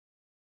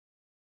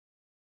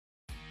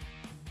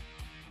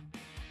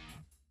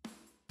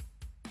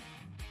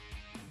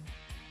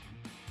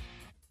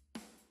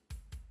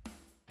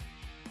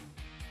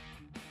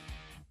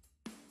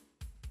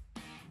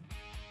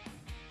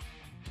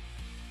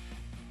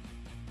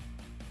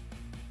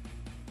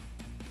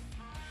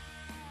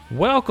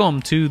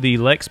Welcome to the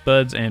Lex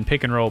Buds and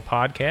Pick and Roll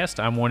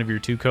podcast. I'm one of your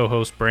two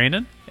co-hosts,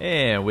 Brandon.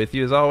 And with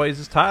you as always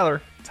is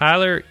Tyler.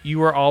 Tyler,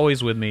 you are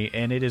always with me,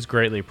 and it is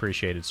greatly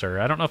appreciated, sir.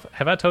 I don't know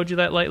have I told you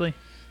that lately?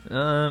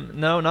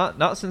 No,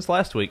 not since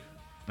last week.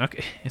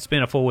 Okay, it's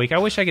been a full week. I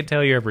wish I could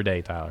tell you every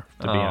day, Tyler,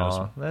 to be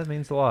honest. That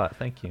means a lot.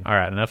 Thank you. All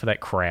right, enough of that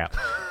crap.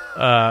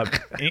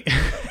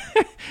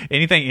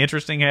 Anything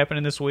interesting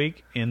happening this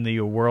week in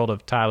the world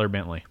of Tyler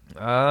Bentley?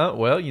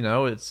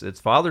 Well, it's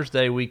Father's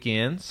Day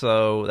weekend,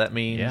 so that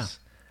means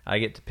I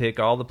get to pick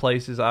all the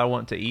places I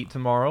want to eat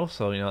tomorrow.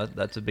 So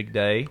that's a big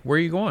day. Where are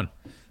you going?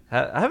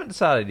 I haven't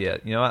decided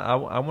yet. I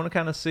want to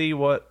kind of see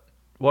where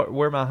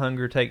my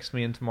hunger takes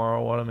me in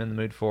tomorrow, what I'm in the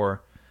mood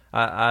for.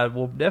 I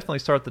will definitely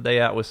start the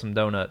day out with some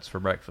donuts for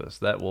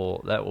breakfast. That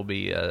will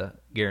be a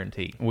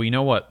guarantee. Well, you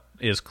know what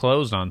is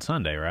closed on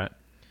Sunday, right?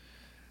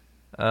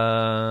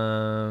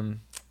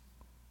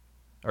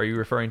 Are you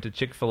referring to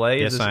Chick-fil-A?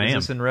 Yes, I am. Is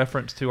this in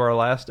reference to our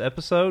last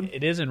episode?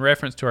 It is in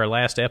reference to our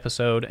last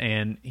episode,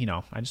 and,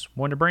 I just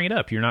wanted to bring it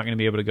up. You're not going to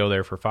be able to go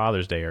there for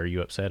Father's Day. Are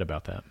you upset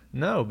about that?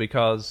 No,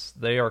 because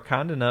they are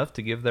kind enough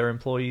to give their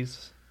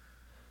employees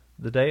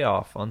the day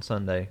off on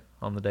Sunday,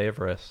 on the day of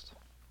rest.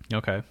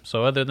 Okay,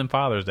 so other than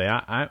Father's Day,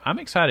 I'm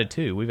excited,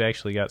 too. We've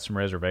actually got some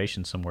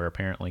reservations somewhere.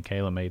 Apparently,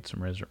 Kayla made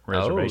some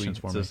reservations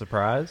for me. It's a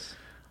surprise?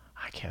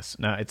 I guess.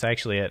 No, it's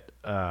actually at,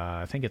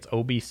 I think it's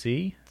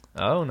OBC.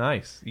 Oh,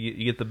 nice. You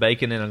get the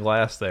bacon in a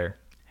glass there.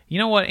 You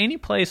know what? Any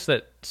place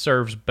that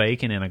serves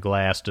bacon in a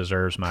glass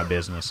deserves my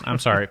business. I'm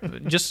sorry.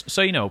 Just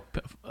so you know,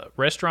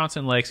 restaurants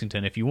in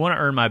Lexington, if you want to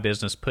earn my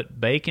business,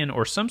 put bacon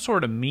or some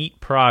sort of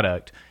meat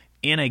product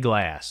in a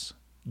glass.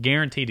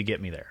 Guaranteed to get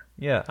me there.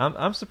 Yeah,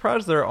 I'm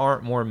surprised there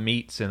aren't more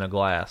meats in a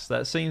glass.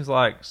 That seems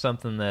like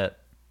something that,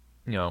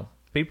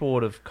 people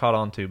would have caught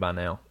on to by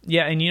now.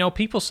 Yeah, and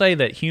people say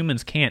that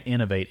humans can't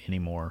innovate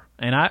anymore.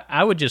 And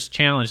I would just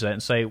challenge that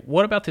and say,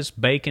 what about this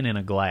bacon in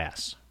a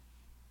glass?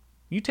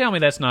 You tell me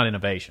that's not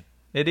innovation.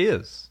 It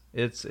is.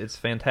 It's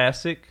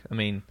fantastic. I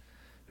mean,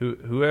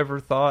 whoever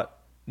thought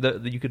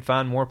that you could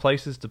find more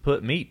places to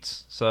put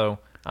meats? So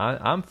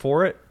I'm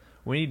for it.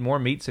 We need more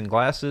meats in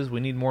glasses.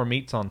 We need more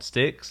meats on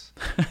sticks.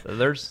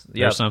 There's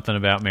something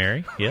about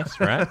Mary. Yes,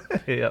 right?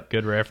 Yep.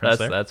 Good reference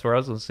there. That's where I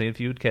was going to see if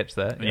you would catch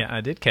that. Yeah,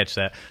 I did catch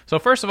that. So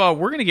first of all,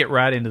 we're going to get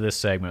right into this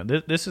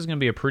segment. This is going to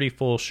be a pretty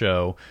full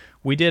show.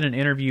 We did an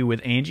interview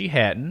with Angie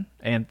Hatton.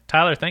 And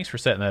Tyler, thanks for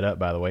setting that up,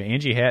 by the way.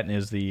 Angie Hatton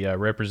is the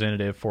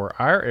representative for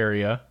our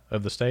area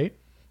of the state.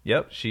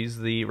 Yep, she's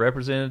the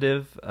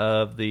representative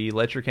of the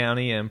Letcher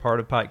County and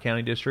part of Pike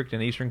County District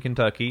in eastern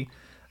Kentucky.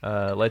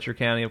 Letcher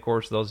County, of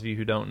course, those of you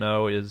who don't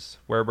know, is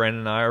where Brandon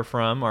and I are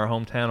from, our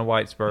hometown of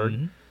Whitesburg.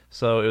 Mm-hmm.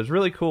 So it was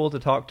really cool to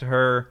talk to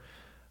her.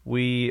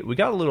 We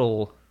got a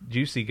little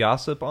juicy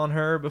gossip on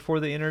her before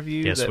the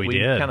interview. Yes, that we we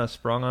did. Kind of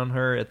sprung on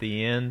her at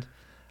the end.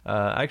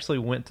 Actually,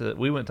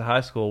 we went to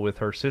high school with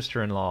her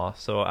sister-in-law,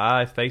 so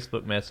I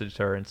Facebook messaged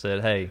her and said,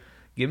 "Hey,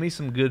 give me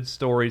some good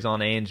stories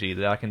on Angie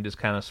that I can just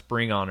kind of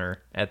spring on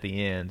her at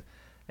the end."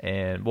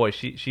 And boy,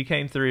 she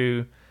came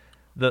through.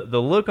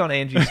 The look on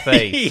Angie's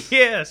face,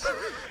 yes,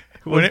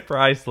 was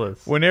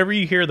priceless. Whenever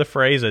you hear the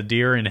phrase "a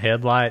deer in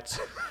headlights,"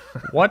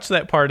 watch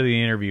that part of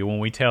the interview when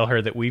we tell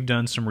her that we've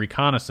done some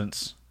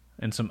reconnaissance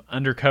and some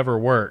undercover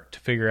work to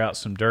figure out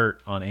some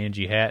dirt on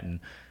Angie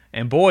Hatton.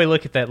 And boy,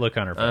 look at that look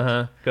on her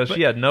face. Because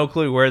she had no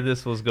clue where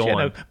this was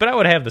going. But I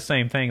would have the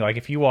same thing. Like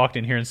if you walked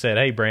in here and said,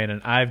 "Hey,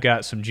 Brandon, I've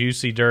got some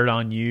juicy dirt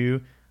on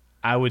you,"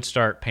 I would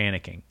start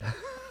panicking.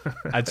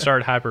 I'd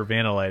start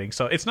hyperventilating.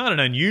 So it's not an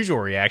unusual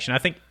reaction. I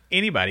think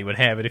anybody would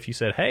have it if you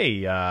said,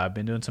 "Hey, I've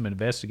been doing some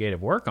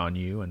investigative work on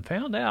you and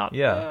found out."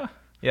 Yeah,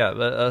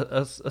 but,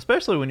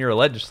 especially when you're a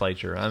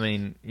legislature. I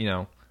mean,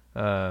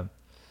 that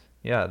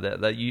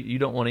you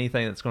don't want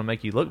anything that's going to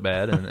make you look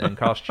bad and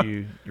cost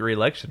you your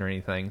election or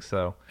anything.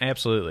 So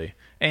absolutely,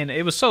 and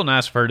it was so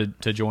nice for her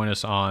to join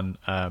us on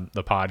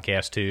the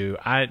podcast too.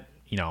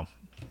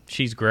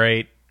 She's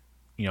great.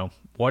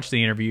 Watch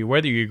the interview.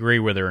 Whether you agree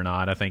with her or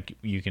not, I think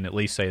you can at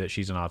least say that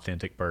she's an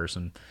authentic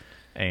person,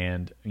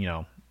 and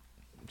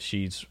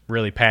she's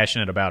really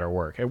passionate about her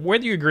work.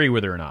 Whether you agree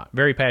with her or not,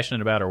 very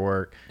passionate about her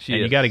work.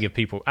 You got to give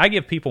people. I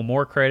give people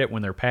more credit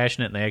when they're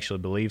passionate and they actually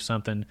believe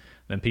something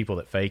than people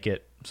that fake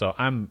it. So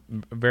I'm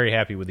very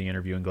happy with the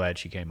interview and glad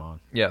she came on.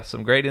 Yeah,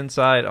 some great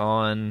insight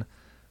on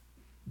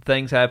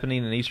things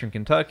happening in eastern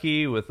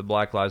Kentucky with the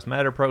Black Lives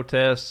Matter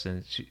protests,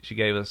 and she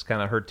gave us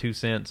kind of her 2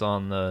 cents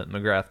on the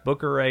McGrath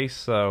Booker race.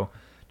 So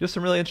just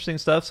some really interesting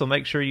stuff. So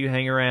make sure you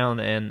hang around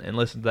and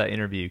listen to that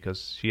interview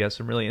because she has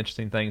some really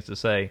interesting things to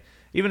say.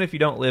 Even if you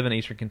don't live in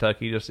eastern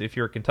Kentucky, just if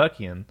you're a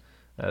Kentuckian,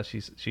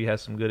 she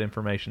has some good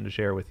information to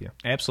share with you.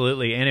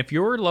 Absolutely. And if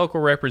your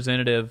local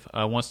representative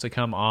wants to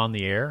come on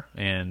the air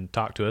and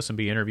talk to us and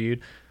be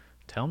interviewed,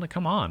 tell them to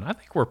come on. I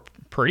think we're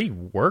pretty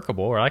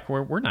workable.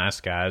 We're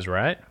nice guys,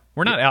 right?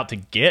 We're not out to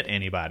get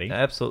anybody.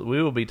 Absolutely.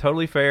 We will be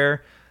totally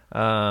fair.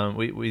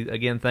 We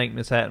again thank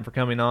Ms. Hatton for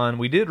coming on.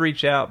 We did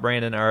reach out,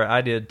 Brandon, or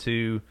I did,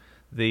 to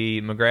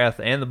the McGrath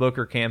and the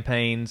Booker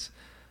campaigns.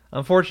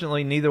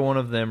 Unfortunately, neither one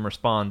of them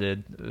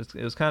responded.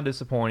 It was kind of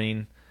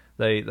disappointing.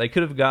 They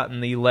could have gotten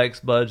the Lex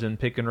Budge and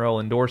Pick and Roll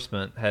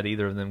endorsement had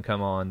either of them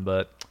come on,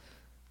 but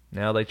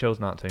now they chose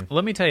not to.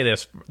 Let me tell you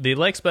this. The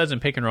Lex Budge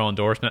and Pick and Roll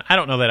endorsement, I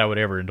don't know that I would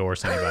ever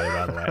endorse anybody,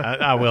 by the way.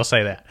 I will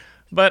say that.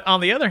 But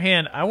on the other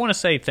hand, I want to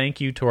say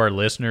thank you to our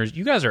listeners.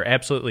 You guys are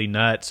absolutely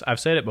nuts. I've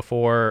said it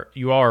before.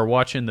 You all are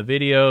watching the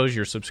videos.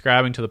 You're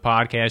subscribing to the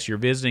podcast. You're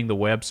visiting the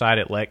website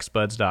at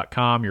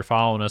lexbuds.com. You're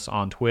following us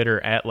on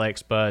Twitter at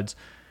lexbuds.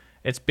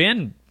 It's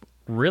been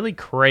really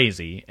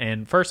crazy.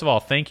 And first of all,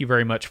 thank you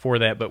very much for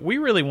that. But we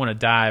really want to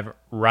dive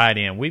right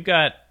in. We've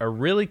got a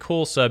really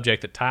cool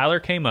subject that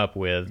Tyler came up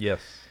with. Yes.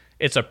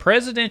 It's a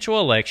presidential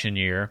election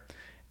year.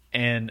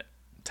 And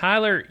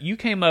Tyler, you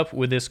came up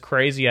with this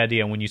crazy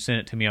idea when you sent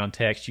it to me on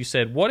text. You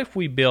said, what if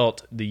we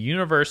built the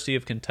University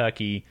of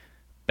Kentucky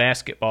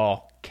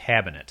basketball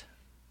cabinet?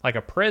 Like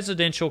a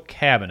presidential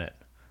cabinet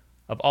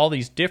of all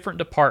these different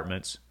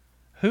departments.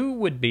 Who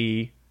would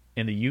be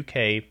in the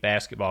UK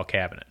basketball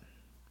cabinet?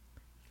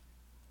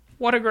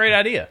 What a great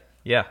idea.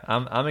 Yeah,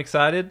 I'm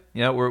excited.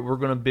 You know, we're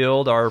going to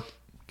build our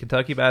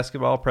Kentucky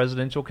basketball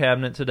presidential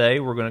cabinet today.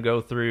 We're going to go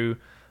through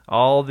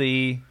all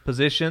the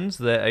positions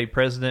that a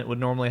president would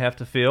normally have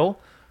to fill,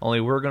 only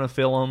we're going to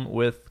fill them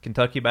with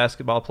Kentucky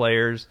basketball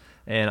players,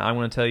 and I'm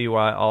going to tell you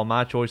why all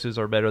my choices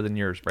are better than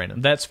yours, Brandon.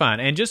 That's fine.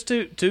 And just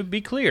to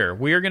be clear,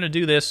 we are going to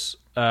do this,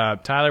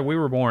 Tyler, we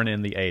were born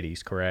in the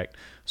 80s, correct?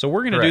 So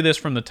we're going to do this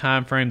from the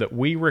time frame that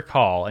we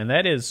recall, and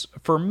that is,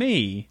 for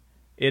me,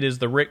 it is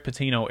the Rick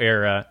Pitino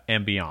era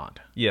and beyond.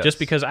 Yes. Just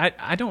because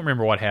I don't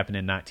remember what happened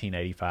in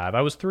 1985.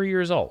 I was 3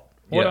 years old.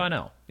 What do I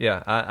know?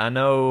 Yeah, I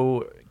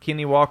know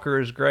Kenny Walker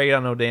is great. I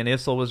know Dan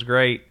Issel was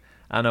great.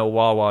 I know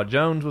Wawa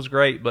Jones was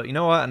great. But you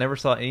know what? I never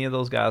saw any of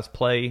those guys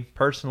play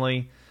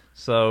personally.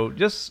 So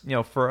just, you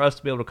know, for us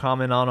to be able to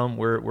comment on them,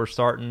 we're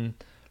starting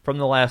from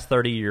the last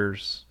 30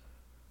 years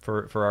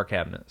for our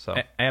cabinet. So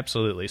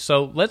Absolutely.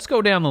 So let's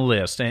go down the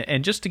list.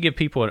 And just to give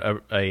people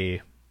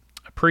a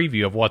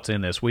preview of what's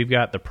in this, we've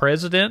got the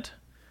president,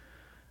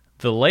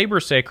 the labor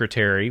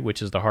secretary,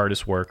 which is the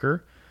hardest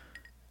worker,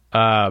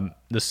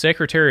 the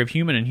Secretary of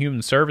Human and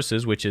Human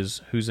Services, which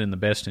is who's in the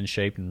best in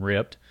shape and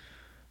ripped,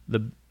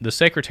 the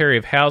Secretary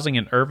of Housing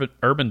and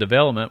Urban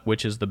Development,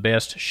 which is the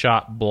best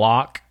shot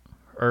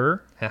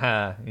blocker.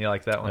 You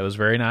like that one? That was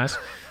very nice.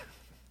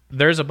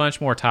 There's a bunch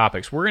more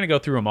topics. We're going to go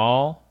through them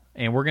all,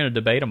 and we're going to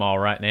debate them all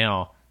right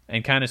now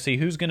and kind of see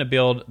who's going to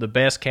build the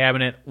best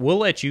cabinet. We'll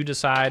let you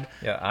decide.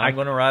 Yeah, I'm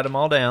going to write them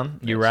all down.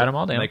 You write them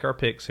all down. Make our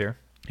picks here.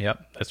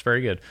 Yep, that's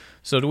very good.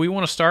 So do we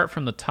want to start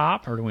from the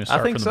top, or do we want to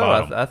start from the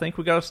bottom? I think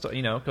we got to start,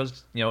 you know,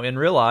 because, you know, in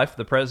real life,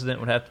 the president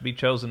would have to be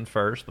chosen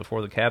first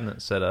before the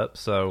cabinet's set up.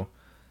 So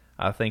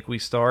I think we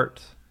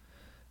start,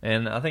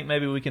 and I think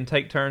maybe we can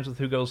take turns with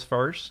who goes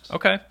first.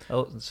 Okay.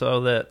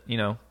 So that, you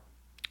know.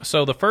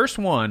 So the first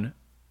one,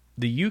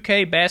 the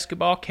UK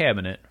basketball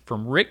cabinet,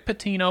 from Rick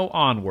Pitino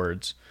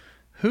onwards,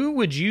 who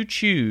would you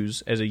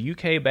choose as a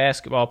UK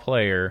basketball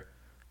player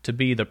to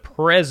be the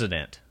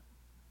president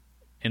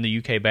in the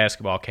UK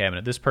basketball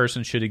cabinet? This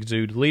person should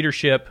exude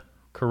leadership,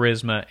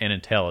 charisma, and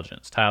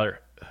intelligence. Tyler,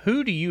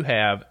 who do you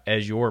have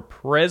as your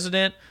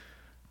president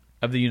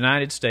of the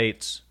United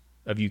States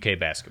of UK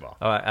basketball?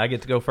 All right, I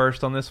get to go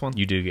first on this one?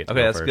 You do get to go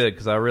go first. first. Good,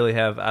 because I really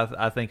have,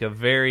 I think, a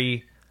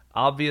very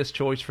obvious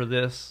choice for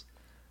this.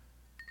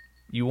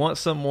 You want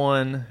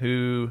someone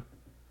who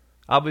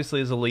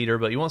obviously is a leader,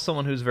 but you want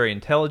someone who's very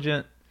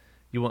intelligent.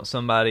 You want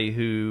somebody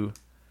who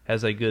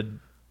has a good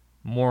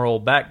moral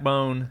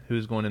backbone,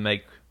 who's going to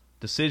make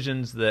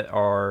decisions that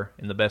are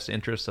in the best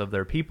interests of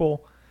their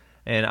people.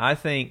 And I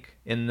think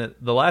in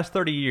the last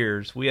 30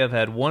 years, we have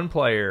had one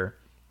player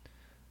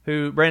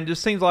who, Brandon,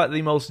 just seems like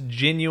the most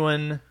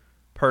genuine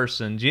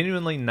person,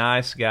 genuinely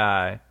nice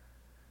guy.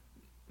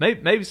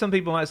 Maybe some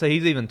people might say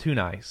he's even too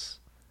nice.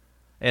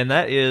 And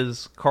that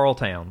is Karl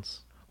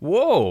Towns.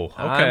 Whoa,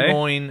 okay. I'm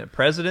going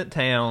President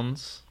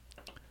Towns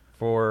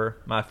for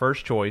my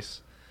first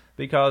choice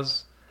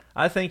because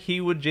I think he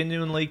would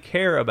genuinely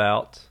care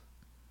about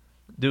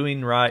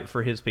doing right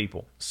for his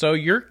people. So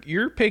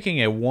you're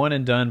picking a one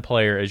and done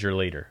player as your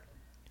leader.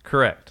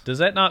 Correct. Does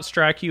that not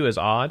strike you as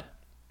odd?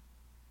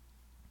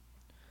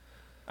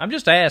 I'm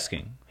just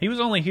asking. He was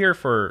only here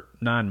for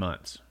 9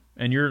 months,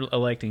 and you're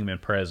electing him in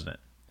president.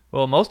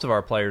 Well, most of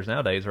our players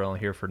nowadays are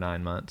only here for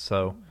 9 months,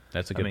 so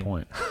that's a good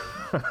point.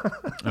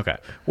 Okay.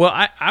 Well,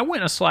 I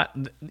went a slight.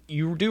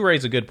 You do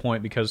raise a good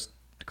point because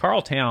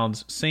Karl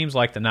Towns seems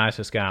like the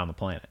nicest guy on the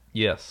planet.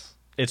 Yes.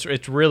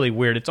 It's really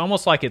weird. It's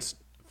almost like it's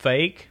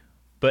fake,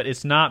 but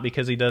it's not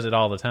because he does it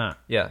all the time.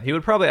 Yeah, he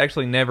would probably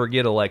actually never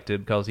get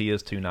elected because he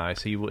is too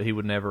nice. He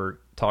would never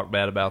talk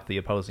bad about the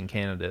opposing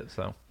candidate.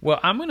 So, well,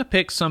 I'm going to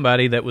pick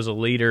somebody that was a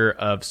leader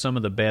of some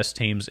of the best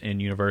teams in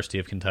University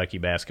of Kentucky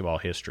basketball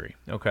history.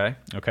 Okay,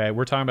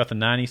 we're talking about the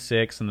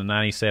 96 and the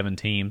 97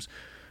 teams.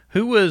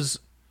 Who was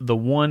the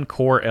one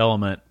core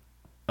element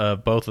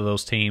of both of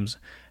those teams?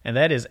 And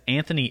that is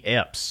Anthony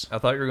Epps. I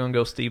thought you were going to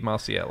go Steve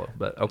Masiello,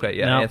 but okay,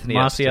 yeah, no, Anthony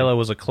Masiello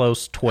was a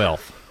close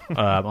 12th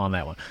on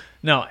that one.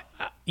 No,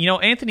 you know,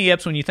 Anthony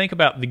Epps, when you think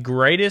about the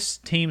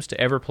greatest teams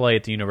to ever play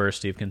at the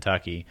University of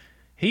Kentucky,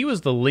 he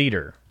was the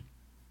leader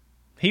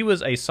he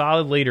was a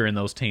solid leader in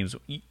those teams.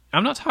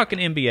 I'm not talking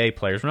NBA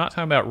players. We're not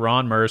talking about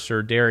Ron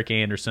Mercer, Derek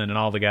Anderson, and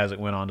all the guys that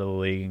went on to the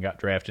league and got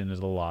drafted into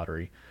the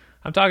lottery.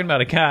 I'm talking about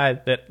a guy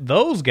that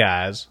those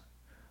guys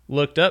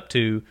looked up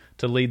to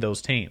lead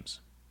those teams.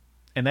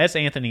 And that's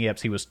Anthony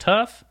Epps. He was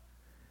tough.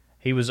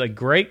 He was a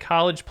great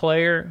college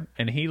player,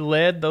 and he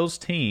led those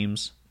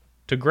teams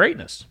to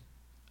greatness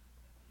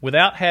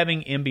without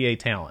having NBA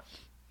talent.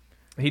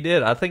 He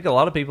did. I think a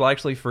lot of people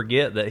actually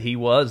forget that he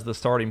was the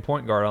starting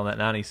point guard on that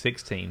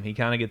 96 team. He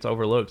kind of gets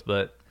overlooked,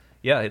 but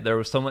yeah, there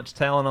was so much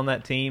talent on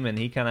that team, and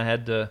he kind of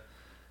had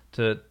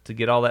to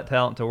get all that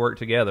talent to work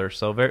together.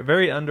 So very,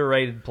 very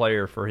underrated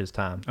player for his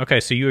time. Okay,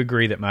 so you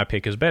agree that my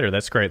pick is better.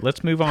 That's great.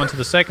 Let's move on to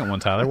the second one,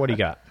 Tyler. What do you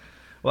got?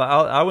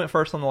 Well, I went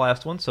first on the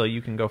last one, so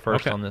you can go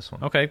first on this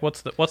one. Okay,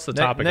 what's the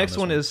topic? Next on this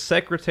one is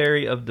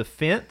Secretary of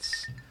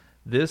Defense.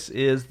 This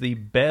is the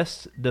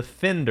best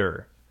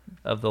defender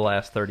of the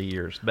last 30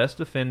 years. Best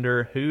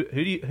defender. Who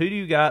do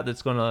you got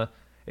that's gonna?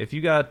 If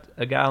you got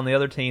a guy on the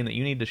other team that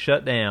you need to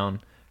shut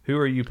down, who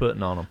are you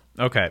putting on him?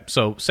 Okay,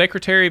 so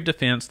Secretary of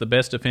Defense, the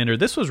best defender.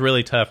 This was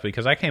really tough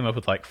because I came up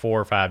with like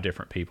 4 or 5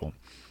 different people.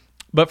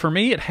 But for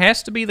me, it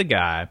has to be the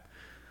guy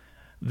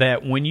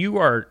that when you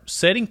are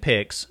setting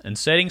picks and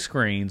setting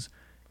screens,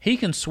 he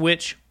can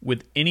switch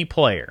with any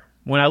player.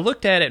 When I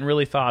looked at it and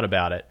really thought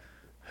about it,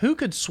 who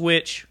could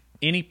switch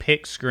any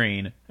pick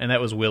screen? And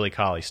that was Willie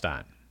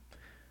Cauley-Stein.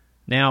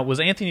 Now, was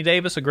Anthony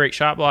Davis a great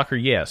shot blocker?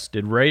 Yes.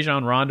 Did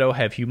Rajon Rondo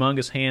have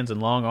humongous hands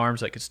and long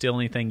arms that could steal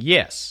anything?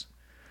 Yes.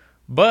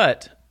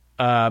 But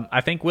I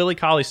think Willie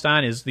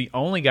Cauley-Stein is the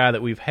only guy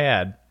that we've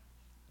had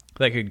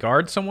that could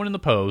guard someone in the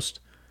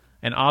post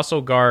and also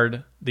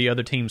guard the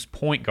other team's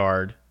point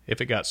guard if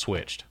it got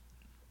switched.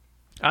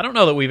 I don't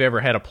know that we've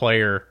ever had a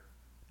player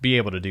be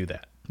able to do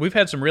that. We've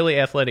had some really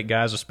athletic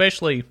guys,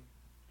 especially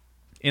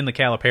in the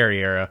Calipari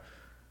era,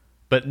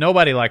 but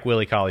nobody like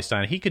Willie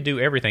Cauley-Stein. He could do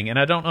everything, and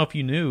I don't know if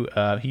you knew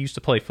he used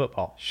to play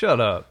football.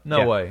 Shut up.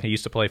 No way. He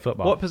used to play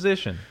football. What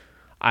position?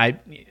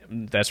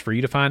 That's for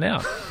you to find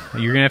out.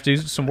 You're going to have to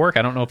do some work.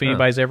 I don't know if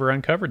anybody's ever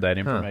uncovered that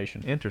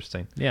information.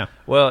 Interesting. Yeah.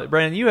 Well,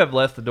 Brandon, you have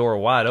left the door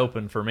wide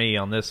open for me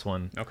on this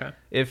one. Okay.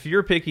 If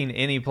you're picking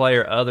any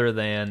player other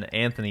than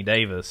Anthony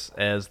Davis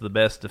as the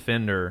best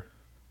defender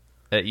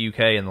at UK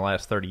in the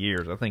last 30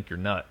 years, I think you're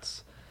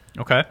nuts.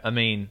 Okay. I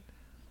mean,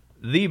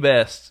 the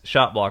best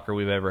shot blocker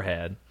we've ever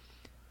had.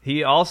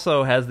 He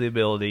also has the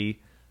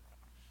ability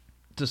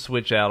to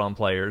switch out on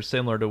players,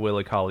 similar to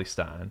Willie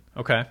Cauley-Stein.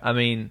 Okay. I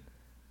mean,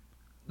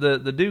 the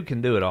dude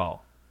can do it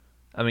all.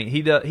 I mean,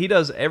 he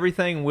does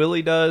everything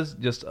Willie does,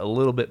 just a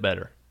little bit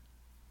better.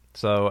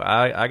 So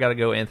I got to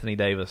go Anthony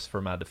Davis for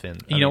my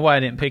defense. You know why I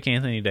didn't pick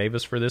Anthony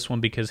Davis for this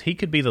one? Because he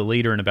could be the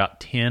leader in about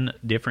 10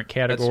 different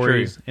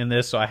categories in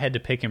this, so I had to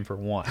pick him for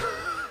one.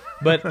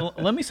 But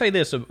let me say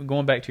this,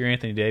 going back to your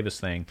Anthony Davis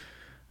thing.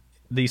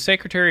 The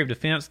Secretary of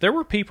Defense, there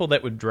were people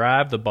that would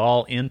drive the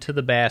ball into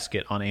the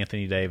basket on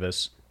Anthony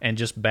Davis and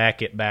just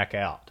back it back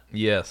out.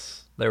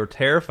 Yes, they were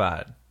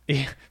terrified.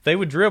 They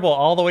would dribble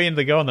all the way into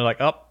the goal, and they're like,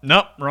 "Oh,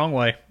 nope, wrong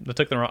way. I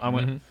took the wrong." I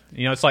went,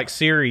 You know, it's like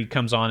Siri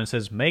comes on and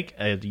says, "Make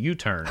a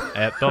U-turn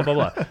at blah blah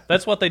blah."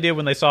 That's what they did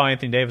when they saw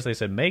Anthony Davis. They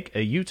said, "Make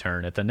a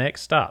U-turn at the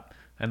next stop,"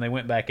 and they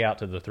went back out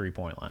to the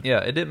 3-point line. Yeah,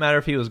 it didn't matter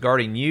if he was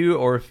guarding you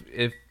or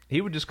if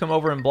he would just come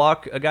over and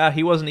block a guy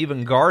he wasn't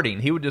even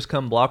guarding. He would just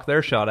come block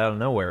their shot out of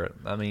nowhere.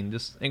 I mean,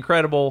 just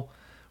incredible.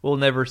 We'll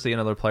never see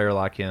another player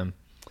like him.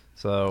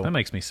 So that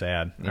makes me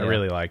sad. Yeah. I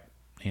really like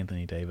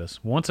Anthony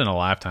Davis. Once in a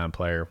lifetime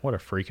player. What a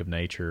freak of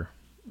nature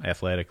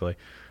athletically.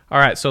 All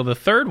right, so the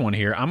third one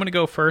here, I'm going to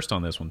go first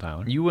on this one,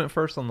 Tyler. You went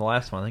first on the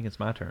last one. I think it's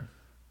my turn.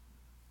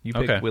 You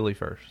picked Willie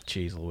first.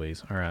 Jeez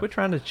Louise. All right. Quit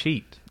trying to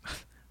cheat.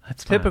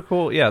 That's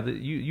typical. Fine. Yeah,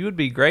 you would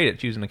be great at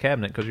choosing a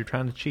cabinet because you're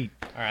trying to cheat.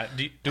 All right.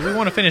 Do we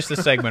want to finish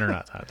this segment or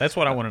not, Tyler? That's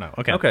what I want to know.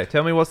 Okay. Okay,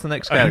 tell me what's the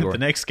next category. The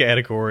next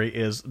category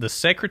is the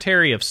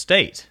Secretary of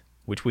State,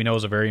 which we know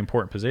is a very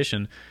important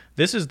position.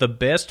 This is the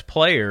best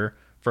player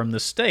from the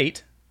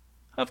state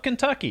of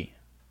Kentucky.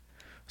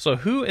 So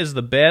who is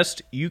the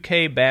best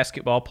UK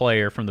basketball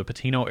player from the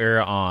Pitino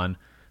era on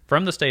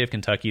from the state of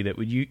Kentucky that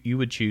you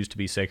would choose to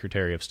be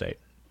Secretary of State?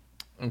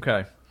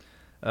 Okay.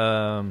 We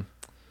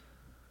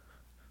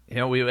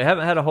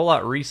haven't had a whole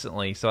lot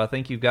recently, so I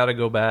think you've got to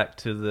go back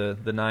to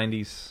the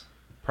 90s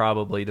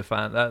probably to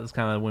find. That was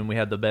kind of when we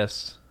had the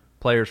best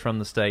players from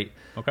the state.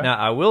 Okay. Now,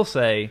 I will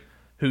say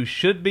who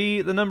should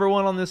be the number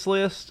one on this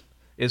list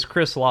is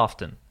Chris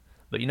Lofton.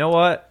 But you know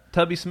what?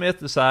 Tubby Smith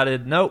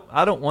decided, nope,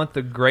 I don't want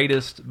the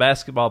greatest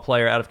basketball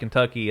player out of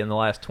Kentucky in the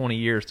last 20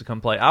 years to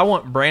come play. I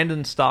want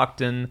Brandon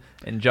Stockton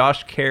and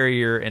Josh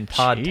Carrier and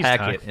Todd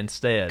Tackett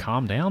instead.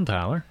 Calm down,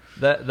 Tyler.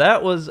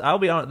 That was, I'll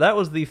be honest, that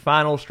was the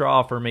final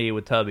straw for me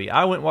with Tubby.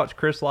 I went and watched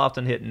Chris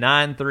Lofton hit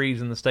 9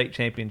 threes in the state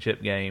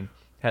championship game,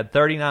 had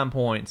 39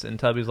 points, and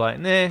Tubby's like,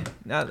 nah,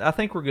 I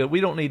think we're good. We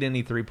don't need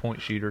any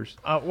three-point shooters.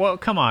 Well,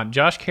 come on.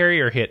 Josh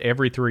Carrier hit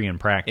every three in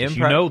practice.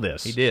 You know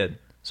this. He did.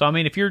 So, I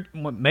mean,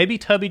 maybe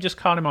Tubby just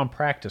caught him on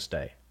practice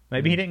day.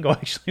 Maybe he didn't go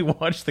actually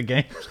watch the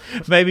games.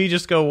 Maybe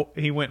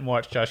he went and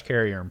watched Josh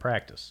Carrier in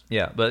practice.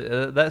 Yeah,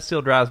 but that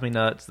still drives me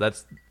nuts.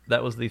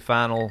 That was the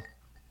final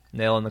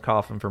nail in the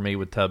coffin for me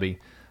with Tubby.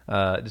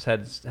 Just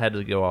had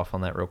to go off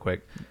on that real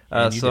quick.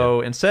 So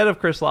instead of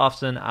Chris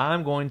Lofton,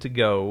 I'm going to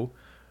go.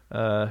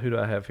 Who do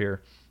I have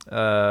here?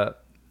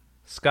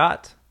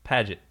 Scott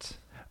Padgett.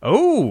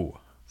 Oh,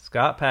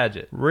 Scott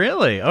Padgett.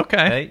 Really?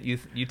 Okay. Hey,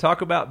 you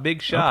talk about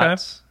big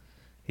shots.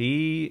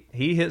 Okay.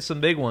 He hit some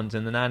big ones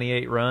in the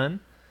 '98 run.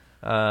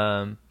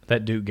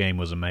 That Duke game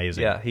was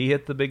amazing. Yeah, he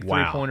hit the big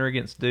three-pointer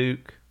against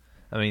Duke.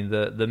 I mean,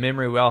 the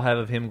memory we all have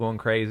of him going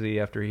crazy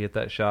after he hit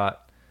that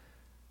shot.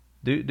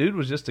 Dude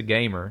was just a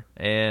gamer,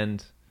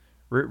 and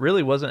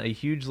really wasn't a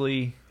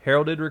hugely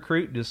heralded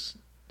recruit. Just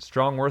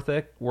strong work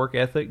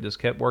ethic. Just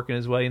kept working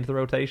his way into the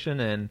rotation,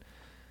 and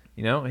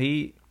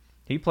he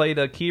played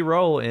a key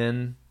role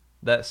in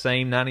that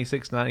same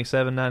 96,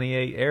 97,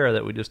 98 era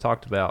that we just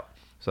talked about.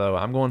 So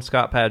I'm going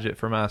Scott Padgett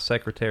for my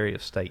Secretary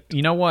of State.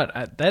 You know what?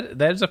 That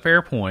is a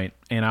fair point,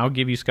 and I'll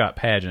give you Scott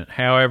Padgett.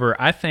 However,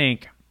 I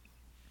think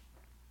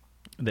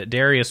that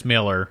Darius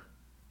Miller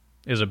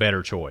is a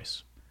better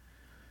choice.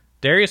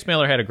 Darius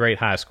Miller had a great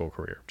high school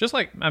career. Just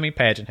like,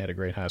 Padgett had a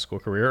great high school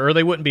career, or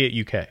they wouldn't be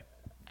at UK.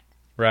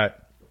 Right.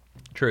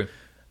 True.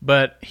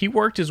 But he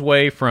worked his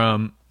way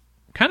from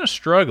kind of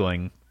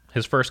struggling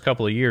his first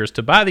couple of years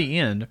to, by the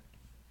end,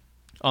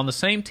 on the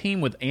same team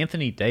with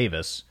Anthony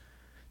Davis,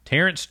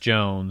 Terrence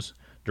Jones,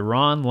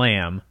 Deron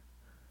Lamb,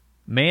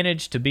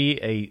 managed to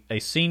be a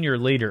senior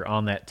leader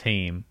on that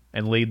team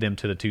and lead them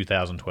to the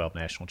 2012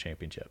 National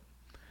Championship.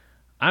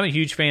 I'm a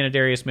huge fan of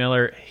Darius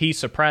Miller. He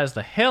surprised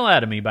the hell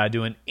out of me by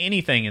doing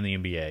anything in the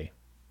NBA.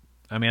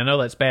 I know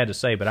that's bad to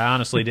say, but I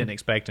honestly didn't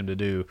expect him to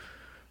do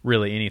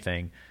really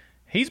anything.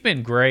 He's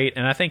been great,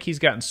 and I think he's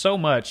gotten so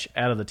much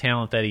out of the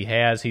talent that he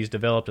has. He's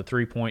developed a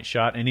three-point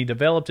shot, and he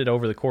developed it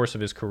over the course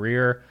of his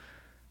career.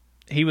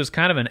 He was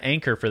kind of an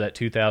anchor for that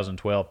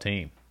 2012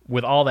 team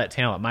with all that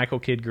talent. Michael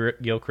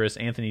Kidd-Gilchrist,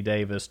 Anthony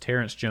Davis,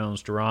 Terrence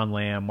Jones, Deron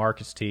Lamb,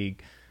 Marcus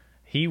Teague.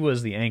 He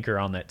was the anchor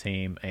on that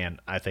team, and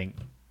I think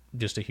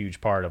just a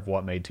huge part of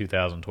what made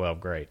 2012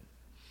 great.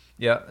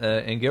 Yeah,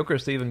 and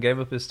Gilchrist even gave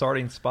up his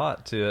starting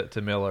spot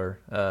to Miller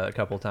a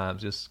couple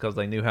times just because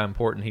they knew how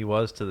important he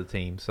was to the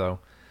team. So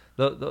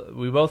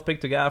we both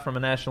picked a guy from a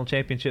national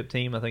championship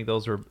team. I think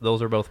those are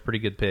both pretty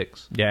good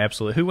picks. Yeah,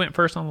 absolutely. Who went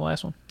first on the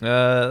last one?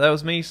 That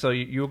was me, so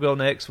you'll go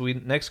next.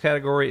 Next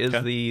category is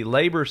the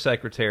labor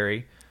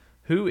secretary.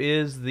 Who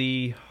is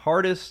the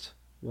hardest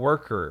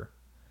worker?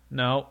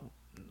 No,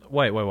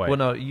 wait. Well,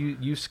 no,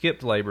 you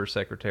skipped labor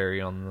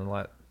secretary on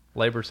the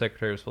labor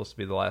secretary was supposed to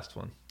be the last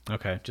one.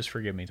 Okay, just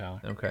forgive me,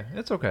 Tyler. Okay,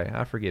 it's okay.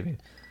 I forgive you.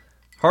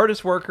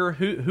 Hardest worker,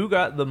 who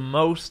got the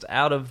most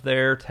out of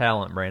their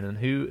talent, Brandon?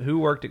 Who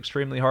worked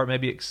extremely hard,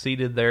 maybe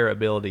exceeded their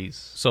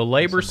abilities? So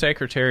labor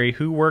secretary,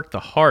 who worked the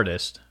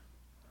hardest,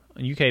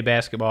 UK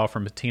basketball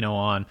from Patino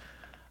on,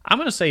 I'm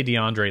going to say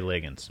DeAndre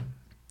Liggins.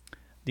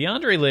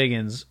 DeAndre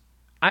Liggins,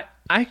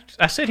 I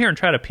sit here and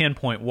try to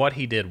pinpoint what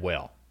he did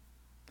well.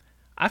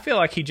 I feel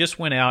like he just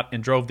went out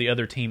and drove the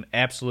other team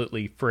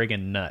absolutely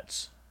friggin'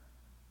 nuts.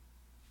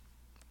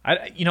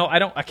 I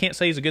can't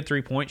say he's a good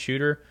 3-point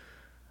shooter.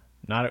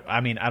 I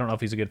don't know if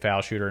he's a good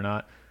foul shooter or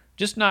not.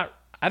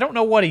 I don't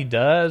know what he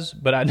does,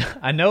 but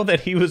I know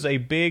that he was a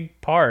big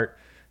part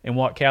in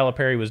what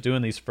Calipari was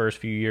doing these first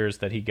few years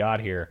that he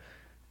got here.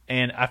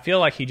 And I feel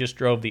like he just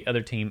drove the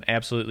other team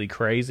absolutely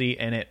crazy,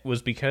 and it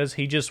was because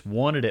he just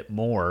wanted it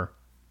more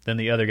than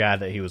the other guy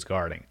that he was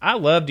guarding. I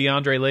love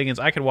DeAndre Liggins.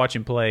 I could watch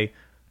him play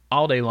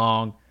all day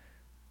long.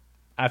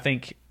 I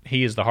think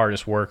he is the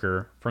hardest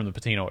worker from the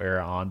Patino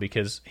era on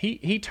because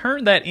he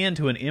turned that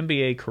into an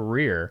NBA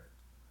career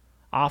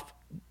off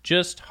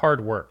just hard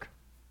work.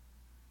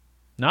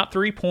 Not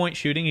 3-point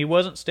shooting. He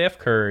wasn't Steph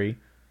Curry.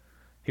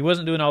 He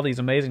wasn't doing all these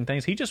amazing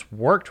things. He just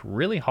worked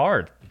really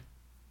hard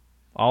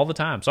all the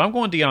time. So I'm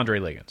going DeAndre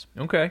Liggins.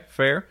 Okay,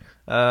 fair.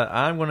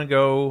 I'm going to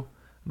go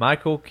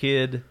Michael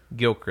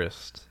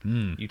Kidd-Gilchrist.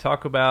 You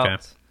talk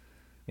about,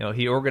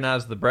 he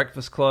organized the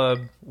Breakfast Club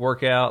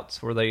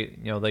workouts where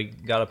they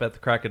got up at the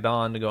crack of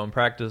dawn to go and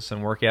practice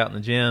and work out in the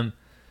gym.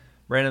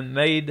 Brandon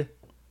made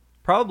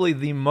probably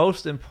the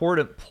most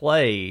important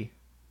play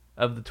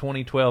of the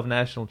 2012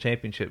 national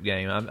championship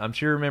game. I'm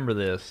sure you remember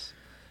this.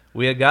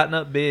 We had gotten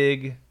up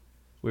big.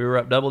 We were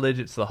up double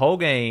digits the whole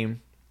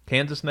game.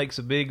 Kansas makes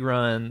a big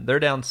run. They're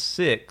down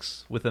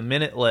 6 with a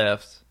minute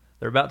left.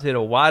 They're about to hit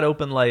a wide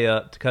open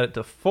layup to cut it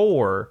to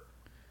 4.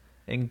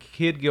 And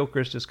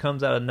Kidd-Gilchrist just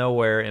comes out of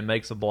nowhere and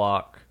makes a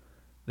block.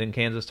 Then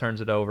Kansas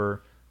turns it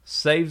over.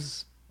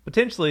 Saves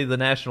potentially the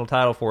national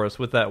title for us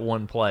with that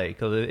one play.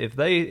 Because if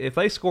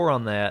they score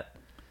on that,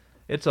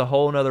 it's a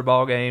whole nother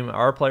ball game.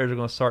 Our players are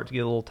going to start to get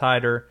a little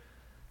tighter.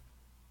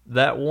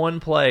 That one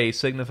play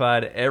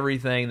signified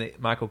everything that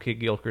Michael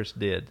Kidd-Gilchrist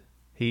did.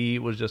 He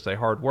was just a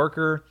hard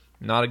worker,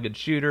 not a good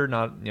shooter,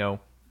 not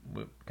kind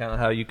of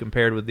how you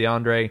compared with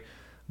DeAndre,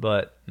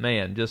 but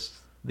man, just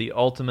the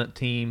ultimate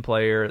team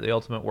player, the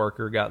ultimate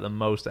worker, got the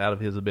most out of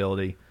his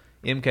ability.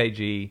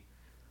 MKG,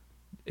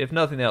 if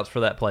nothing else,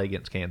 for that play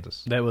against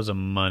Kansas. That was a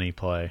money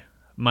play.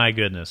 My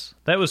goodness.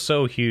 That was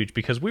so huge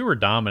because we were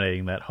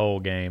dominating that whole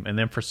game. And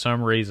then for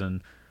some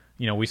reason,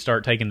 we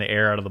start taking the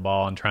air out of the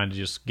ball and trying to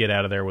just get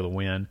out of there with a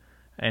win.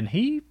 And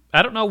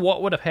I don't know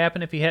what would have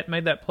happened if he hadn't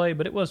made that play,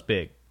 but it was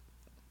big.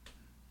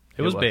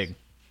 It was big.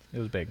 It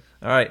was big.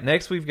 All right,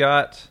 next we've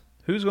got,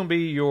 who's going to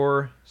be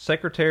your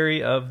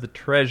Secretary of the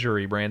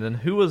Treasury, Brandon?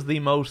 Who was the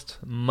most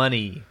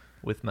money,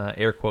 with my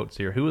air quotes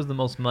here? Who was the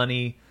most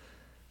money?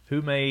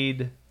 Who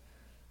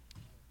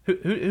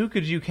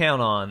could you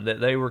count on that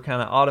they were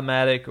kind of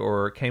automatic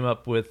or came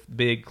up with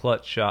big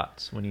clutch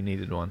shots when you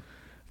needed one?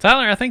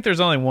 Tyler, I think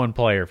there's only one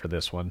player for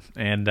this one,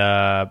 and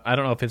I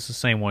don't know if it's the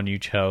same one you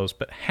chose,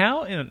 but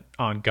how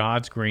on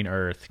God's green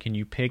earth can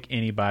you pick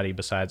anybody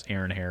besides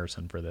Aaron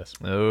Harrison for this?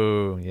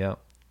 Oh, yeah.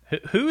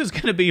 Who is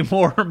going to be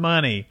more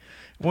money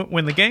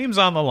when the game's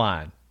on the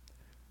line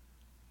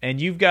and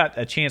you've got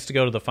a chance to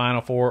go to the Final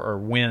Four or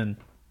win?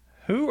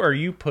 Who are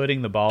you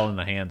putting the ball in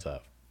the hands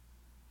of?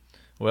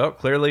 Well,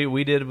 clearly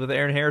we did with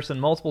Aaron Harrison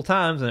multiple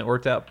times, and it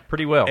worked out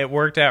pretty well. It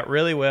worked out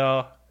really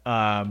well.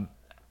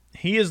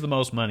 He is the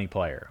most money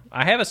player.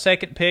 I have a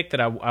second pick that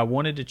I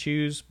wanted to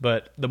choose,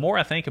 but the more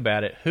I think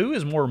about it, who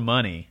is more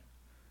money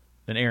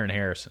than Aaron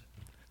Harrison?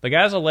 The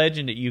guy's a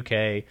legend at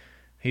UK.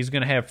 He's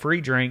going to have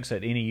free drinks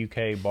at any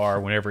UK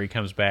bar whenever he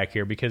comes back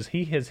here because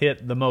he has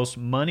hit the most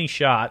money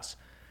shots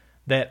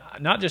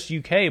that not just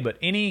UK, but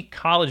any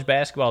college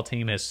basketball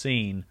team has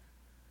seen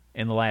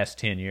in the last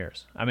 10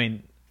 years. I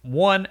mean,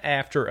 one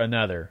after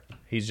another,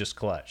 he's just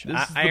clutch.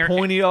 This is the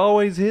point he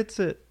always hits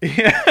it.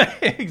 Yeah,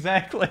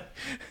 exactly.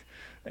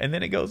 And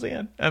then it goes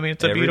in. I mean,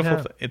 it's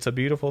a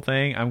beautiful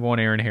thing. I'm going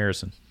Aaron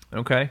Harrison.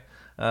 Okay.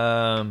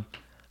 I'm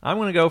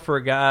going to go for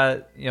a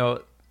guy,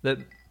 that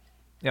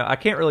I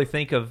can't really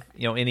think of,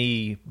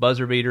 any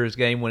buzzer beaters,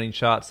 game-winning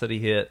shots that he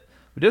hit.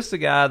 But just a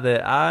guy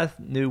that I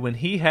knew when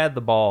he had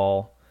the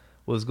ball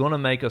was going to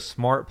make a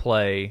smart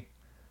play,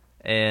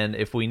 and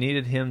if we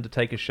needed him to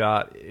take a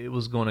shot, it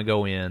was going to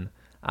go in.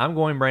 I'm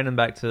going, Brandon,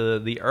 back to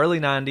the early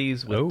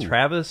 90s with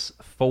Travis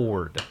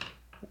Ford.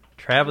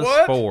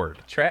 Ford.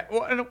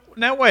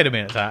 Now wait a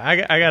minute,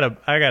 Ty.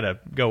 I gotta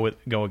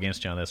go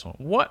against you on this one.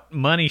 What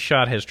money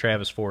shot has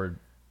Travis Ford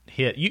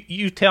hit?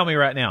 You tell me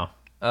right now.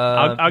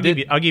 I'll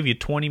give you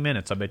 20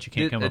 minutes. I bet you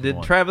can't come up with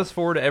one. Did Travis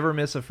Ford ever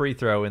miss a free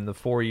throw in the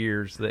 4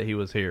 years that he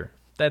was here?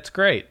 That's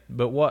great,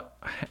 but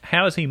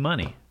how is he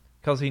money?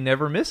 Because he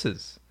never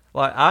misses.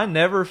 Like, I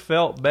never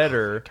felt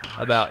better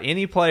about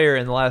any player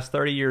in the last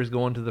 30 years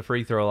going to the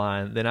free throw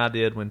line than I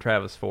did when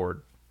Travis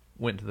Ford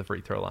went to the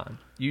free throw line.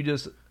 You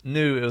just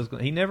knew it was.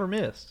 He never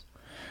missed.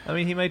 I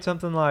mean, he made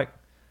something like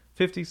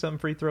 50-some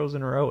free throws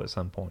in a row at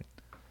some point.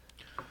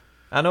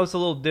 I know it's a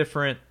little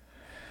different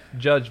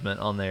judgment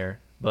on there,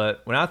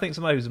 but when I think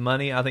somebody who's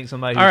money, I think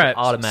somebody who's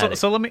automatic.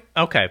 So let me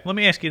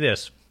ask you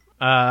this: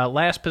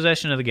 last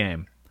possession of the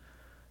game,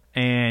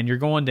 and you're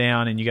going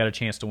down, and you got a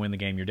chance to win the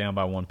game. You're down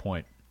by 1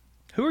 point.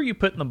 Who are you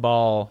putting the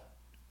ball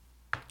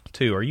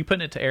to? Are you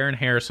putting it to Aaron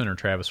Harrison or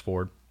Travis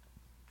Ford?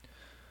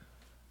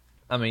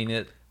 I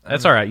mean,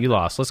 that's all right. You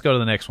lost. Let's go to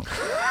the next one.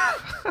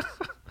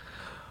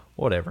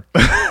 Whatever.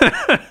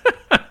 I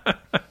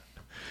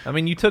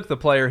mean, you took the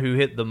player who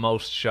hit the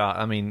most shot.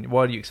 I mean,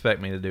 what do you expect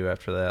me to do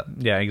after that?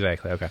 Yeah,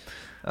 exactly. Okay.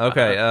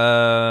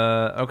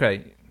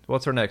 Okay.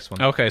 What's our next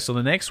one? Okay, so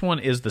the next one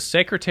is the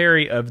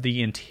Secretary of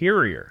the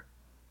Interior.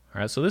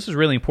 All right, so this is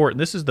really important.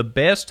 This is the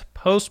best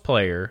post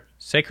player,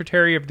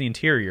 Secretary of the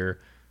Interior,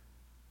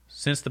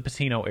 since the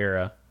Pitino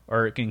era,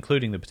 or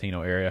including the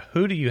Pitino era.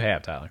 Who do you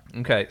have, Tyler?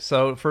 Okay,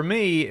 so for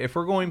me, if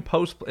we're going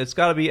post, it's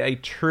got to be a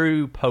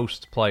true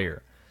post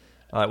player.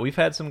 We've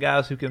had some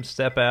guys who can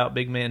step out,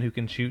 big men who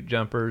can shoot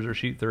jumpers or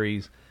shoot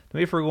threes. To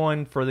me, if we're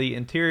going for the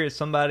interior,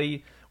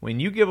 somebody, when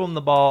you give them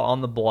the ball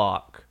on the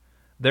block,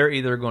 they're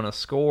either going to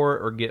score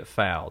or get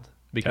fouled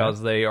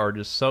because they are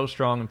just so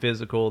strong and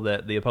physical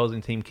that the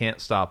opposing team can't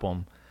stop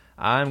them.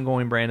 I'm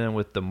going, Brandon,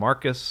 with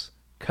DeMarcus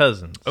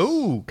Cousins.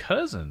 Oh,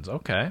 Cousins.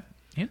 Okay.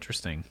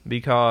 Interesting.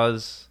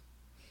 Because,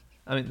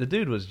 I mean, the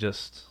dude was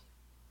just,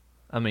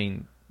 I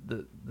mean,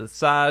 the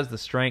size, the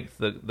strength,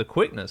 the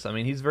quickness. I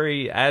mean, he's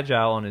very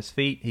agile on his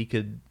feet. He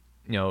could,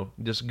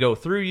 just go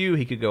through you.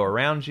 He could go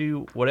around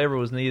you, whatever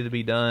was needed to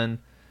be done.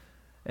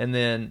 And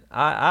then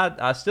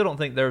I still don't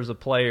think there was a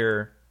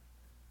player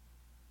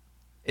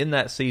in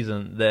that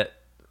season that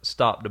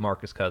stopped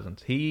DeMarcus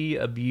Cousins. He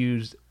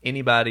abused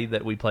anybody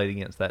that we played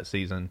against that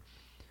season.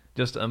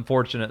 Just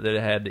unfortunate that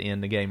it had to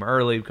end the game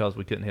early because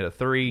we couldn't hit a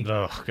three.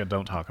 Oh,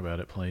 don't talk about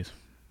it, please.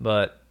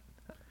 But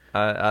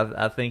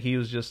I think he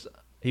was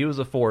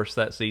a force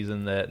that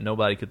season that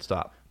nobody could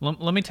stop.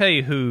 Let me tell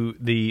you who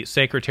the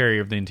Secretary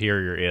of the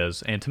Interior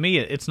is, and to me,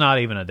 it's not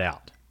even a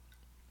doubt.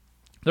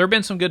 There have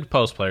been some good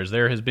post players.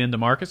 There has been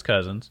DeMarcus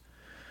Cousins,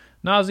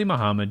 Nazr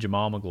Mohammed,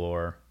 Jamal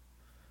Magloire,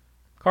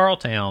 Karl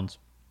Towns,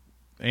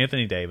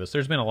 Anthony Davis.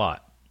 There's been a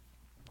lot.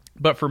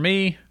 But for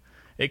me,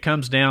 it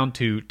comes down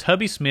to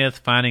Tubby Smith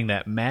finding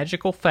that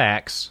magical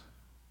fax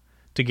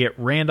to get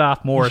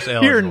Randolph Morris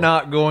eligible. You're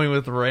not going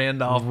with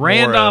Randolph Morris.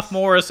 Randolph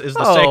Morris is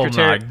the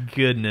secretary. Oh, my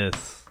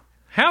goodness.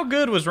 How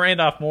good was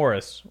Randolph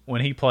Morris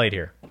when he played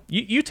here?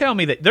 You tell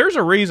me that there's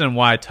a reason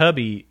why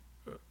Tubby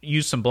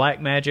used some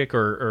black magic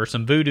or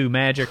some voodoo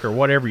magic or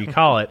whatever you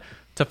call it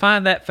to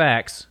find that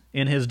fax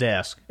in his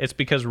desk. It's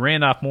because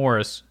Randolph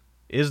Morris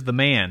is the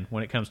man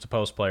when it comes to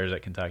post players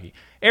at Kentucky.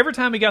 Every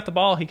time he got the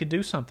ball, he could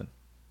do something.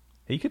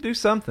 He could do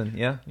something.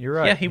 Yeah, you're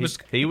right. Yeah,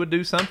 he would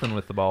do something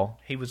with the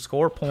ball. He would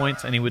score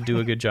points, and he would do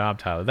a good job,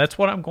 Tyler. That's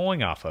what I'm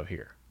going off of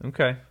here.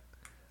 Okay.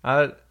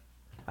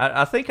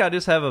 I think I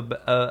just have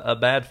a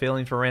bad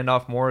feeling for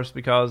Randolph Morris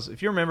because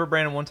if you remember,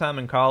 Brandon, one time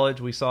in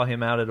college we saw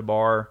him out at a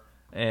bar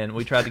and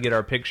we tried to get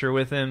our picture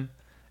with him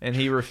and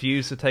he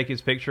refused to take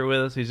his picture with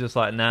us. He's just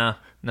like, nah.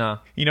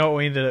 You know what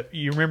we ended up?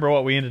 You remember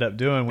what we ended up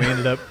doing? We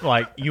ended up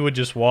like you would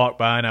just walk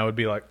by and I would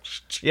be like,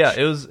 yeah.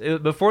 It was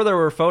before there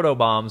were photo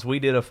bombs. We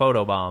did a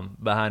photo bomb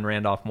behind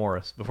Randolph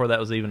Morris before that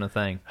was even a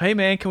thing. Hey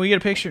man, can we get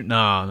a picture?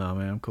 No,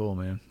 man, I'm cool,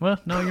 man. Well,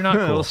 no, you're not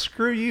cool. Well,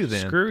 screw you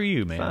then. Screw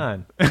you,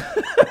 man. Fine.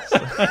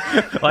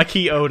 Like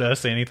he owed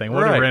us anything.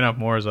 What Right. did Randolph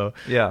Morris owe?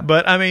 Yeah.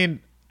 But I mean,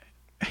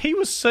 he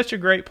was such a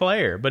great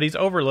player, but he's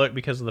overlooked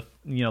because of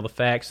the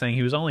fax thing.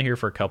 He was only here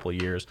for a couple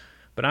of years.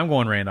 But I'm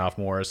going Randolph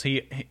Morris.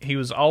 He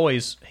could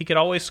always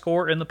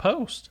score in the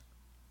post.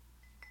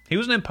 He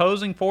was an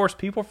imposing force.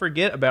 People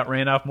forget about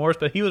Randolph Morris,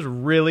 but he was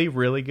really,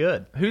 really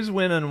good. Who's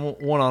winning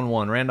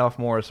one-on-one, Randolph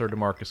Morris or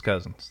DeMarcus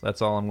Cousins?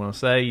 That's all I'm going to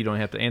say. You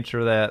don't have to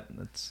answer that.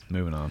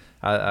 Moving on.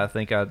 I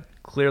think I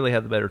clearly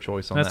had the better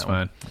choice on That's that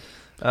one.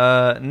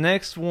 fine.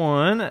 Next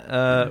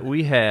one,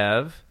 we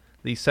have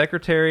the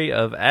Secretary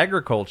of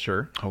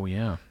Agriculture. Oh,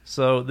 yeah.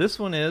 So this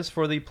one is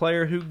for the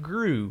player who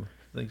grew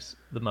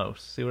the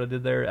most. See what I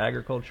did there?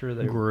 Agriculture.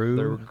 They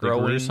were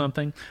growing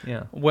something.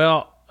 Yeah.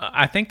 Well,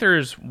 I think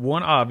there's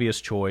one obvious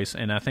choice,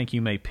 and I think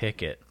you may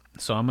pick it.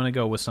 So I'm going to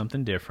go with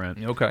something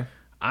different. Okay.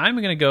 I'm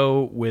going to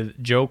go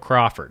with Joe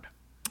Crawford.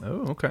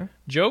 Oh, okay.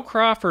 Joe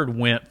Crawford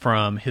went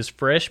from his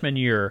freshman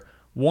year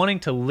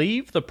wanting to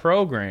leave the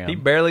program. He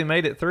barely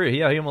made it through.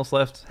 Yeah, he almost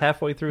left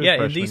halfway through his Yeah, in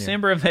freshman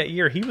December of that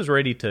year, he was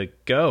ready to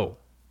go.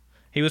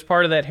 He was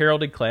part of that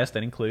heralded class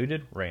that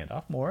included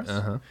Randolph Morris.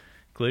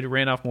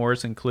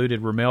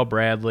 Included Ramel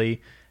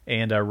Bradley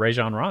and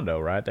Rajon Rondo,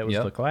 right? That was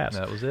the class.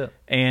 That was it.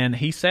 And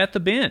he sat the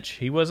bench.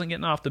 He wasn't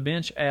getting off the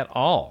bench at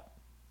all.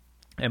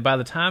 And by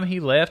the time he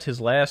left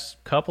his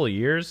last couple of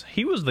years,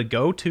 he was the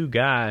go-to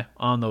guy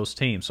on those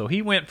teams. So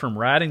he went from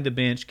riding the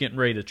bench, getting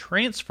ready to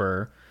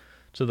transfer,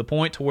 to the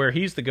point to where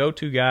he's the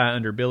go-to guy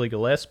under Billy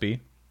Gillispie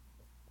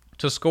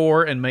to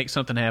score and make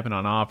something happen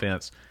on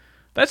offense.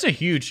 That's a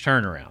huge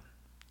turnaround.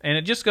 And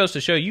it just goes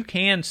to show you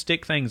can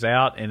stick things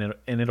out and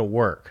it'll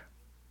work.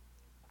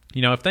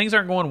 You know, if things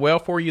aren't going well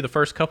for you the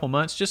first couple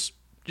months, just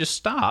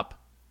stop.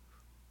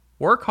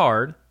 Work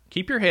hard,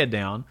 keep your head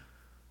down,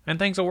 and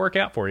things will work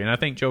out for you. And I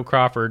think Joe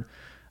Crawford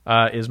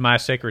is my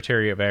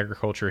Secretary of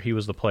Agriculture. He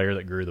was the player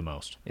that grew the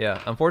most.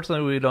 Yeah,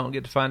 unfortunately, we don't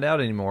get to find out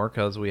anymore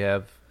because we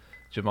have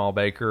Jamal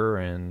Baker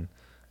and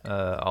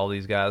all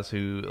these guys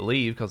who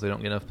leave because they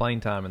don't get enough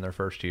playing time in their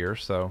first year.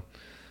 So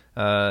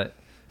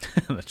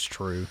that's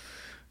true.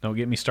 Don't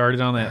get me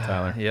started on that,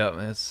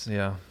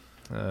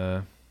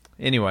 Tyler.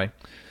 Anyway,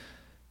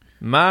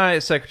 my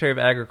Secretary of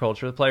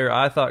Agriculture, the player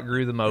I thought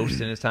grew the most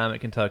in his time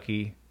at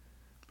Kentucky,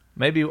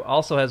 maybe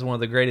also has one of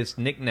the greatest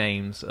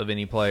nicknames of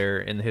any player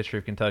in the history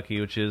of Kentucky,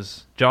 which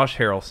is Josh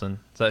Harrelson.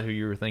 Is that who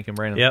you were thinking,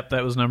 Brandon? Yep,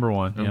 that was number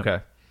one. Yep. Okay.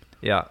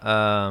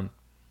 Yeah.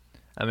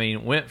 I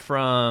mean, went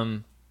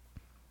from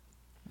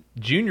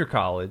junior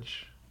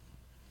college,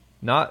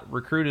 not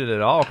recruited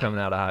at all coming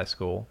out of high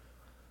school,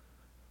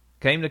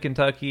 came to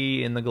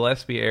Kentucky in the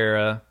Gillespie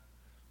era,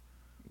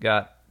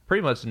 got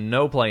pretty much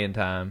no playing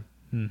time.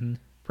 Mm-hmm.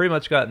 Pretty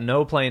much got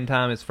no playing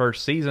time his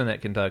first season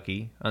at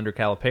Kentucky under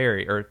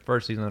Calipari, or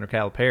first season under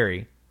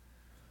Calipari.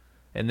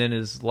 And then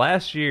his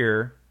last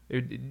year,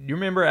 you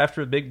remember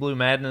after Big Blue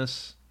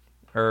Madness,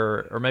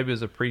 or maybe it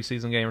was a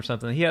preseason game or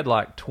something, he had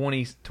like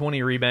 20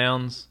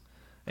 rebounds,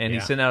 and he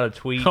sent out a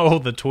tweet. Oh,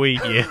 the tweet,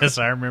 yes,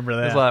 I remember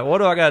that. It's like, what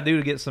do I got to do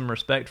to get some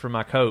respect from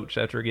my coach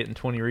after getting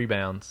 20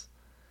 rebounds?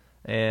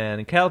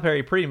 And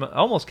Calipari pretty much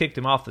almost kicked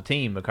him off the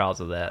team because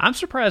of that. I'm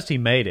surprised he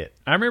made it.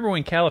 I remember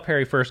when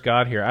Calipari first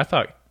got here, I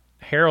thought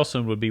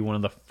Harrelson would be one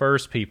of the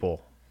first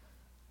people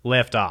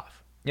left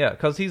off. Yeah,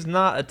 because he's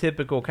not a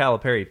typical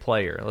Calipari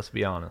player, let's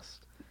be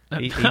honest.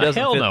 He doesn't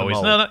Hell fit no, the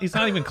mold. he's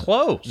not even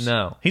close.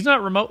 No. He's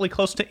not remotely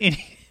close to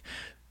any.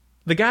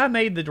 The guy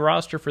made the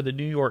roster for the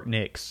New York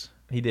Knicks.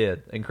 He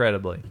did,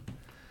 incredibly.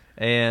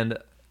 And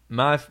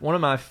one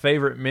of my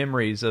favorite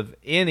memories of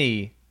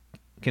any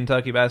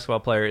Kentucky basketball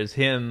player is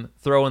him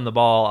throwing the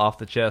ball off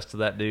the chest of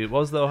that dude.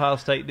 What was the Ohio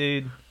State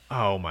dude?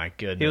 Oh, my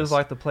goodness. He was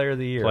like the player of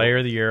the year. Player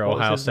of the year,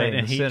 Ohio State,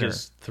 and he center.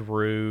 just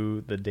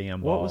threw the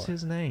damn ball. What was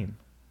his name?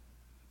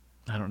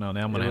 I don't know.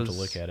 Now I'm going to have to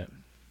look at it.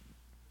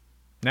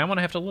 Now I'm going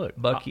to have to look.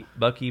 Bucky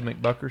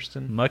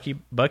McBuckerston?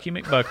 Bucky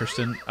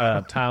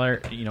McBuckerston. Tyler,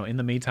 in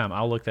the meantime,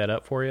 I'll look that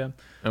up for you.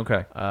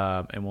 Okay.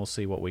 And we'll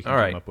see what we can All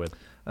right. come up with.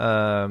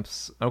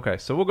 Okay,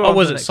 so we'll go Oh, on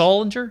was to it the next.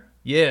 Solinger?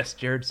 Yes,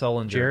 Jared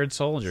Solinger. Jared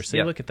Solinger. See,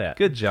 Yep. look at that.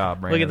 Good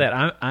job, Brandon. Look at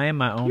that. I am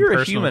my own You're a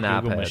personal human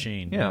Google iPad.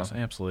 machine. Yeah. Yes,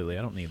 absolutely.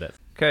 I don't need that.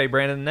 Okay,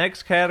 Brandon,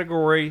 next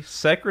category,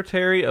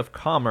 Secretary of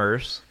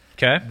Commerce.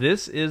 Okay.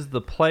 This is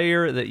the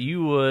player that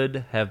you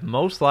would have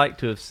most liked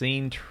to have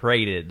seen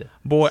traded.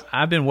 Boy,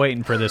 I've been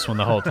waiting for this one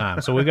the whole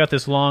time. So we've got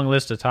this long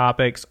list of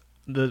topics.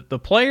 The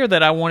player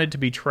that I wanted to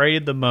be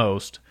traded the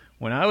most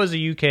when I was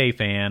a UK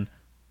fan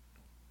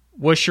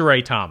was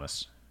Sheree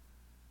Thomas.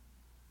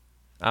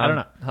 I don't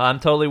know. I'm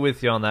totally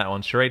with you on that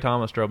one. Sheree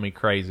Thomas drove me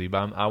crazy,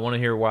 but I want to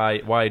hear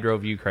why he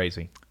drove you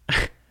crazy.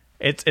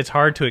 It's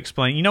hard to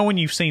explain. You know, when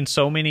you've seen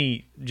so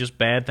many just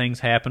bad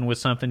things happen with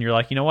something, you're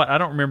like, you know what? I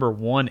don't remember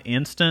one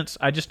instance.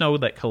 I just know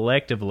that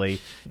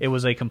collectively it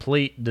was a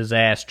complete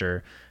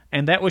disaster,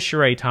 and that was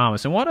Sheree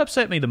Thomas. And what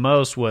upset me the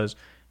most was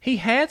he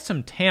had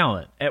some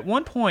talent. At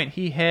one point,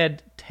 he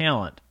had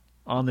talent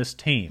on this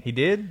team. He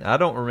did? I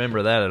don't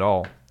remember that at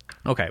all.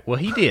 Okay, well,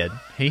 he did.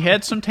 He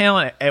had some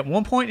talent. At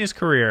one point in his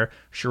career,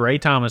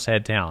 Sheree Thomas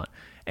had talent.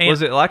 And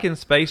was it like in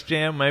Space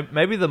Jam?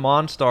 Maybe the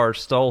Monstars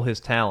stole his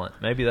talent.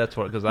 Maybe that's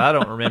what, because I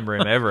don't remember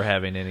him ever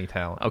having any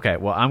talent. Okay,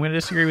 well, I'm going to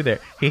disagree with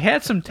that. He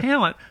had some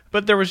talent,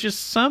 but there was just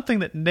something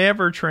that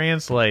never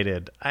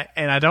translated,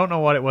 and I don't know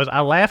what it was. I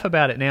laugh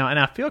about it now, and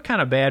I feel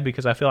kind of bad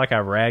because I feel like I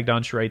ragged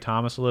on Sheree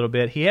Thomas a little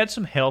bit. He had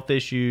some health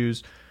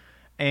issues,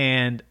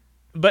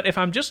 but if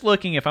I'm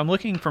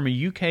looking from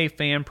a UK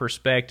fan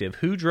perspective,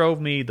 who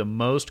drove me the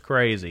most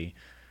crazy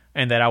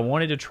and that I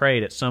wanted to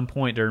trade at some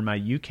point during my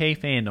UK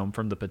fandom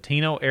from the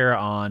Patino era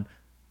on,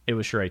 it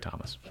was Sheree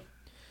Thomas.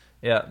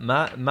 Yeah,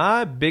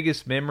 my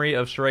biggest memory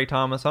of Sheree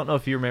Thomas, I don't know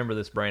if you remember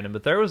this, Brandon,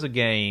 but there was a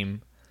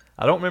game,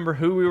 I don't remember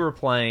who we were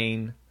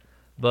playing,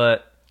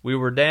 but we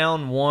were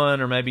down 1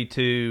 or maybe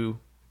 2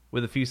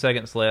 with a few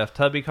seconds left.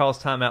 Tubby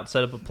calls timeout,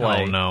 set up a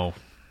play. Oh, no.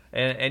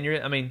 And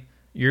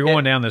You're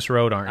going down this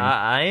road, aren't you?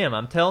 I am.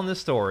 I'm telling this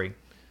story.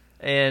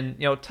 And,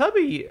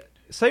 Tubby,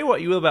 say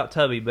what you will about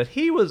Tubby, but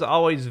he was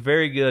always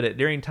very good at,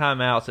 during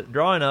timeouts, at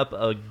drawing up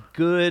a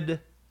good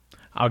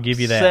I'll give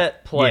you that.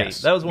 Set play.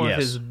 Yes. That was one of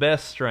his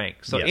best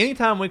strengths. So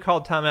anytime we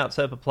called timeout,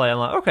 set up a play, I'm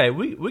like, okay,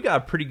 we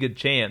got a pretty good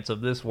chance of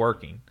this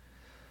working.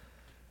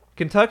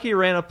 Kentucky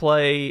ran a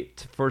play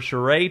for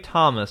Sheree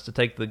Thomas to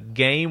take the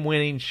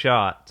game-winning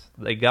shot.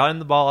 They got him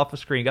the ball off the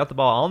screen, got the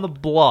ball on the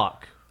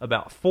block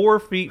about 4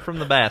 feet from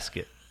the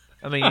basket.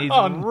 I mean, he's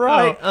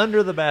right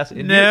under the basket.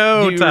 And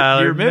Tyler,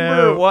 do you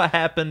remember what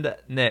happened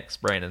next,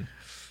 Brandon?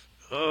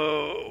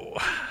 Oh,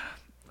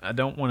 I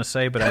don't want to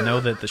say, but I know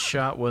that the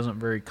shot wasn't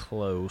very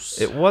close.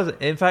 It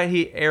wasn't. In fact,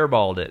 he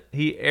airballed it.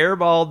 He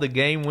airballed the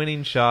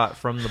game-winning shot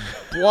from the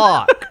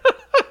block.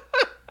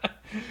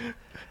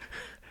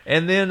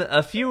 And then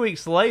a few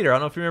weeks later, I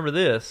don't know if you remember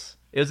this,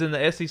 it was in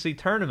the SEC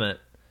tournament.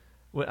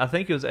 I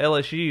think it was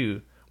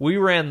LSU. We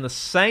ran the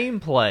same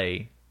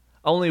play,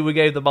 only we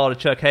gave the ball to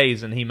Chuck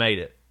Hayes and he made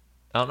it.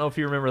 I don't know if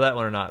you remember that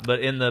one or not,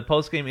 but in the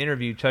post-game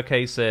interview, Chuck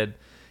Hayes said,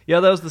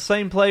 yeah, that was the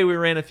same play we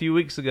ran a few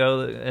weeks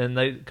ago, and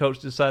the coach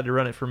decided to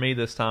run it for me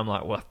this time.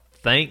 Like, well,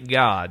 thank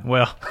God.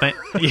 Well,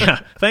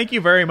 thank you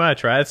very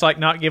much, right? It's like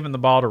not giving the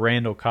ball to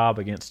Randall Cobb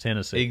against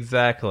Tennessee.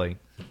 Exactly.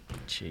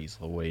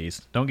 Jeez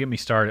Louise. Don't get me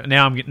started.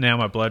 Now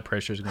my blood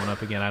pressure is going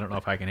up again. I don't know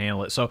if I can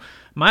handle it. So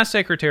my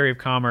Secretary of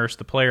Commerce,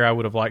 the player I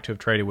would have liked to have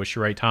traded was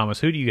Sheree Thomas.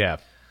 Who do you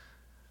have?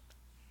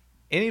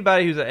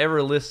 Anybody who's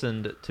ever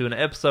listened to an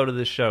episode of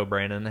this show,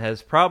 Brandon,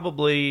 has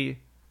probably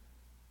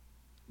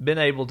been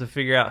able to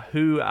figure out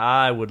who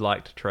I would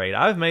like to trade.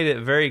 I've made it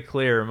very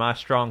clear my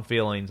strong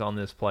feelings on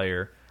this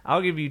player.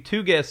 I'll give you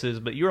 2 guesses,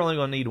 but you're only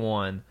going to need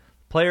one.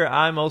 Player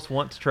I most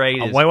want to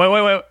trade is...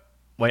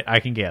 Wait, I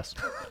can guess.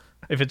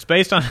 If it's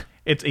based on...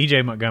 It's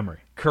E.J. Montgomery.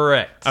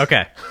 Correct.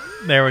 Okay,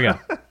 there we go.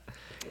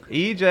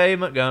 E.J.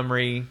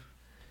 Montgomery,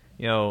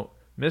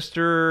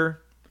 Mr.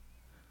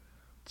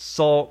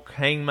 Sulk,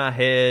 hang my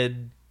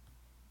head,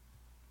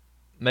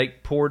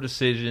 make poor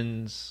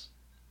decisions,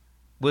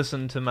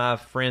 listen to my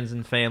friends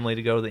and family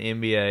to go to the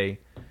NBA.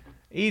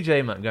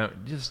 E.J. Montgomery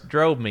just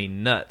drove me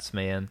nuts,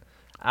 man.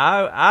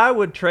 I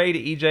would trade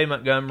E.J.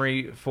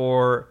 Montgomery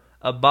for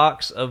a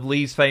box of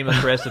Lee's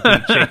Famous Recipe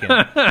chicken.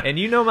 And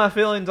you know my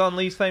feelings on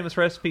Lee's Famous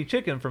Recipe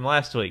chicken from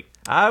last week.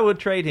 I would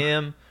trade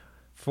him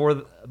for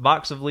a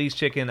box of Lee's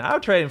chicken. I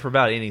would trade him for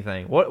about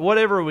anything.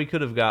 Whatever we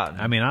could have gotten.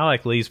 I mean, I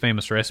like Lee's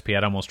Famous Recipe.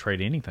 I'd almost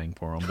trade anything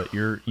for him. But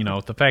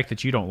the fact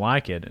that you don't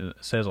like it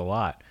says a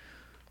lot.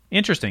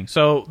 Interesting.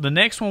 So the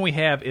next one we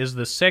have is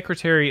the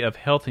Secretary of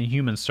Health and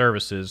Human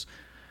Services.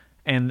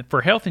 And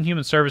for Health and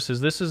Human Services,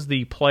 this is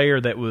the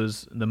player that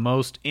was the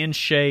most in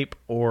shape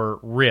or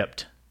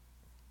ripped,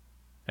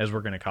 as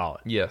we're going to call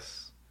it.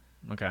 Yes.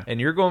 Okay. And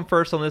you're going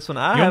first on this one.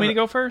 You want me to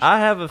go first? I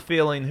have a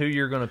feeling who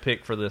you're going to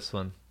pick for this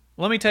one.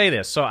 Let me tell you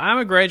this. So I'm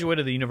a graduate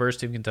of the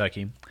University of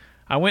Kentucky.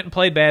 I went and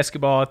played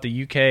basketball at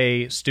the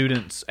UK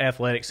Students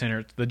Athletic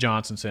Center, the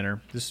Johnson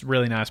Center. This is a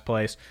really nice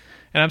place.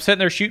 And I'm sitting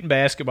there shooting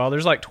basketball.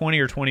 There's like 20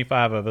 or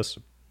 25 of us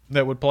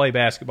that would play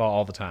basketball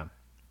all the time.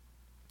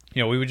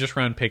 We would just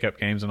run pickup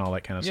games and all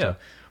that kind of stuff.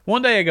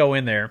 One day I go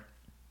in there,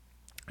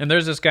 and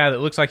there's this guy that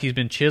looks like he's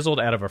been chiseled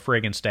out of a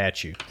friggin'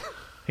 statue.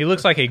 He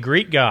looks like a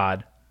Greek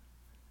god.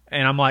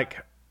 And I'm like,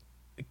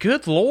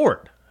 good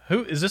Lord,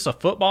 who is this, a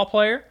football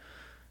player?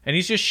 and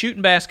he's just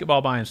shooting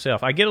basketball by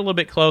himself. I get a little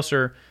bit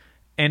closer,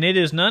 and it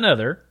is none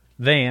other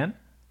than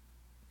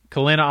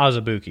Kalina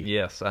Azubuike.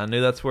 Yes, I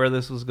knew that's where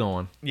this was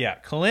going. Yeah,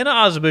 Kalina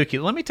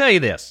Azubuike. Let me tell you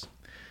this.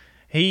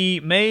 He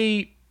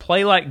may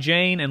play like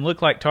Jane and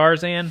look like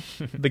Tarzan.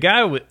 The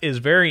guy is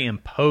very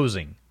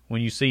imposing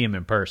when you see him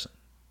in person.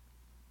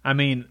 I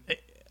mean,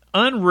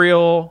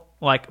 unreal,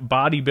 like,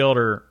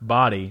 bodybuilder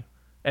body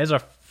as a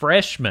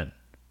freshman.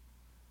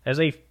 As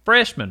a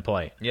freshman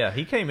play. Yeah,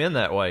 he came in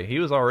that way. He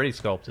was already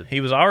sculpted. He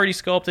was already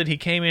sculpted. He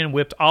came in,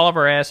 whipped all of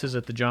our asses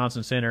at the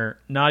Johnson Center.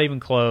 Not even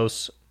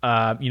close.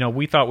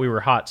 We thought we were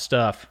hot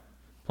stuff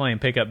playing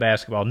pickup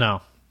basketball.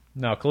 No,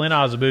 Kalina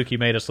Azubuike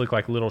made us look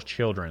like little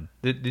children.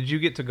 Did you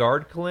get to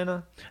guard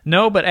Kalina?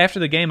 No, but after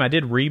the game, I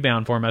did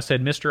rebound for him. I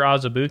said, Mr.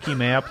 Azubuike,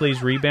 may I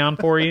please rebound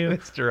for you?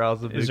 Mr.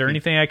 Azubuike. Is there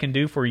anything I can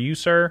do for you,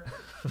 sir?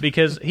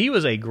 Because he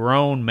was a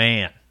grown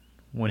man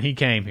when he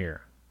came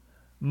here.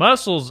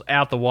 Muscles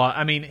out the wall.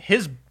 I mean,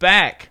 his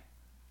back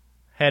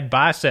had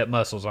bicep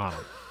muscles on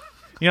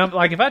him.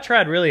 Like if I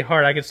tried really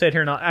hard, I could sit here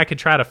and I could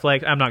try to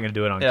flex. I'm not going to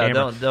do it on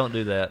camera. Don't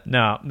do that.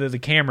 No, the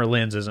camera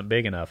lens isn't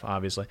big enough,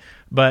 obviously.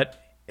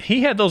 But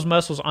he had those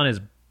muscles on his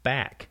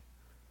back.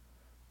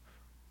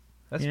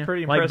 That's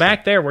pretty impressive. Like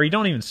back there where you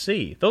don't even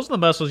see. Those are the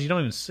muscles you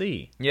don't even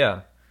see.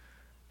 Yeah.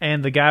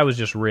 And the guy was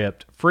just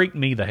ripped. Freaked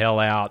me the hell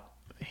out.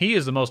 He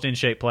is the most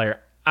in-shape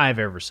player I've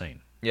ever seen.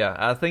 Yeah,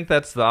 I think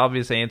that's the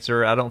obvious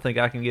answer. I don't think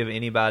I can give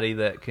anybody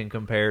that can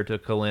compare to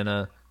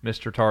Kalina,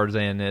 Mr.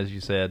 Tarzan, as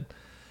you said.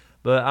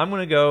 But I'm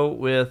going to go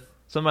with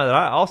somebody that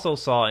I also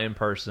saw in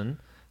person.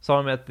 Saw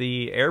him at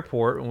the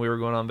airport when we were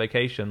going on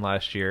vacation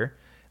last year.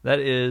 That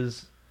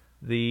is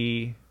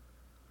the...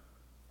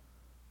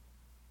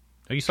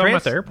 Oh, you saw him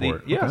at the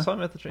airport? I saw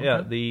him at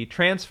the... the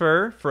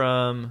transfer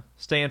from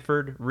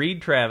Stanford,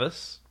 Reed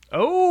Travis.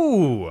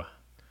 Oh!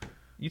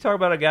 You talk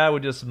about a guy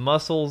with just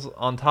muscles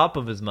on top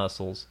of his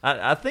muscles.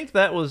 I think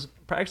that was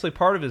actually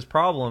part of his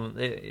problem.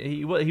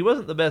 He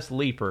wasn't the best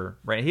leaper,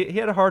 right? He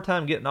had a hard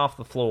time getting off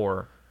the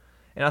floor.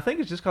 And I think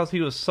it's just because he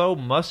was so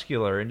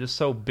muscular and just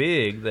so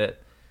big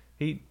that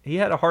he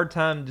had a hard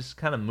time just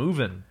kind of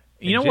moving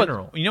in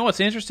general. You know what's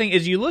interesting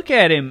is you look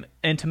at him,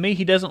 and to me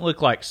he doesn't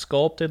look like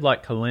sculpted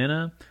like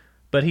Kalina,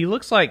 but he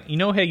looks like, you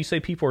know how you say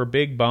people are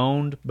big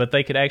boned, but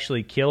they could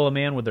actually kill a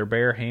man with their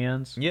bare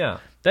hands? Yeah.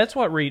 That's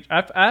what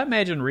I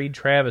imagine Reed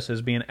Travis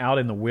as being out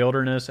in the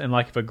wilderness, and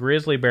like if a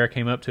grizzly bear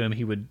came up to him,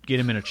 he would get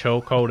him in a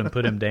chokehold and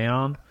put him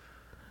down.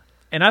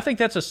 And I think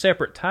that's a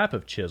separate type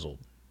of chiseled.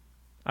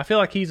 I feel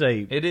like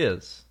It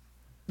is.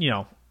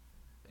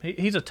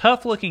 He's a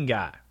tough-looking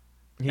guy.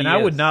 I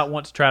would not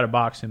want to try to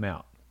box him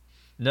out.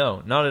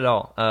 No, not at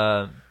all.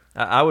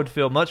 I would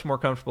feel much more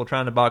comfortable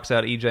trying to box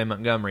out E.J.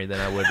 Montgomery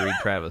than I would Reed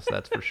Travis,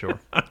 that's for sure.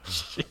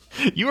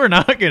 You are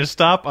not going to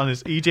stop on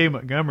this E.J.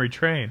 Montgomery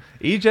train.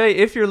 E.J.,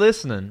 if you're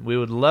listening, we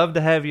would love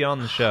to have you on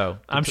the show.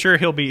 I'm sure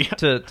he'll be...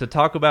 to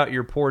talk about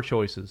your poor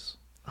choices.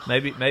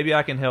 Maybe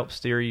I can help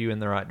steer you in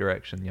the right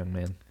direction, young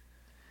man.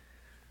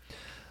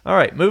 All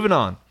right, moving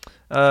on.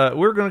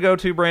 We're going to go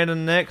to,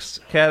 Brandon,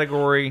 next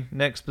category,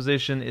 next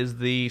position is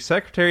the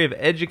Secretary of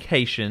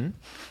Education.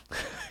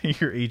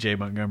 Your E.J.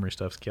 Montgomery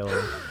stuff's killing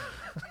me.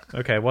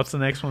 Okay, what's the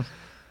next one?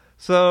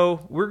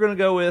 So we're going to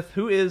go with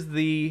who is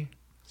the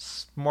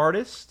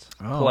smartest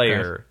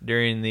player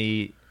during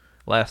the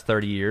last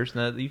 30 years.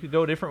 Now, you could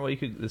go a different way.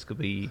 This could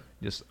be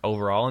just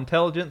overall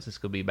intelligence. This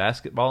could be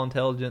basketball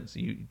intelligence.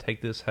 You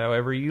take this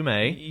however you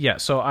may. Yeah,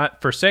 so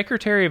for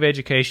Secretary of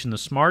Education, the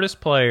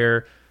smartest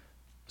player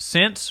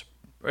since,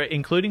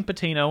 including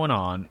Patino and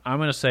on, I'm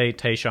going to say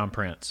Tayshaun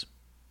Prince.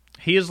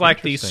 He is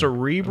like the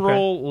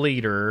cerebral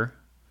leader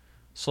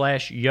 /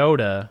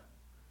 Yoda /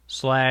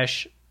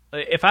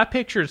 if I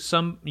pictured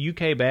some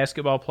UK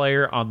basketball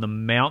player on the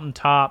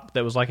mountaintop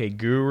that was like a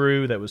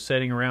guru that was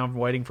sitting around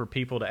waiting for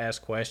people to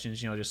ask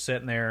questions, just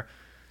sitting there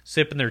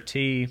sipping their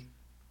tea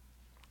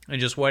and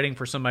just waiting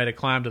for somebody to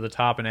climb to the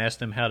top and ask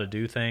them how to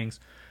do things,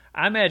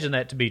 I imagine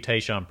that to be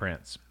Tayshaun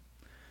Prince.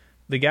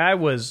 The guy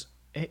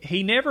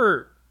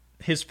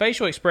his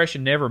facial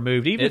expression never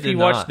moved. Even if you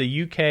watched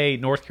the UK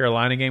North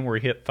Carolina game where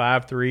he hit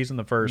 5 threes in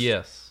the first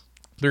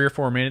 3 or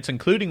 4 minutes,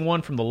 including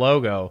one from the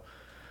logo,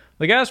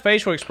 the guy's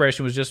facial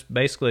expression was just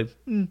basically,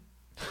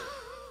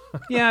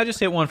 yeah, I just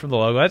hit one from the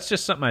logo. That's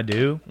just something I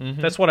do.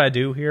 Mm-hmm. That's what I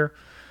do here.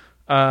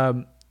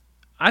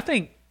 I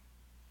think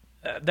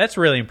that's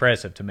really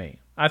impressive to me.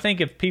 I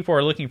think if people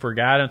are looking for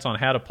guidance on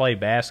how to play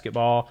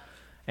basketball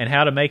and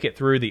how to make it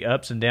through the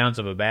ups and downs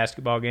of a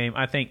basketball game,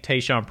 I think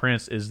Tayshaun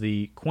Prince is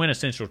the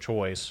quintessential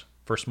choice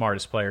for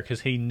smartest player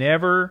because he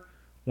never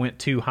went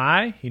too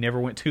high. He never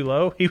went too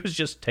low. He was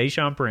just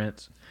Tayshaun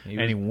Prince.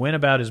 and he went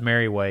about his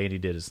merry way, and he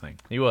did his thing.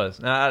 He was.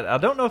 Now, I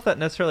don't know if that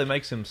necessarily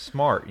makes him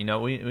smart. You know,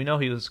 we know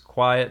he was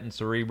quiet and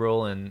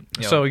cerebral, and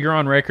so you're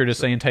on record as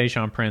saying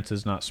Tayshaun Prince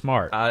is not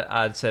smart.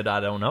 I said I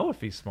don't know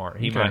if he's smart.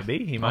 He might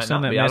be. He might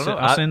not be.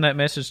 I'll send that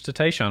message to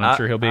Tayshaun. I'm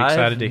sure he'll be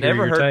excited to hear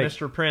your take. I've never heard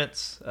Mr.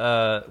 Prince,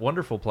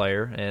 wonderful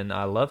player, and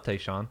I love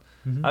Tayshaun.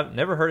 Mm-hmm. I've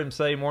never heard him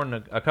say more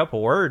than a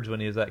couple words when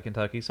he was at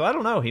Kentucky, so I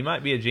don't know. He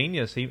might be a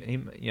genius. He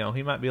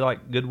might be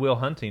like Goodwill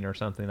Hunting or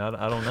something.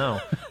 I don't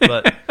know,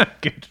 but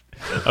good.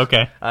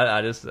 Okay.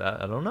 I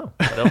don't know.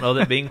 I don't know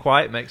that being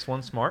quiet makes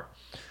one smart.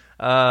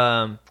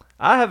 I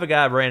have a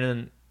guy,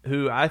 Brandon,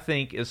 who I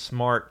think is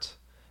smart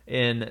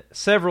in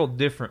several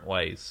different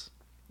ways,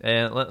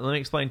 and let me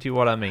explain to you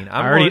what I mean.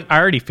 I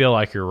already feel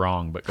like you're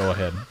wrong, but go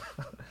ahead.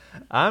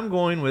 I'm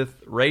going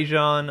with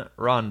Rajon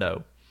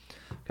Rondo.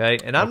 Okay,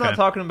 and I'm not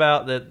talking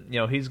about that.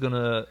 He's going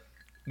to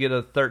get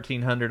a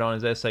 1300 on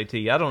his SAT.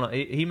 I don't know.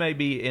 He may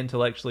be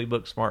intellectually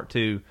book smart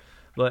too,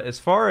 but as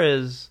far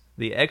as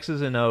the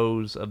X's and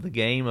O's of the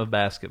game of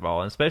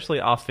basketball, and especially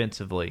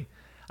offensively,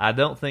 I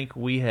don't think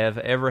we have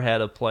ever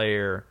had a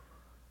player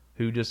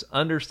who just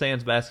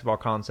understands basketball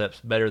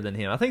concepts better than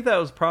him. I think that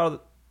was part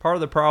of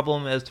the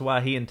problem as to why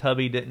he and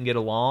Tubby didn't get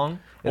along.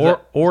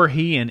 Or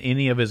he and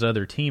any of his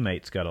other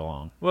teammates got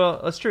along.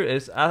 Well, that's true.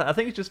 I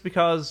think it's just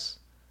because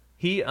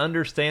he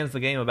understands the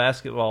game of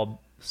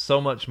basketball so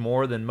much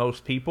more than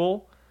most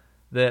people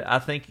that I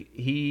think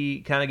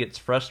he kind of gets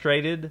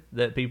frustrated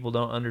that people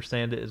don't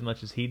understand it as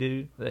much as he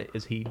do.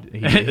 As he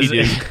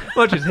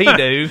much as he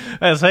do.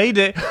 As he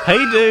do.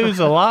 He does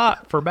a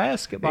lot for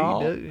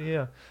basketball.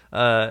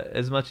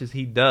 As much as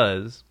he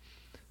does.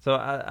 So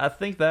I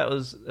think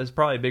that's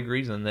probably a big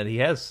reason that he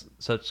has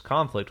such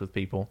conflict with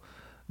people.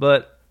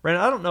 But,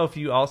 Brandon, I don't know if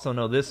you also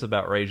know this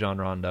about Rajon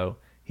Rondo.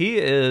 He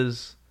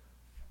is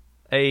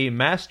a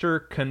master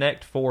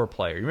Connect 4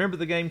 player. You remember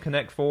the game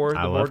Connect 4?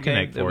 I love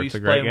Connect 4. It's a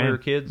great game. When we were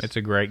kids? It's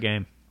a great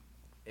game.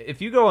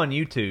 If you go on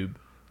YouTube,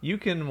 you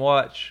can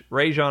watch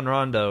Rajon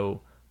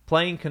Rondo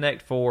playing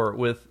Connect 4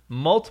 with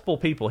multiple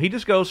people. He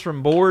just goes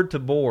from board to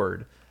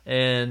board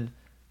and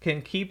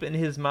can keep in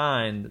his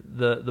mind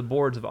the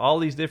boards of all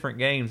these different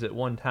games at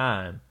one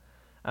time.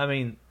 I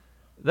mean,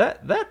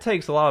 that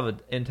takes a lot of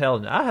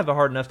intelligence. I have a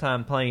hard enough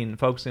time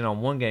focusing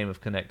on one game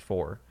of Connect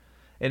 4.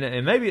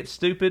 And maybe it's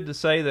stupid to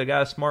say the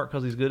guy's smart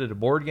because he's good at a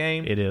board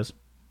game. It is.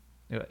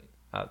 You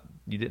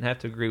didn't have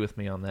to agree with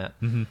me on that.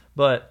 Mm-hmm.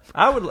 But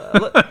I would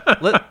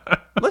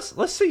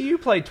let's see you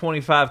play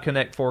 25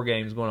 Connect 4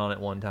 games going on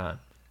at one time.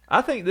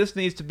 I think this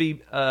needs to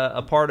be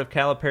a part of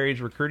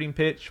Calipari's recruiting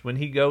pitch when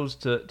he goes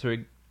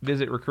to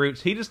visit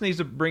recruits. He just needs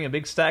to bring a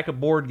big stack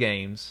of board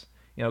games.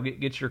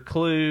 Get your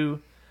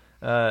Clue,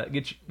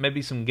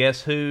 maybe some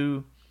Guess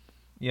Who.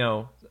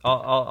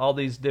 All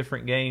these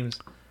different games.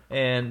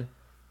 And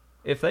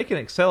if they can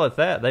excel at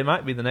that, they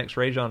might be the next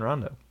Rajon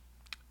Rondo.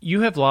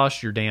 You have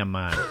lost your damn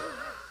mind.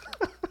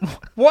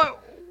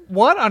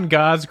 What on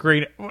God's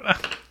green?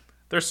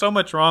 There's so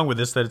much wrong with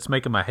this that it's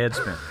making my head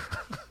spin.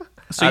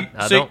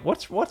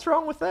 What's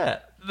wrong with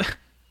that?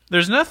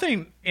 There's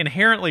nothing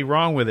inherently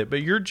wrong with it,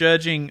 but you're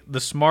judging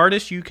the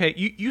smartest UK.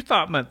 You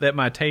thought that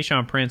my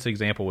Tayshaun Prince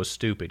example was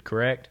stupid,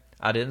 correct?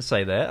 I didn't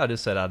say that. I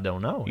just said I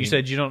don't know. You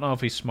said you don't know if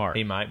he's smart.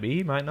 He might be.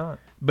 He might not.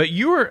 But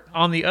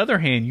on the other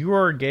hand, you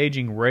are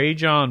gauging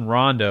Rajon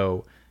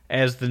Rondo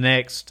as the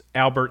next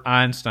Albert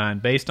Einstein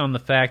based on the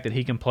fact that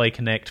he can play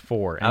Connect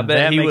 4. And I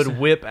bet he would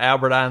whip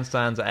Albert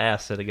Einstein's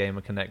ass at a game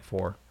of Connect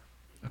 4.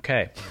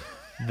 Okay.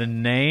 The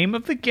name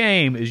of the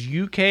game is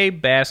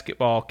UK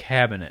Basketball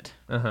Cabinet.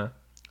 Uh-huh.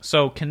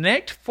 So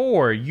Connect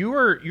 4,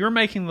 you're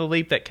making the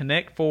leap that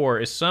Connect 4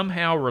 is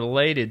somehow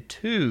related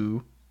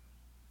to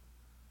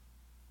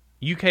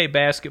UK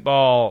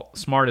basketball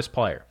smartest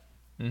player.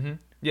 Mm-hmm.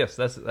 Yes,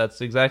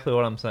 that's exactly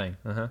what I'm saying.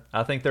 Uh-huh.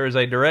 I think there is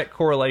a direct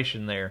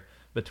correlation there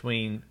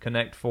between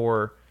Connect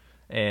 4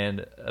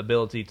 and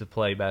ability to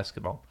play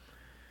basketball.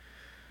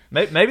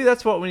 Maybe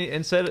that's what we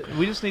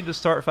just need to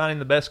start finding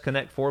the best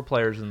Connect 4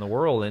 players in the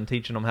world and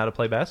teaching them how to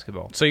play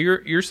basketball. So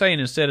you're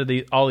saying instead of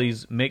all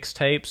these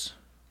mixtapes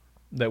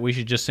that we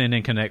should just send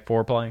in Connect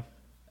 4 play?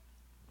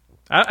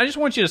 I just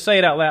want you to say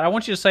it out loud. I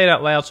want you to say it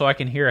out loud so I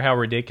can hear how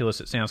ridiculous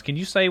it sounds. Can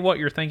you say what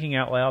you're thinking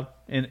out loud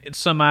and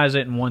summarize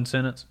it in one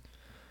sentence?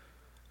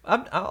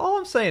 All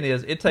I'm saying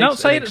is it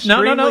takes Wait.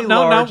 No,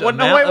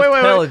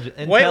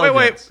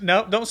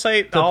 don't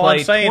say all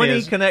I'm saying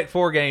 20 Connect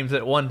 4 games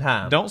at one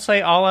time. Don't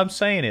say all I'm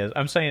saying is.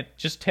 I'm saying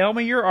just tell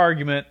me your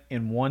argument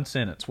in one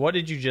sentence. What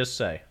did you just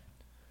say?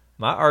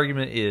 My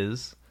argument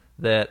is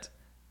that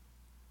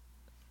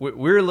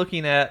we're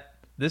looking at,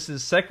 this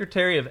is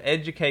Secretary of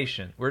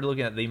Education. We're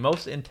looking at the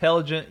most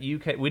intelligent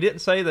UK. We didn't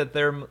say that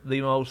they're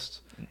the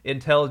most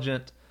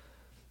intelligent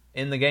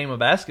in the game of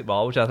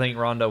basketball, which I think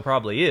Rondo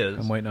probably is.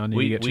 I'm waiting on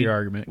you to get to your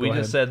argument. We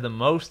just said the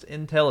most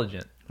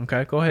intelligent.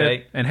 Okay, go ahead.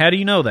 Okay? And how do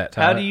you know that,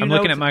 Tyler? How do you I'm know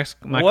looking at my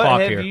clock here.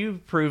 What have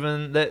you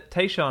proven that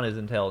Tayshaun is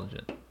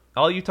intelligent?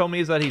 All you told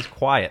me is that he's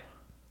quiet.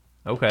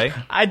 Okay.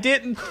 I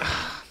didn't.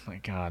 Oh, my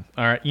God.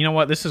 All right, you know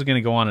what? This is going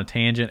to go on a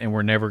tangent, and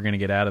we're never going to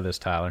get out of this,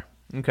 Tyler.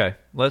 Okay,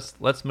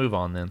 let's move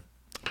on then.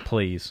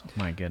 Please.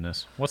 My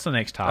goodness. What's the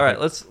next topic?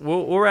 All right,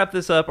 we'll wrap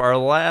this up. Our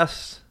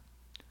last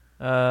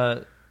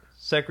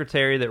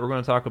secretary that we're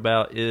going to talk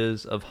about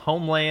is of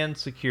Homeland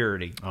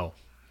Security. Oh.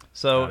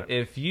 So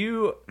if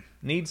you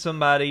need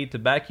somebody to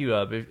back you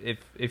up,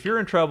 if you're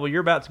in trouble,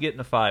 you're about to get in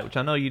a fight, which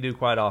I know you do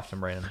quite often,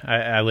 Brandon.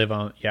 I live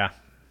on,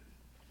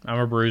 I'm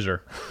a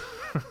bruiser.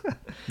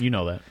 You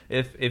know that.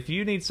 If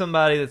you need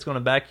somebody that's going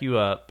to back you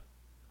up,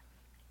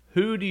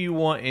 who do you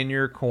want in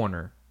your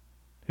corner?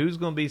 Who's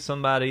going to be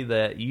somebody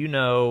that you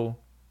know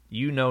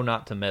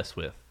not to mess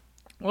with?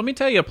 Let me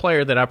tell you a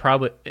player that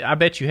I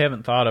bet you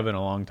haven't thought of in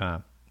a long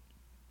time.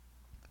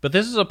 But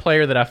this is a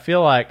player that I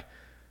feel like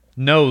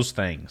knows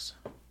things.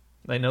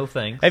 They know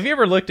things. Have you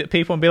ever looked at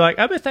people and be like,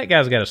 I bet that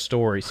guy's got a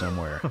story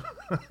somewhere.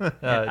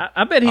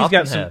 I bet he's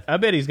got some. I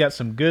bet he's got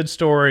some good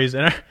stories,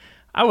 and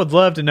I would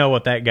love to know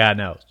what that guy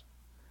knows.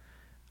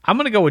 I'm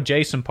going to go with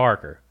Jason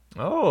Parker.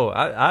 Oh,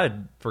 I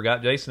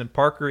forgot Jason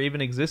Parker even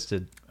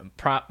existed.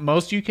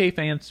 Most UK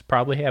fans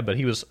probably have, but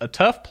he was a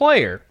tough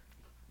player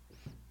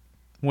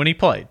when he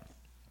played.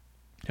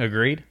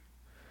 Agreed?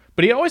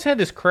 But he always had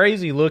this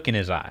crazy look in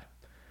his eye.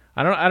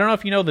 I don't know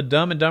if you know the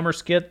Dumb and Dumber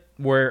skit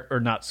or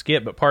not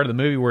skit, but part of the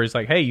movie where he's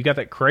like, hey, you got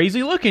that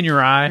crazy look in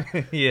your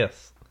eye.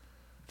 Yes.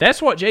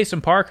 That's what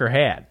Jason Parker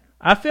had.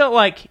 I felt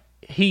like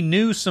he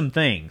knew some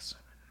things.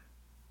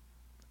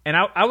 And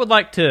I would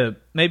like to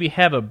maybe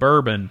have a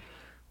bourbon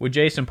with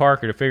Jason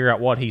Parker to figure out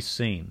what he's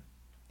seen.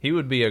 He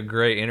would be a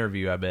great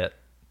interview, I bet.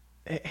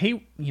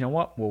 You know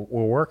what?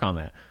 We'll work on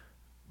that.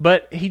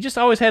 But he just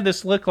always had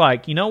this look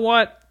like, you know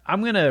what?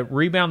 I'm going to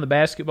rebound the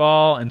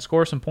basketball and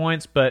score some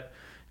points, but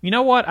you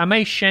know what? I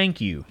may shank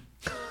you.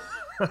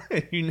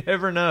 You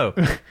never know.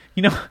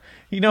 You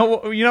know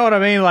what I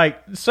mean? Like,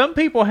 some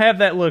people have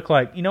that look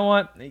like, you know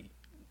what?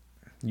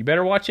 You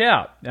better watch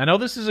out. I know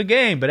this is a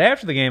game, but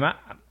after the game,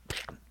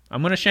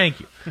 I'm going to shank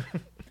you.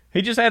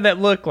 He just had that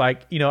look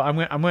like,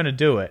 I'm going to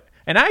do it.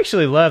 And I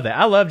actually love that.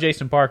 I love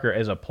Jason Parker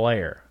as a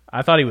player.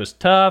 I thought he was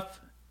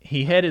tough.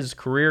 He had his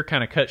career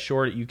kind of cut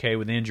short at UK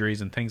with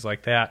injuries and things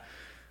like that.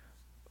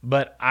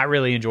 But I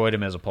really enjoyed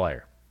him as a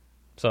player.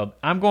 So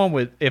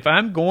if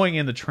I'm going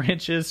in the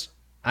trenches,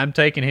 I'm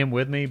taking him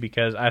with me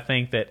because I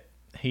think that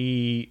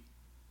I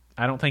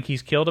don't think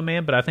he's killed a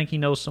man, but I think he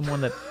knows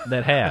someone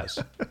that has.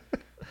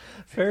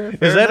 Fair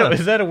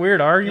Is that a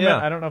weird argument?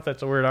 Yeah. I don't know if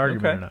that's a weird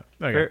argument or not.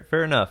 Okay.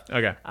 Fair enough.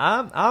 Okay.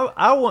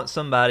 I want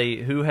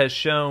somebody who has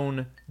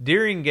shown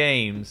during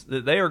games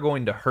that they are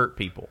going to hurt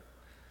people.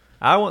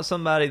 I want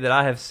somebody that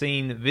I have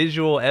seen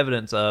visual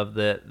evidence of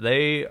that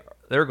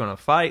they're going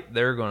to fight,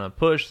 they're going to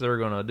push, they're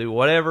going to do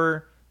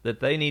whatever that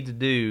they need to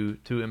do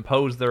to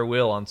impose their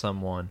will on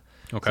someone.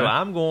 Okay. So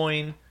I'm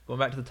going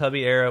back to the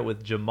Tubby era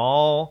with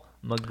Jamal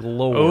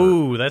McGlure.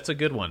 Oh, that's a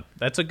good one.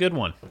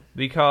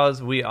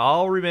 Because we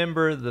all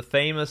remember the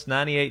famous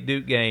 98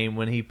 Duke game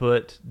when he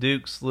put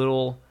Duke's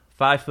little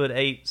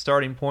 5'8"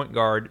 starting point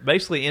guard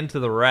basically into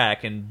the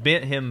rack and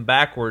bent him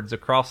backwards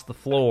across the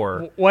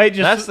floor.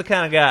 That's the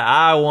kind of guy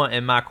I want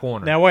in my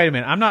corner. Now, wait a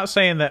minute. I'm not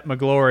saying that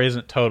McGlure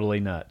isn't totally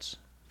nuts,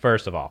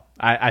 first of all.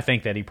 I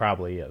think that he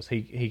probably is.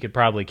 He could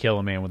probably kill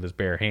a man with his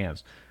bare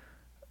hands.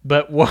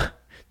 But what...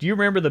 Do you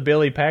remember the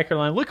Billy Packer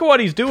line? Look at what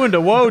he's doing to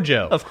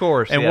Wojo. Of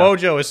course, and yeah.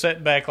 Wojo is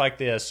sitting back like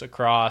this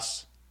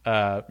across,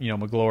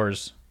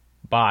 McGlure's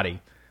body.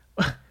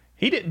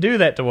 He didn't do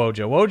that to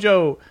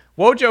Wojo.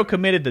 Wojo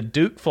committed the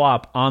Duke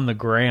flop on the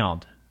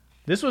ground.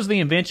 This was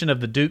the invention of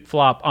the Duke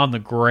flop on the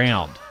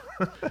ground.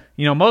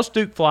 Most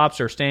Duke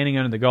flops are standing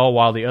under the goal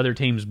while the other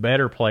team's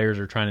better players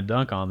are trying to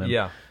dunk on them.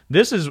 Yeah.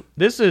 This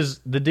is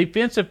the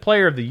defensive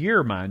player of the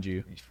year, mind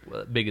you.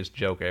 Biggest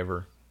joke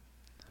ever.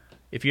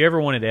 If you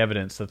ever wanted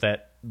evidence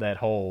that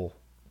whole,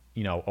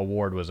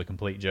 award was a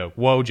complete joke,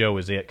 Wojo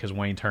is it because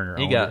Wayne Turner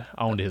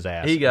owned his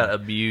ass. He got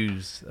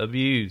abused. But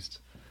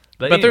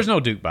anyway, there's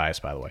no Duke bias,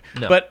 by the way.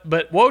 No.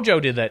 But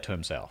Wojo did that to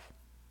himself,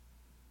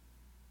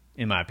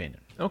 in my opinion.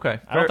 Okay.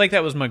 I don't think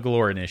that was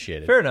McGlure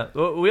initiated. Fair enough.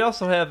 We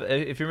also have,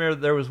 if you remember,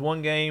 there was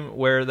one game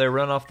where they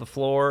run off the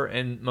floor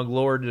and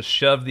McGlure just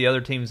shoved the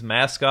other team's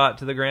mascot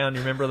to the ground.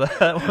 You remember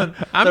that one?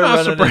 They're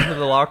running into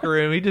the locker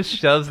room. He just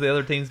shoves the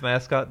other team's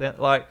mascot down.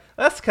 Like,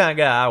 that's the kind of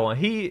guy I want.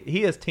 He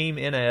is Team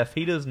NF.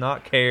 He does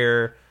not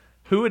care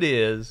who it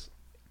is.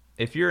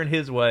 If you're in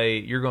his way,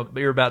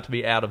 you're about to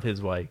be out of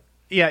his way.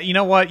 Yeah, you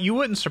know what? You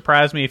wouldn't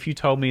surprise me if you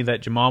told me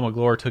that Jamal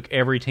McGlure took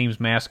every team's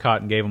mascot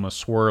and gave them a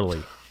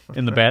swirly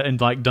in the bat and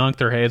dunked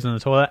their heads in the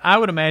toilet. I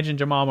would imagine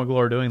Jamal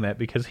McGlure doing that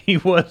because he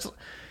was,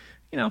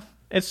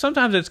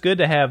 sometimes it's good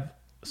to have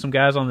some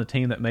guys on the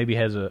team that maybe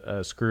has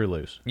a screw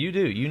loose. You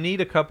do. You need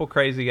a couple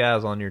crazy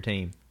guys on your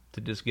team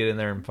to just get in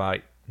there and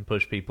fight and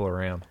push people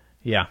around.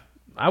 Yeah.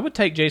 I would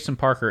take Jason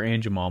Parker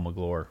and Jamal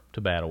McGlure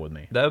to battle with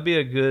me. That would be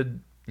a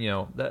good,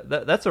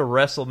 that's a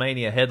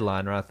WrestleMania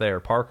headline right there.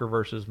 Parker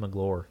versus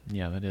McGlure.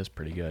 Yeah, that is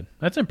pretty good.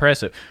 That's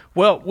impressive.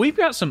 Well, we've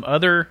got some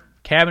other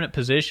cabinet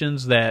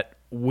positions that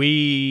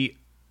we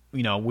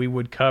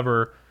would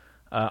cover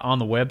on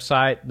the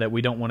website that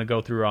we don't want to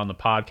go through on the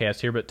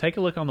podcast here, but take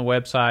a look on the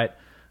website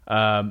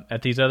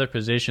at these other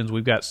positions.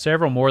 We've got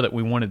several more that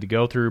we wanted to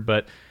go through,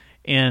 but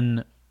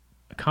in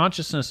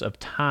consciousness of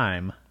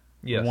time,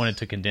 Yes. we wanted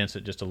to condense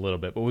it just a little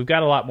bit. But we've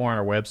got a lot more on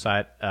our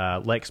website,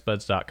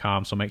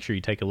 lexbuds.com, so make sure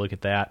you take a look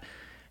at that.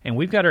 And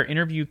we've got our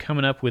interview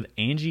coming up with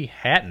Angie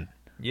Hatton.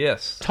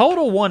 Yes.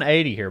 Total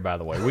 180 here, by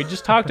the way. We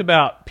just talked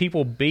about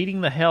people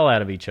beating the hell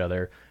out of each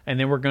other, and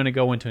then we're going to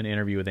go into an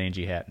interview with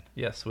Angie Hatton.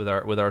 Yes, with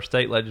our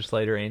state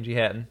legislator, Angie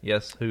Hatton.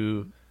 Yes,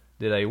 who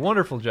did a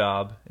wonderful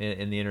job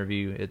in the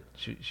interview.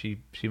 She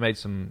made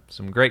some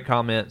great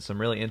comments, some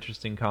really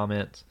interesting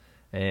comments,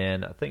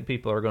 and I think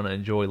people are going to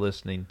enjoy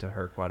listening to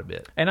her quite a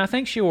bit. And I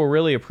think she will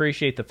really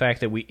appreciate the fact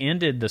that we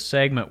ended the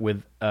segment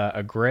with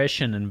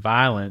aggression and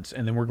violence,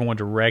 and then we're going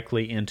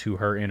directly into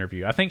her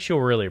interview. I think she'll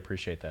really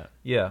appreciate that.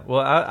 Yeah, well,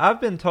 I've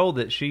been told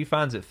that she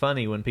finds it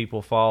funny when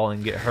people fall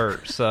and get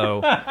hurt,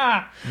 so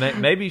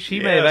maybe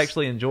she may have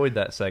actually enjoyed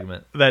that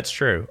segment. That's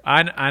true.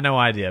 I know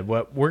I did.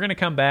 Well, we're going to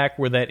come back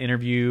with that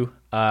interview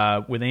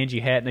with Angie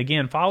Hatton.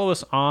 Again, follow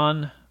us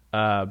on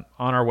our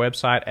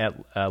website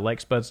at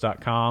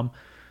lexbuds.com.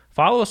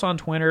 Follow us on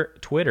Twitter.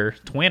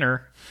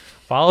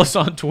 Follow us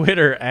on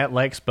Twitter at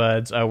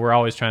LexBuds. We're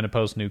always trying to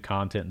post new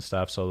content and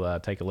stuff, so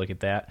take a look at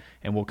that.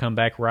 And we'll come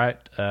back right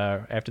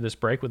after this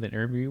break with an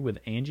interview with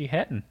Angie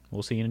Hatton.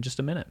 We'll see you in just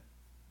a minute.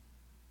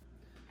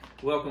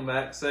 Welcome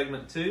back,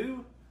 segment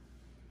 2,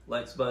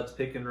 LexBuds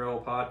Pick and Roll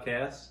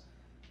podcast.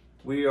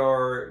 We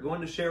are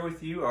going to share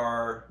with you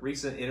our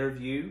recent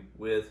interview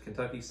with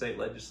Kentucky State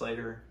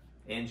Legislator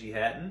Angie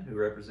Hatton, who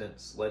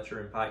represents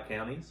Letcher and Pike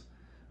counties.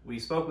 We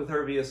spoke with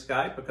her via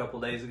Skype a couple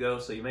days ago,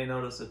 so you may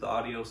notice that the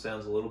audio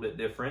sounds a little bit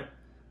different.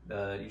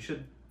 You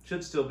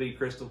should still be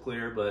crystal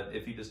clear, but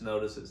if you just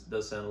notice it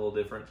does sound a little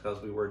different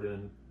because we were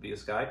doing via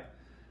Skype.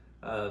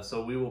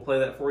 So we will play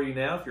that for you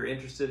now. If you're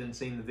interested in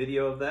seeing the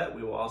video of that,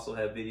 we will also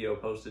have video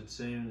posted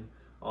soon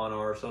on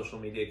our social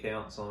media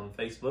accounts on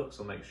Facebook,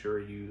 so make sure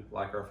you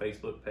like our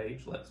Facebook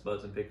page, Let's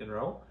Buzz and Pick and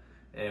Roll.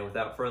 And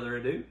without further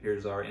ado,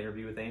 here's our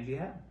interview with Angie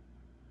Hatton.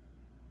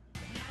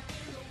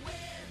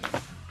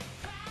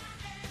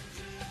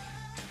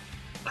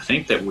 I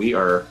think that we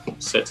are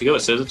set to go. It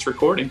says it's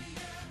recording.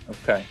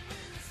 Okay.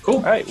 Cool.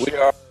 All right. We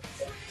are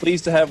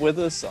pleased to have with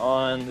us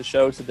on the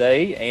show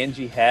today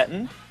Angie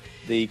Hatton,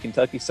 the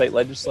Kentucky State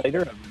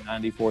Legislator of the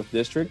 94th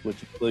District,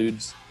 which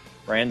includes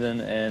Brandon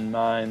and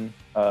mine,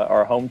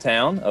 our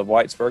hometown of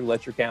Whitesburg,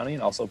 Letcher County,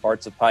 and also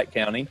parts of Pike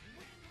County.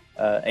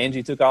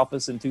 Angie took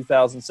office in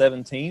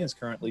 2017, is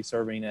currently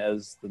serving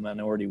as the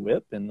minority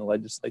whip in the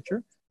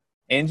legislature.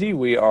 Angie,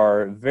 we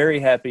are very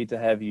happy to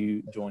have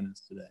you join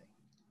us today.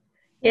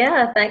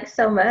 Yeah, thanks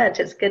so much.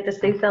 It's good to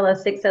see fellow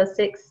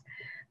 606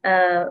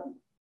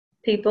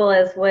 people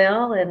as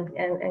well,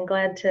 and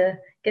glad to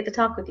get to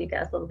talk with you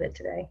guys a little bit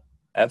today.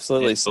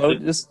 Absolutely. So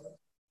just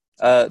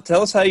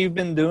tell us how you've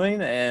been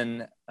doing,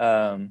 and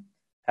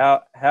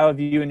how have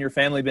you and your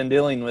family been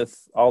dealing with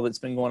all that's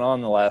been going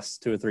on the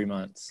last 2 or 3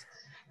 months?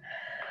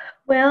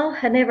 Well,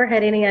 I never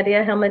had any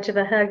idea how much of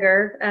a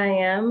hugger I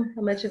am,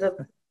 how much of a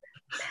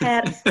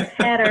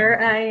patter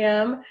I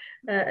am,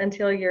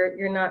 until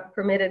you're not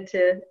permitted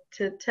to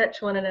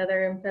touch one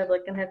another in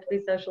public and have to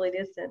be socially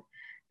distant.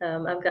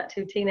 I've got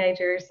 2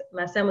 teenagers.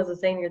 My son was a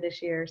senior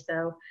this year,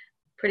 so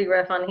pretty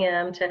rough on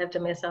him to have to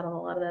miss out on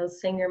a lot of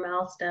those senior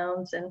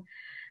milestones. And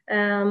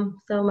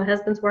so my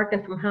husband's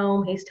working from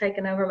home. He's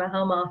taken over my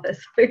home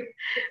office.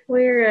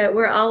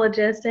 We're all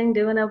adjusting,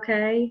 doing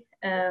okay.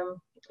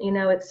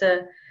 It's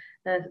a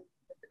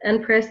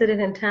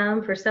unprecedented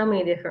time for so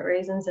many different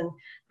reasons, and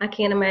I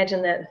can't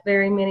imagine that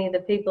very many of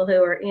the people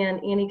who are in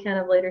any kind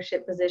of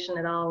leadership position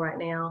at all right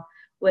now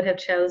would have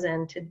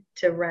chosen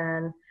to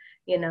run,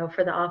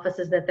 for the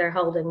offices that they're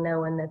holding,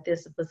 knowing that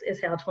this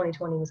is how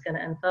 2020 was going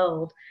to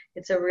unfold.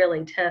 It's a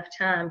really tough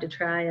time to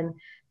try and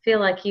feel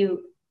like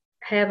you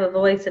have a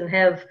voice and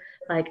have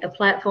like a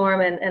platform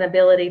and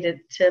ability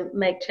to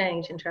make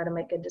change and try to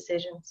make good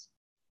decisions.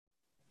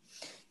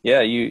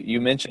 Yeah,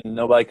 you mentioned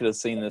nobody could have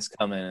seen this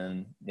coming,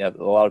 and yeah,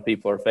 a lot of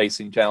people are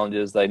facing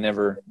challenges they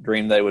never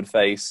dreamed they would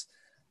face.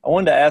 I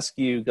wanted to ask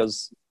you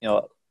because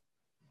a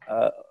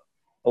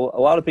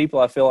lot of people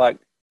I feel like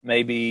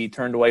maybe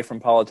turned away from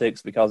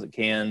politics because it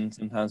can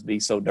sometimes be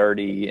so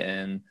dirty,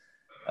 and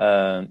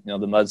the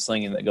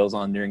mudslinging that goes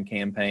on during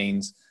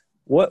campaigns.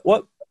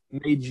 What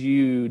made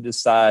you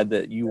decide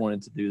that you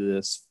wanted to do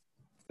this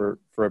for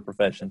a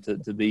profession,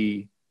 to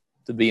be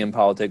in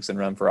politics and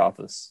run for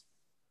office?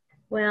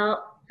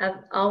 Well,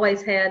 I've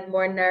always had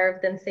more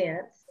nerve than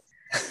sense,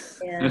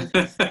 and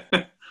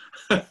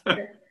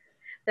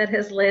that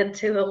has led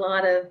to a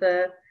lot of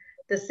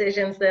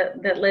decisions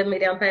that led me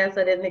down paths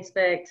I didn't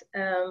expect.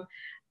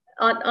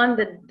 On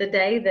the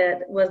day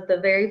that was the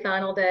very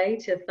final day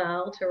to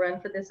file to run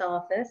for this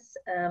office,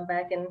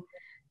 back in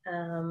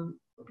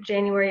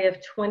January of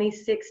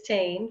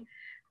 2016,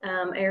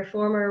 our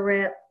former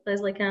rep,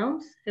 Leslie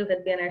Combs, who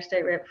had been our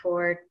state rep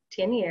for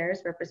 10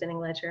 years representing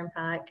Letcher and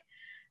Pike,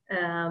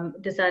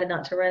 decided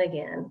not to run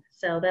again.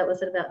 So that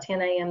was at about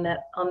 10 a.m.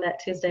 on that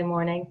Tuesday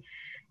morning.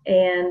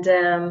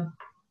 And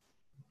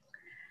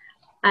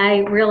I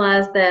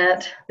realized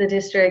that the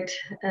district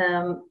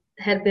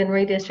had been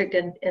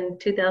redistricted in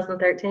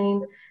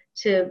 2013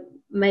 to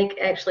make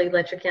actually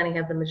Letcher County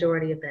have the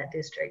majority of that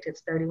district.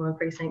 It's 31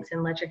 precincts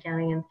in Letcher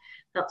County and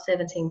about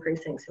 17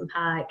 precincts in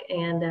Pike.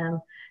 And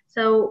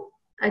so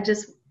I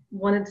just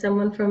wanted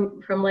someone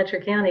from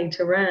Letcher County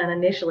to run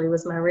initially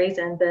was my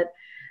reason. But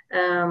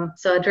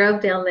so I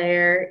drove down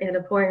there in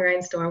a pouring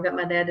rainstorm, got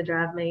my dad to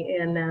drive me,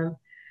 and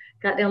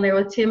got down there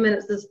with 10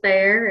 minutes to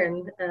spare,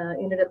 and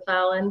ended up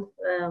filing.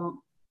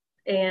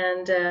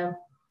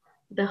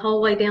 The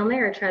whole way down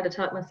there, I tried to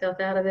talk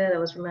myself out of it. I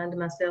was reminding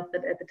myself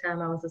that at the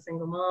time I was a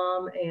single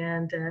mom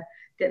and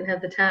didn't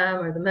have the time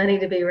or the money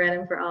to be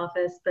running for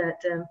office.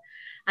 But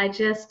I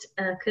just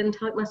couldn't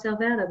talk myself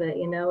out of it.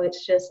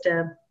 It's just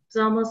it's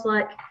almost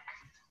like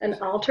an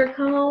altar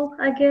call,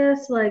 I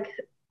guess, like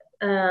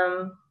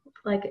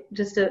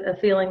just a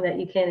feeling that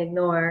you can't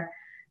ignore,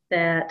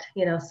 that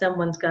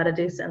someone's got to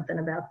do something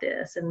about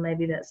this, and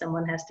maybe that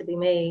someone has to be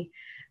me.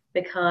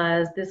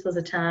 Because this was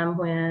a time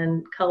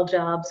when coal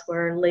jobs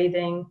were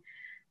leaving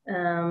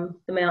the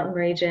mountain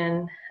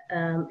region.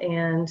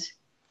 And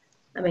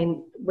I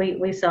mean,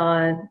 we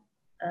saw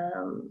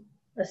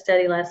a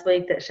study last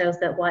week that shows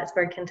that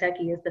Whitesburg,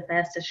 Kentucky is the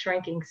fastest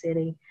shrinking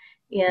city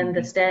in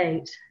the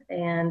state.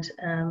 And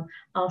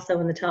also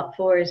in the top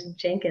 4 is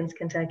Jenkins,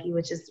 Kentucky,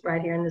 which is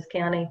right here in this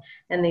county.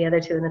 And the other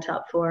 2 in the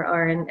top 4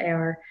 are in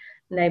our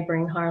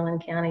neighboring Harlan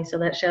County. So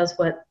that shows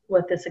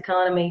what this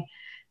economy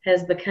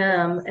has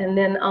become. And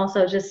then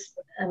also just,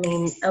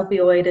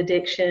 opioid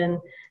addiction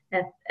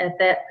at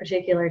that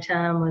particular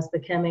time was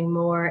becoming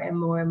more and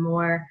more and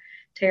more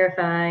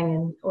terrifying,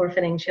 and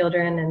orphaning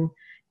children,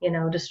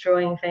 and,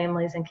 destroying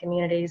families and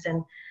communities.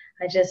 And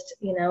I just,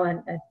 I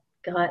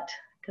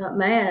got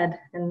mad,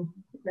 and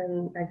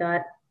I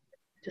got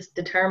just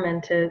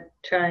determined to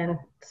try and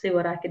see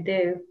what I could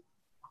do.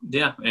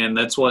 Yeah, and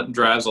that's what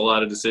drives a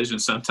lot of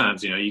decisions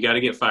sometimes. You got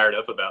to get fired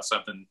up about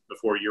something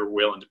before you're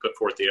willing to put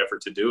forth the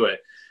effort to do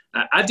it.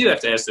 I do have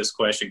to ask this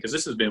question because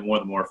this has been one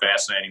of the more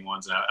fascinating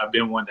ones, and I've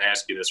been wanting to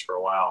ask you this for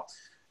a while.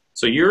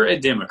 So you're a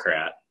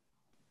Democrat,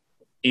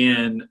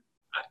 and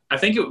I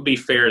think it would be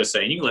fair to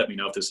say, and you can let me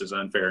know if this is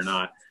unfair or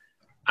not,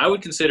 I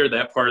would consider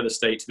that part of the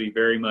state to be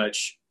very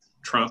much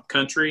Trump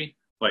country,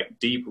 like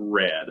deep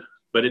red,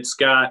 but it's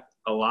got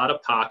a lot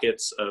of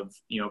pockets of,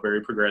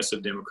 very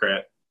progressive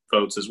Democrat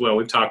votes as well.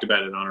 We've talked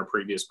about it on our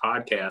previous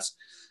podcast.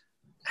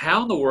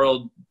 How in the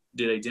world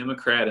did a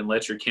Democrat in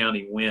Letcher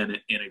County win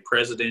in a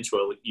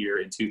presidential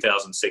year in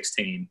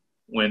 2016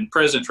 when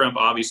President Trump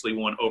obviously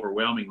won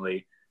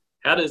overwhelmingly?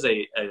 How does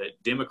a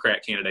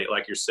Democrat candidate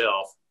like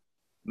yourself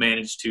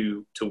manage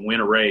to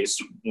win a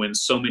race when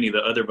so many of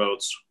the other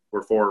votes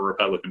were for a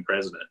Republican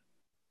president?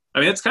 I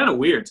mean, it's kind of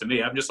weird to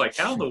me. I'm just like,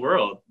 how in the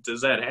world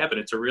does that happen?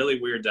 It's a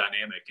really weird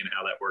dynamic in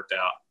how that worked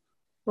out.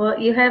 Well,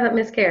 you haven't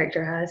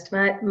mischaracterized.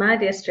 My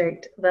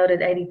district voted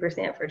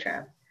 80% for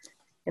Trump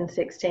in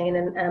 2016,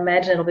 and I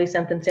imagine it'll be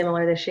something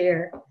similar this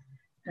year.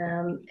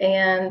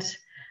 And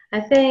I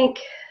think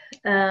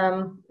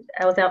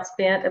I was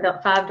outspent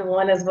about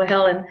 5-1 as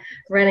well, and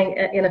running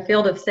in a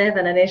field of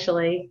 7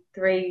 initially,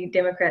 3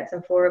 Democrats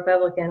and 4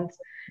 Republicans.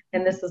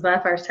 And this was my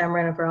first time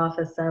running for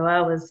office, so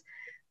I was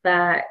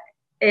by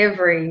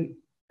every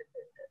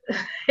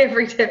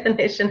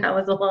definition, I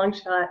was a long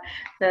shot.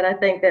 But I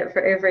think that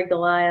for every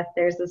Goliath,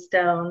 there's a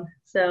stone.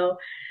 So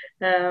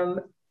I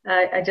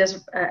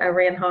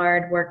ran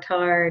hard, worked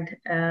hard,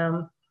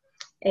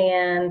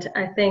 and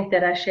I think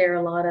that I share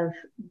a lot of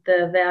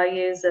the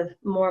values of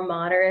more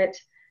moderate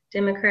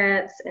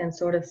Democrats and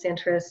sort of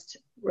centrist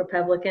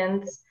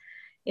Republicans,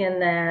 in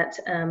that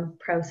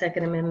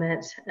pro-Second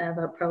Amendment,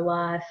 vote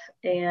pro-life.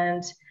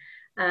 And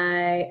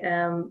I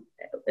am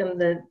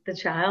the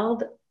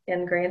child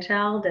and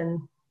grandchild and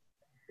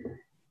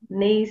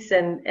niece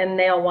and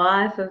now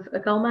wife of a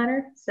coal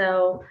miner.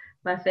 So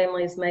my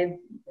family's made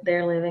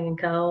their living in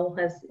coal.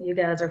 As you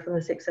guys are from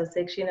the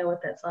 606, you know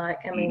what that's like.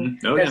 I mean,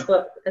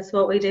 that's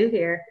what we do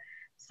here.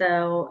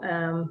 So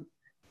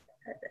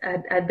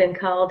I'd been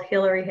called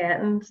Hillary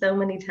Hatton so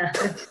many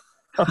times.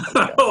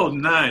 Oh,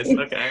 nice.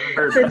 Okay, I haven't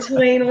heard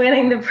between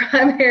winning the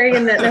primary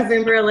and that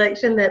November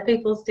election, that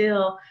people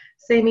still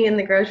see me in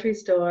the grocery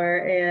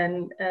store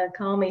and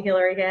call me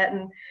Hillary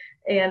Hatton.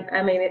 And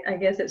I mean, I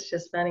guess it's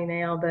just funny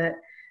now, but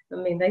I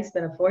mean, they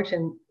spent a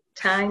fortune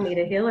tying me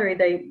to Hillary.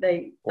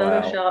 They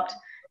photoshopped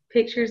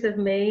pictures of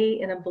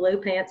me in a blue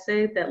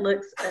pantsuit that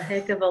looks a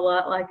heck of a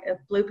lot like a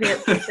blue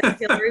pantsuit that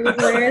Hillary was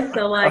wearing.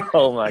 So like,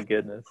 oh my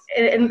goodness.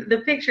 And the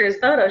picture is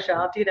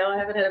photoshopped. I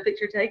haven't had a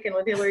picture taken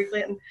with Hillary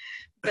Clinton,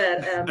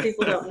 but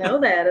people don't know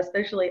that,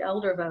 especially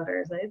older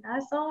voters. I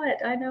saw it,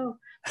 I know.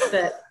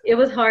 But it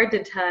was hard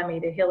to tie me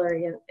to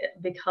Hillary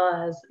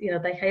because,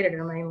 they hated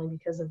her mainly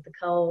because of the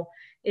coal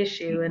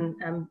issue. And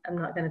I'm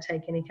not going to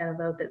take any kind of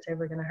vote that's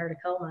ever going to hurt a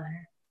coal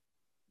miner.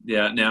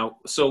 Yeah. Now,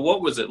 so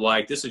what was it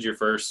like? This is your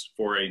first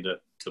foray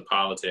to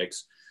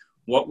politics.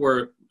 What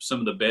were some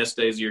of the best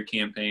days of your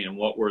campaign and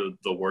what were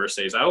the worst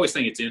days? I always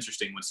think it's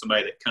interesting when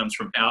somebody that comes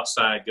from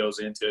outside goes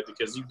into it,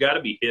 because you've got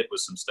to be hit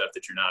with some stuff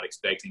that you're not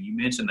expecting. You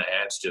mentioned the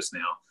ads just now,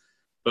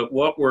 but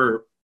what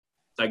were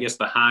I guess,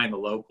 the high and the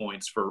low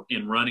points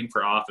in running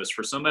for office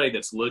for somebody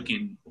that's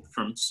looking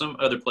from some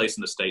other place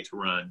in the state to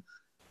run?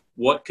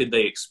 What could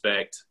they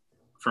expect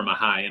from a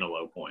high and a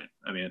low point?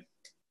 I mean,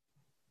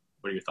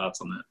 what are your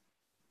thoughts on that?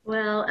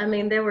 Well, I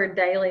mean, there were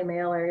daily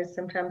mailers,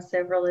 sometimes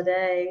several a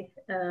day.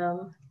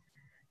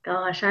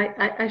 Gosh,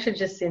 I should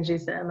just send you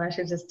some. I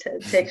should just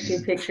text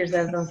you pictures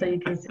of them so you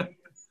can see,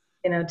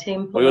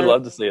 Team We would Pelosi,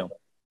 love to see them.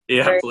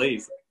 Yeah,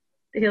 please.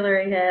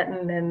 Hillary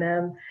Hatton,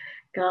 and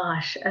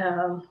gosh,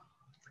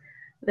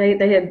 they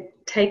had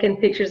taken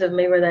pictures of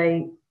me where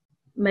they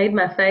made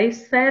my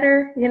face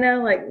fatter,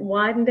 like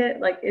widened it,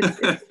 like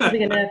it's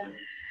big enough,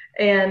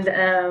 and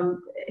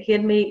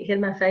hid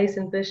my face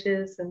in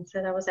bushes and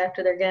said I was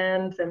after their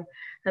guns, and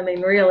I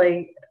mean,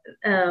 really,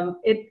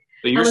 it.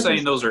 So you're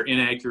saying those are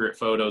inaccurate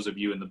photos of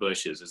you in the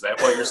bushes. Is that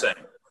what you're saying?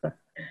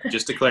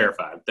 Just to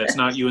clarify, that's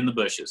not you in the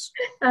bushes.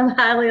 I'm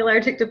highly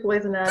allergic to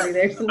poison ivy.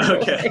 There's no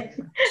way.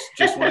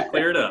 Just want to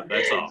clear it up.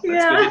 That's all.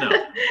 That's good to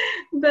know.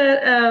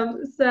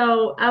 But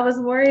so I was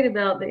worried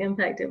about the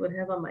impact it would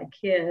have on my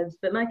kids.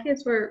 But my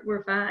kids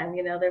were fine.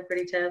 They're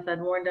pretty tough.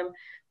 I'd warned them.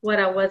 What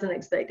I wasn't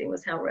expecting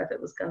was how rough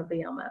it was going to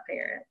be on my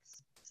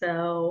parents.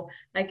 So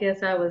I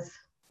guess I was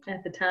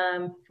at the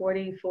time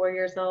 44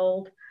 years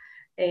old.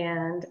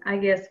 And I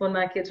guess when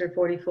my kids are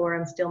 44,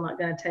 I'm still not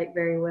going to take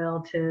very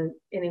well to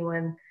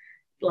anyone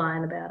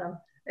lying about them.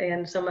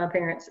 And so my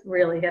parents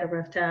really had a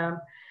rough time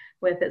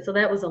with it. So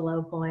that was a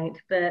low point.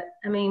 But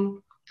I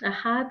mean, a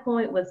high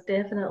point was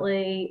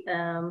definitely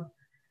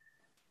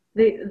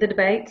the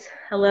debates.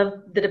 I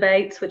love the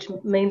debates, which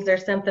means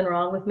there's something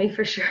wrong with me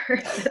for sure.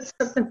 That's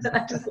something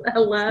that I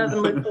love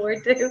and look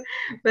forward to.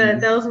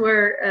 But those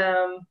were,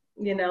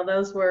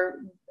 those were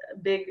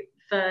big,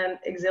 fun,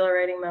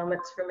 exhilarating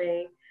moments for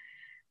me.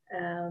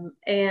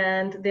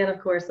 And then,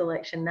 of course,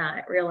 election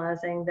night,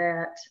 realizing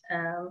that,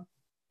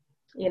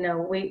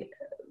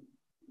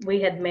 we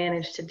had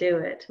managed to do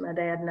it. My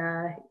dad and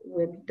I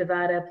would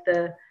divide up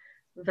the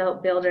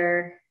vote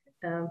builder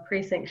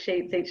precinct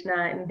sheets each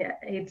night, and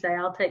he'd say,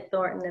 "I'll take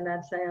Thornton," and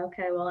I'd say,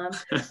 "Okay, well,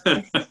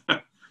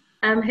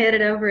 I'm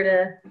headed over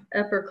to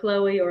Upper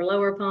Chloe or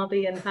Lower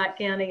Pompey in Pike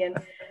County,"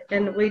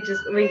 and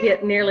we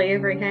hit nearly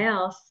every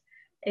house,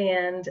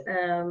 and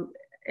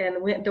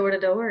went door to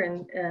door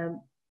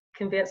and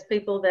convinced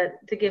people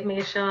to give me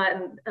a shot.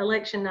 And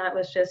election night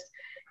was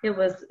it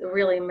was a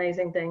really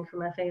amazing thing for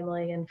my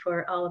family and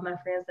for all of my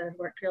friends that had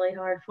worked really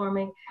hard for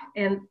me.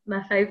 And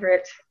my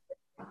favorite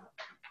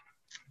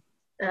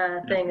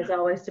thing is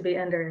always to be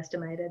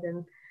underestimated,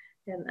 and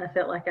I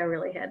felt like I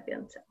really had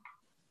been. So.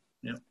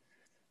 Yeah.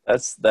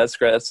 That's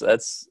great.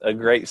 That's a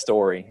great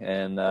story.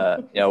 And, I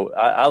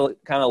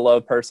kind of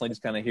love personally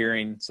just kind of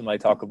hearing somebody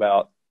talk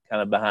about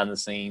kind of behind the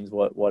scenes,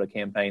 what a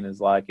campaign is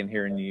like, and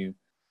hearing you.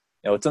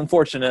 It's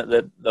unfortunate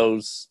that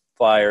those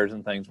flyers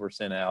and things were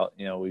sent out.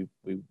 We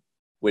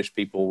wish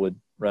people would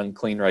run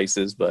clean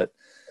races, but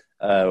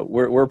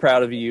we're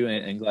proud of you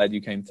and glad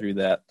you came through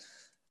that.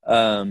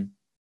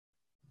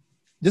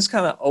 Just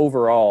kind of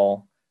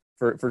overall,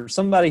 for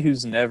somebody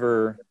who's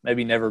never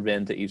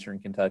been to Eastern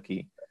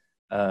Kentucky,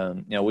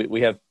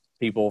 we have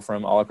people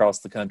from all across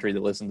the country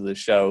that listen to this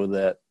show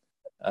that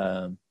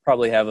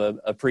probably have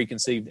a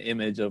preconceived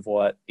image of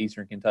what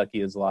Eastern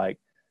Kentucky is like.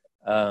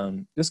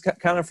 Just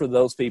kind of for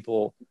those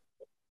people,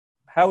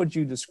 how would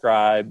you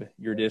describe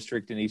your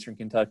district in Eastern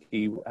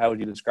Kentucky? How would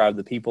you describe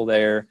the people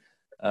there?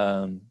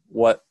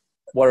 What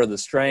are the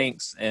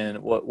strengths, and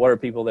what are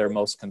people there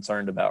most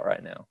concerned about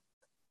right now?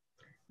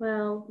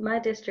 Well, my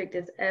district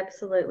is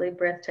absolutely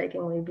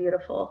breathtakingly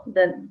beautiful.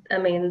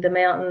 The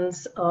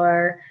mountains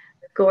are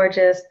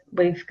gorgeous.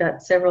 We've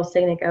got several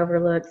scenic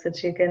overlooks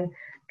that you can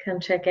come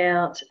check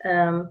out.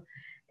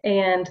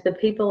 And the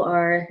people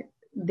are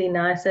the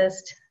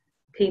nicest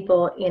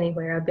people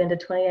anywhere. I've been to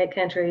 28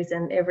 countries,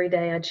 and every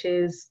day I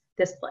choose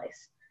this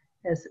place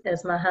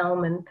as my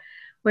home and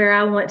where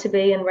I want to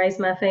be and raise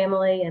my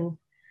family. And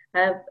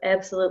I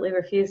absolutely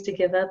refuse to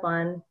give up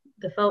on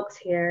the folks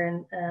here,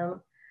 and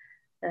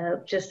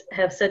just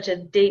have such a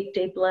deep,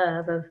 deep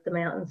love of the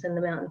mountains and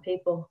the mountain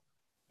people.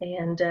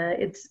 And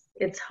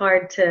it's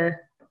hard to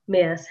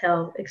miss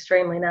how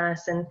extremely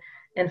nice and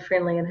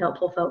friendly and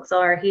helpful folks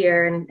are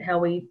here, and how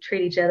we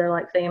treat each other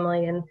like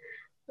family and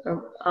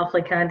are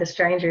awfully kind to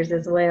strangers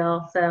as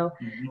well. So,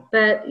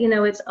 but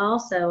it's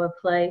also a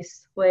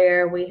place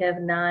where we have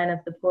 9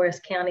 of the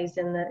poorest counties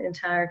in the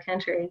entire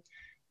country,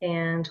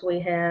 and we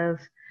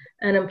have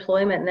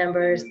unemployment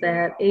numbers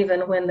that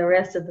even when the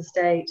rest of the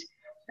state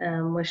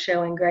was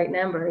showing great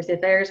numbers,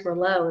 if theirs were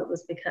low, it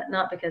was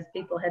not because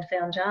people had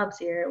found jobs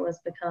here. It was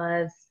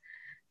because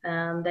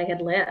they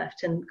had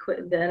left and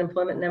quit. The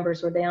unemployment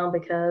numbers were down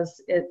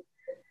because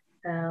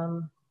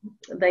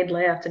they'd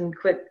left and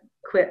quit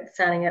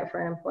signing up for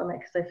unemployment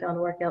because they found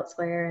work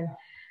elsewhere.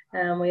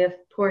 And we have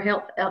poor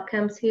health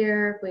outcomes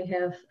here. We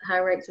have high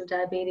rates of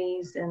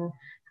diabetes and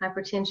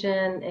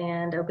hypertension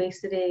and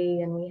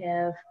obesity, and we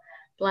have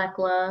black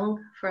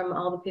lung from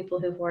all the people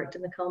who've worked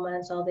in the coal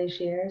mines all these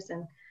years.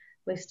 And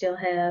we still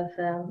have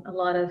a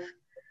lot of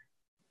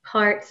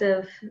parts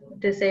of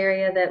this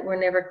area that were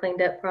never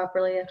cleaned up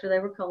properly after they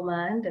were coal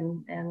mined,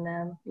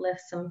 and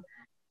left some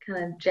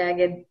kind of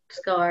jagged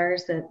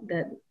scars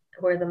that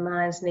where the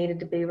mines needed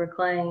to be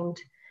reclaimed.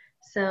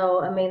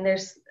 So, I mean,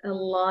 there's a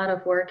lot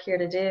of work here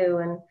to do,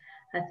 and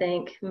I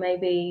think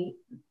maybe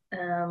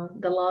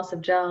the loss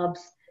of jobs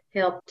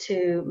helped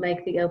to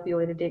make the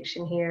opioid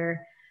addiction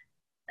here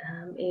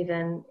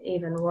even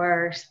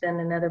worse than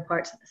in other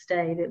parts of the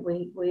state.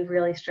 We've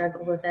really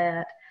struggled with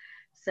that.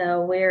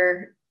 So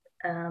we're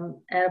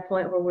at a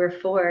point where we're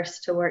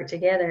forced to work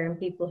together, and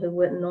people who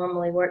wouldn't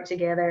normally work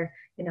together,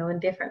 you know, in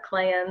different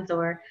clans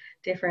or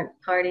different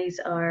parties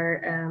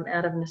are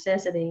out of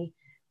necessity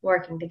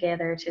working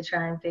together to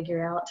try and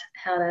figure out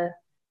how to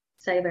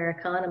save our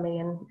economy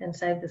and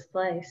save this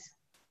place.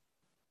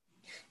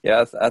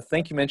 Yeah, I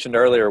think you mentioned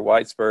earlier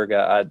Whitesburg.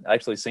 I'd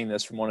actually seen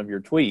this from one of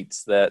your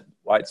tweets that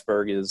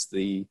Whitesburg is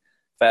the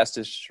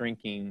fastest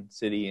shrinking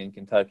city in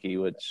Kentucky,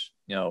 which,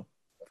 you know,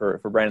 for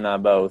Brandon and I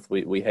both,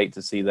 we hate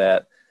to see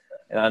that.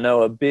 And I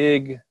know a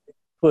big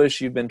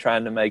push you've been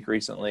trying to make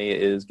recently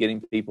is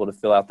getting people to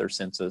fill out their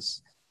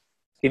census.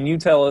 Can you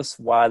tell us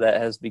why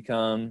that has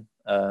become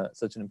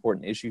such an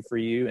important issue for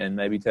you, and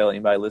maybe tell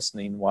anybody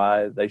listening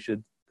why they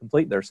should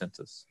complete their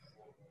census?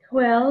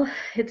 Well,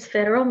 it's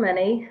federal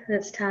money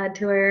that's tied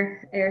to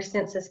our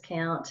census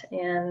count,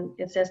 and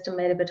it's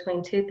estimated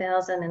between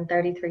 $2,000 and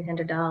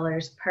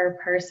 $3,300 per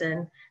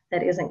person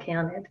that isn't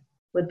counted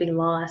would be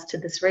lost to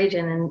this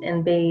region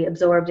and be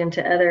absorbed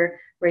into other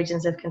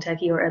regions of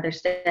Kentucky or other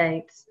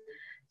states.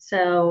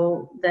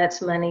 So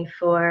that's money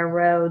for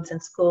roads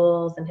and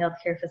schools and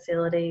healthcare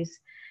facilities,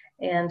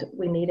 and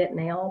we need it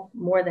now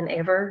more than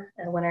ever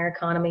when our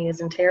economy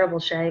is in terrible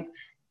shape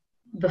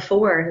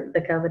before the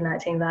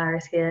COVID-19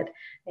 virus hit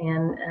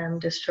and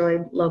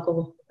destroyed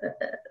local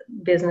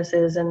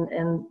businesses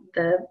and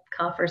the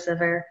coffers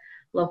of our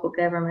local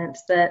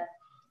governments. But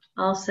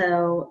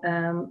also,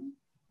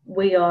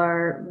 we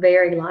are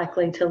very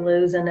likely to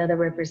lose another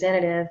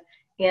representative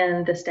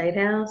in the State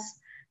House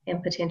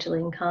and potentially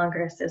in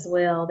Congress as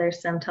well.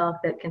 There's some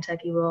talk that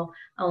Kentucky will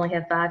only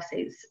have 5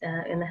 seats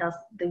in the House,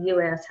 the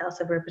U.S.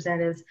 House of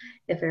Representatives,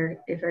 if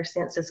our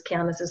census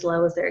count is as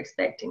low as they're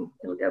expecting.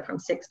 It'll go from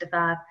 6 to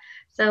 5.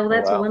 So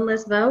that's one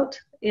less vote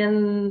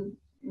in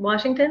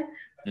Washington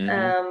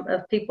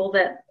of people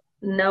that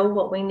know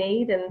what we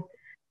need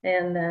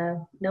and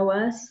know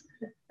us.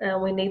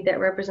 We need that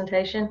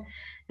representation.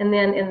 And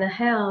then in the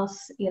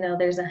House, you know,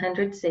 there's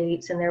 100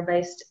 seats, and they're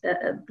based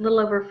a little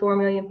over 4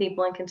 million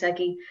people in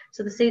Kentucky.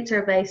 So the seats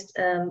are based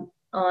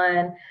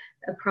on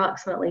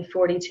approximately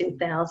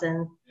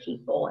 42,000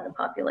 people in a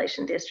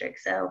population district.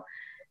 So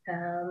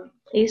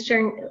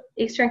Eastern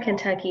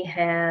Kentucky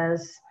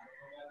has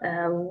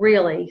a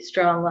really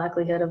strong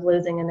likelihood of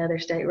losing another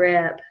state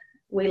rep.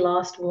 We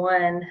lost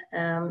one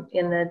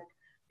in the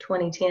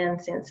 2010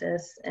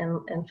 census,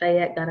 and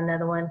Fayette got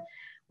another one.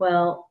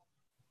 Well,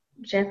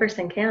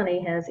 Jefferson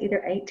County has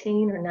either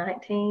 18 or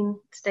 19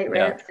 state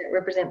reps that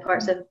represent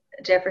parts of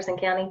Jefferson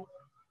County,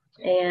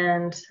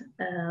 and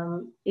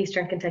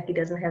Eastern Kentucky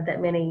doesn't have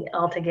that many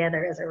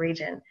altogether as a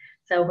region.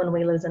 So when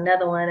we lose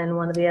another one and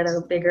one of the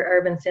other bigger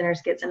urban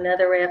centers gets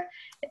another rep,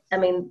 I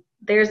mean,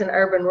 there's an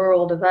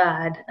urban-rural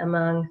divide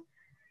among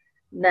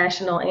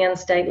national and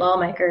state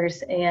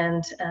lawmakers,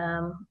 and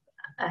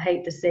I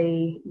hate to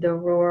see the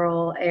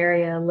rural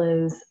area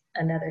lose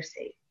another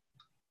seat.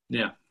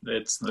 Yeah,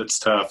 it's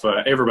tough.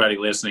 Everybody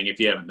listening, if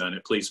you haven't done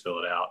it, please fill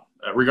it out,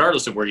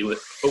 regardless of where you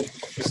live. Oh,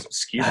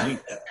 excuse me.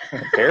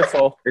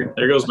 Careful.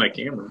 There goes my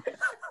camera.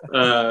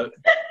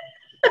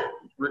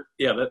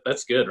 Yeah,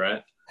 that's good,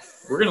 right?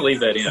 We're going to leave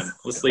that in.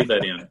 Let's leave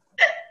that in.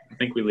 I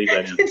think we leave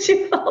that in. Did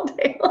you fall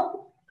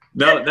down?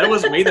 No, that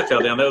wasn't me that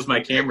fell down. That was my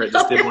camera. It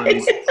just did one of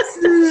these.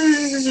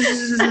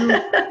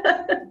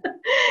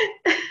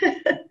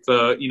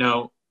 So, you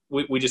know,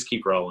 we just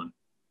keep rolling.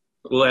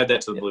 We'll add that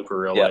to the blooper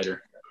reel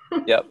later.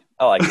 Yep,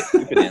 I like it.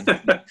 Keep it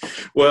in.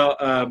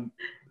 Well,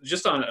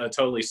 just on a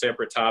totally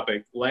separate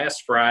topic,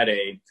 last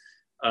Friday,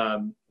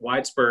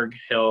 Whitesburg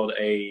held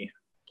a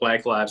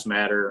Black Lives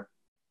Matter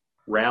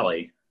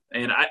rally.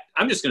 And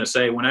I'm just going to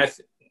say, when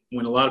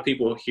a lot of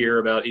people hear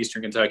about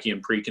Eastern Kentucky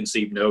and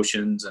preconceived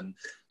notions and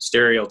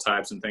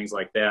stereotypes and things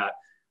like that,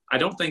 I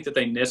don't think that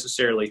they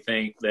necessarily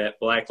think that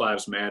Black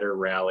Lives Matter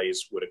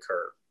rallies would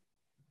occur.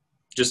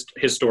 Just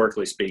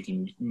historically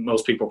speaking,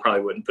 most people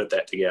probably wouldn't put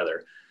that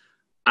together.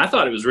 I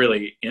thought it was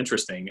really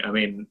interesting. I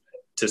mean,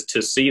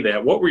 to see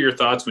that. What were your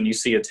thoughts when you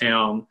see a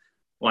town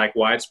like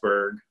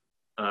Whitesburg,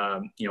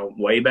 you know,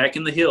 way back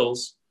in the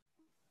hills,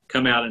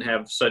 come out and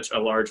have such a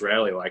large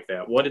rally like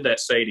that? What did that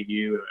say to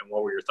you, and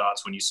what were your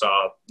thoughts when you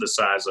saw the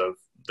size of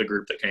the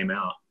group that came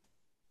out?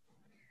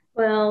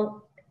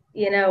 Well,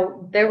 you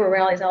know, there were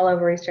rallies all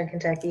over Eastern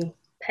Kentucky: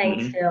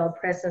 Paintsville,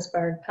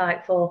 Prestonsburg,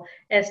 Pikeville,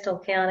 Estill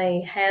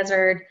County,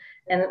 Hazard,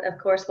 and of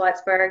course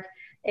Whitesburg.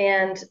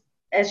 And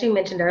as you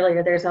mentioned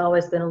earlier, there's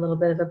always been a little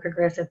bit of a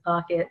progressive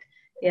pocket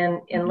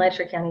in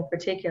Letcher County,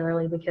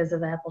 particularly because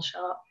of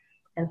Appalshop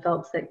and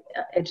folks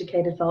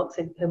educated folks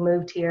who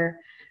moved here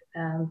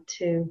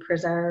to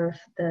preserve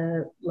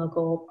the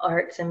local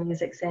arts and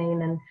music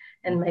scene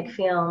and make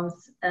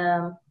films.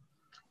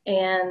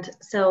 And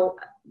so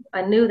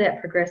I knew that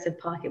Progressive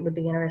Pocket would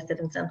be interested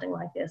in something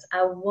like this.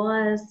 I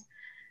was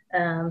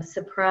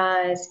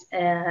surprised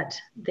at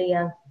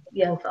the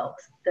young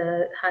folks,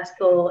 the high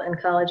school and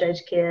college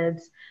age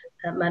kids,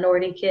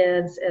 minority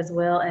kids, as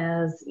well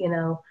as,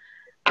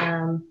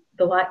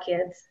 the white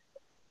kids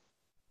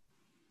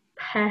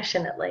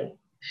passionately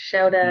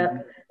showed up,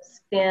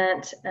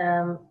 spent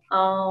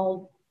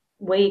all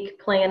week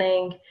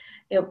planning.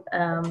 It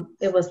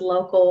was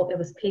local, it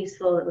was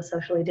peaceful, it was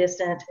socially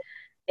distant,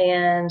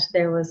 and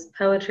there was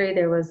poetry,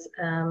 there was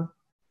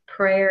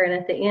prayer, and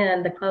at the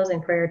end, the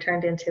closing prayer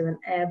turned into an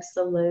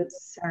absolute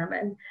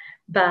sermon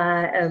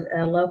by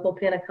a local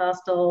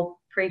Pentecostal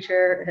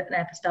preacher, an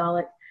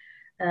apostolic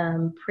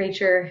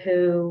preacher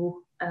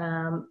who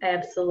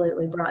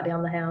absolutely brought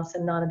down the house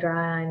and not a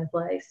dry eye in the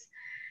place.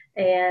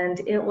 And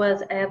it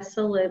was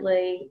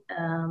absolutely,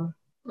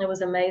 it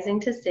was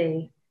amazing to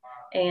see.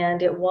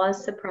 And it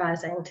was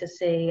surprising to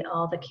see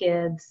all the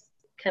kids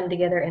come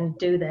together and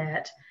do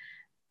that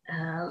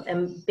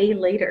and be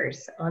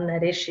leaders on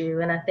that issue.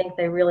 And I think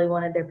they really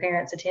wanted their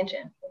parents'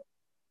 attention.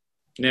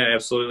 Yeah,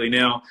 absolutely.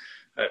 Now,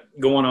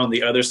 going on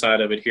the other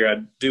side of it here,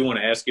 I do want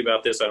to ask you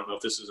about this. I don't know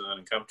if this is an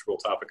uncomfortable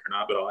topic or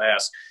not, but I'll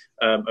ask.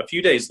 A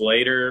few days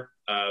later,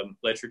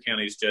 Letcher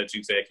County's judge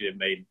executive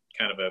made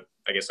kind of a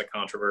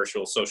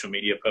controversial social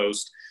media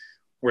post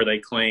where they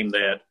claim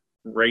that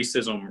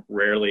racism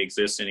rarely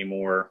exists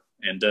anymore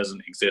and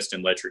doesn't exist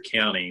in Letcher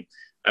County.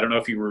 I don't know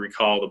if you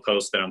recall the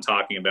post that I'm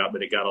talking about,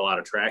 but it got a lot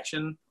of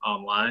traction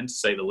online, to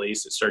say the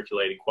least. It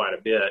circulated quite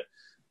a bit,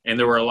 and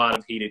there were a lot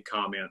of heated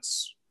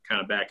comments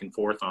kind of back and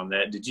forth on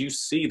that. Did you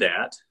see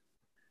that?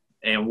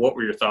 And what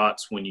were your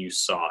thoughts when you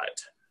saw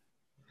it?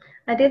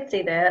 I did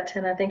see that,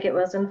 and I think it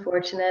was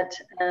unfortunate.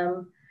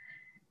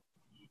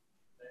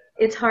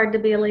 It's hard to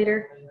be a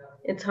leader.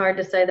 It's hard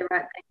to say the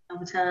right thing all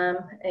the time,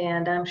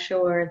 and I'm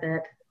sure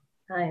that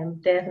I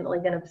am definitely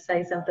going to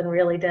say something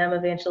really dumb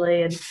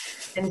eventually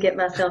and get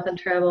myself in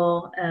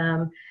trouble.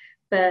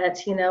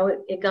 But,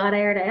 it got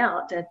aired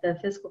out at the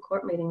fiscal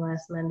court meeting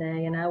last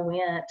Monday, and I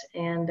went.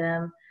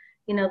 And,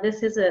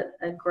 this is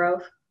a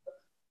growth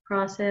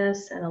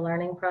process and a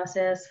learning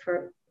process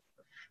for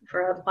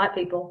white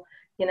people.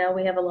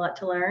 We have a lot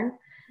to learn.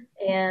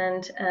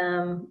 And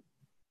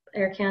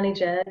our county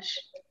judge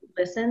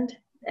listened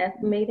at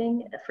the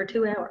meeting for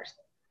 2 hours.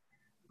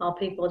 All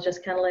people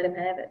just kind of let him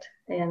have it.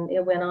 And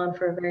it went on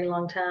for a very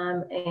long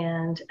time.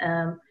 And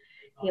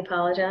he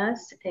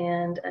apologized.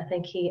 And I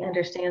think he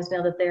understands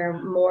now that there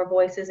are more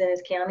voices in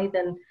his county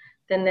than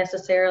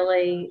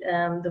necessarily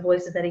the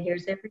voices that he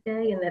hears every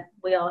day, and that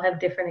we all have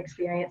different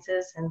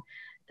experiences, and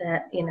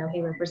that,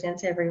 he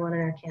represents everyone in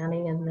our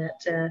county, and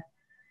that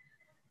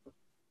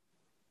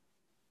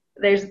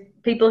there's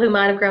people who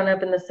might have grown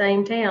up in the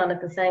same town at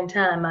the same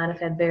time might have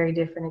had very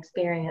different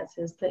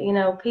experiences. But,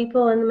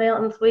 people in the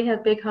mountains, we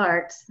have big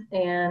hearts,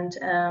 and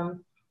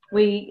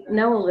we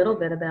know a little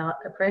bit about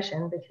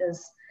oppression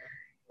because,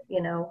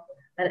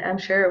 I'm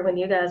sure when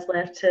you guys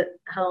left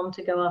home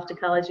to go off to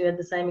college, you had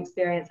the same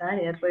experience I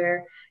did,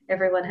 where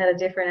everyone had a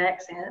different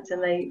accent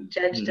and they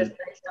judged us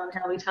based on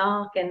how we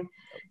talk. And,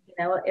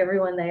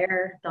 everyone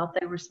there thought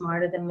they were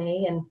smarter than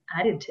me, and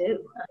I did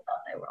too. I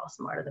thought they were all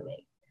smarter than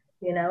me.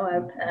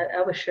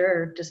 I was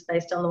sure, just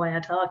based on the way I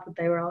talked, that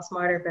they were all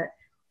smarter. But,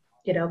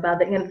 by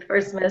the end of the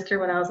first semester,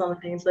 when I was on the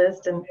dean's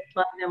list and a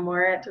lot of them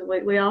weren't,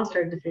 we all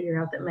started to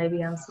figure out that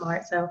maybe I'm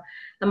smart. So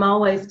I'm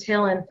always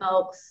telling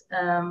folks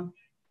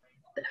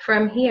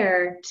from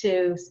here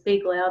to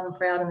speak loud and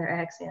proud in their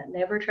accent.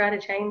 Never try to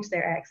change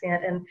their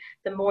accent. And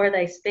the more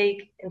they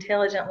speak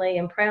intelligently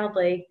and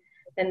proudly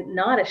and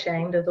not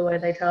ashamed of the way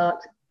they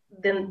talk,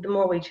 then the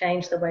more we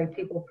change the way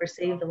people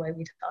perceive the way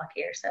we talk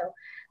here. So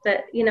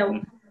that,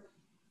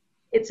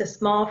 it's a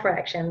small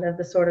fraction of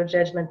the sort of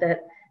judgment that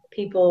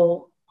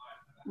people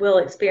will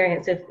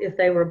experience if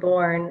they were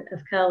born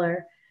of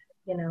color,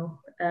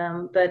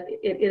 but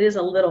it is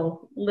a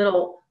little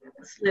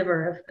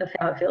sliver of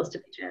how it feels to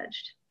be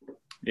judged.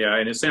 Yeah,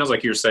 and it sounds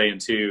like you're saying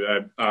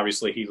too,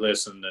 obviously he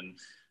listened and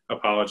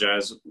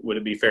apologized. Would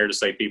it be fair to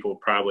say people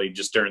probably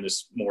just during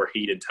this more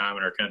heated time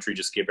in our country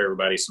just give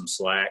everybody some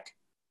slack?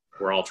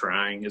 We're all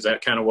trying. Is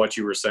that kind of what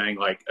you were saying?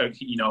 Like,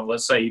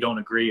 let's say you don't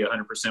agree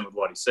 100% with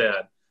what he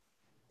said.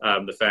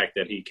 The fact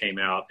that he came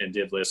out and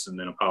did listen and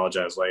then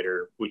apologize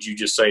later, would you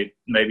just say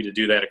maybe to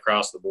do that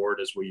across the board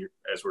as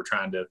we're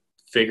trying to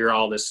figure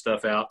all this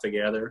stuff out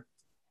together?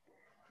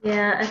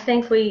 Yeah, I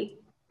think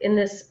in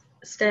this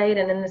state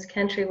and in this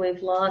country,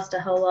 we've lost a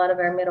whole lot of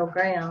our middle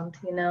ground.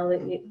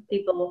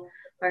 People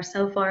are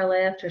so far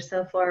left or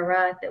so far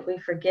right that we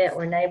forget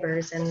we're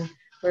neighbors and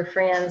we're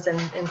friends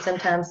and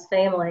sometimes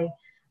family.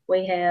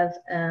 We have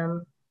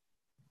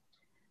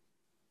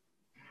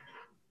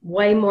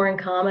way more in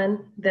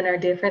common than our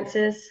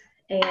differences.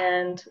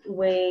 And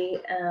we,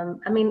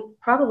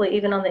 probably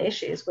even on the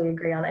issues, we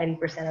agree on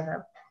 80% of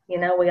them.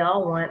 We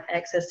all want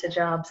access to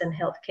jobs and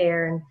health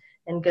care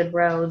and good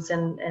roads,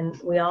 and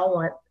we all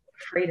want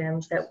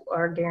freedoms that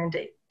are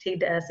guaranteed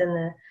to us in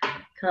the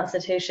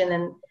Constitution.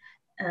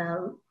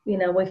 And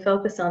we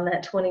focus on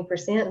that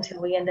 20%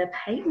 until we end up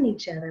hating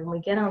each other, and we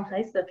get on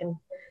Facebook and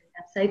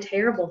say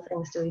terrible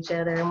things to each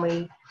other, and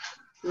we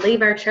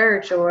leave our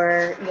church,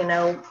 or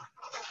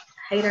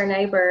hate our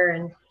neighbor,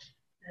 and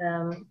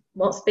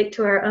won't speak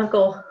to our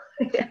uncle.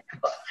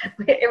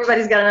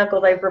 Everybody's got an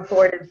uncle they've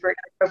reported for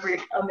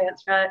inappropriate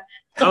comments, right?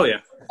 Oh yeah,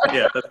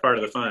 that's part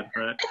of the fun,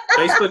 right?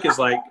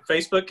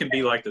 Facebook can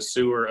be like the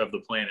sewer of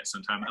the planet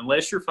sometimes,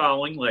 unless you're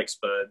following Lex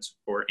Buds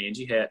or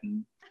Angie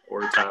Hatton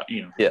or Top.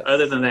 Yes.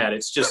 Other than that,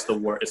 it's just the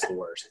worst. It's the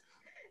worst.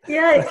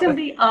 Yeah, it can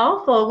be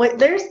awful.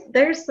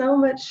 There's so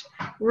much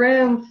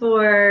room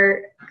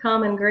for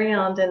common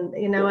ground, and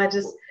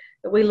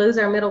we lose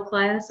our middle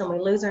class and we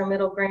lose our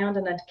middle ground,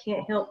 and I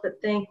can't help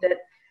but think that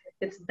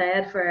it's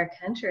bad for our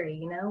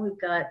country. We've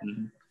got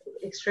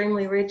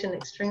extremely rich and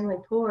extremely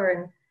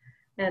poor,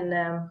 and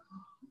they're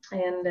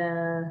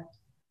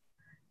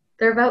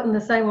voting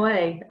the same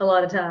way a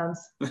lot of times,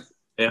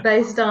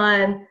 based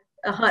on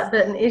a hot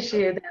button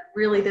issue that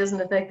really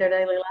doesn't affect their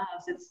daily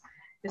lives.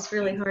 It's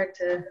really hard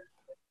to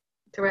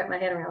wrap my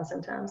head around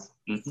sometimes.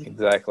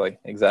 Exactly.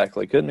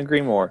 Couldn't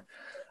agree more.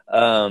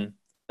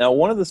 Now,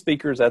 one of the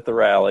speakers at the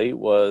rally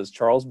was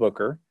Charles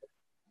Booker,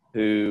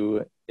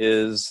 who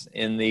is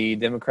in the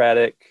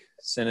Democratic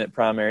Senate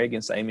primary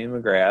against Amy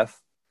McGrath.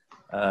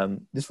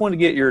 Just wanted to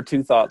get your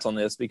two thoughts on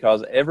this,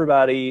 because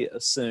everybody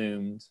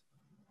assumed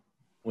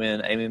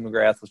when Amy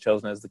McGrath was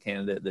chosen as the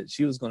candidate that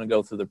she was going to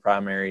go through the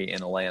primary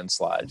in a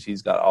landslide.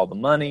 She's got all the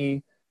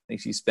money. I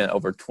think she spent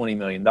over $20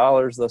 million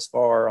thus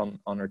far on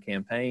her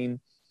campaign.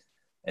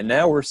 And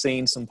now we're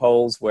seeing some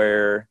polls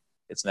where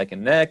it's neck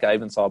and neck. I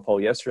even saw a poll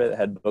yesterday that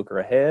had Booker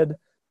ahead.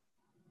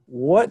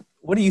 What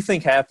do you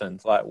think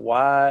happened? Like,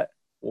 why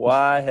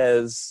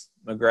has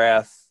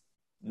McGrath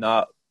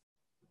not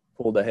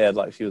pulled ahead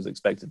like she was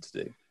expected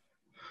to do?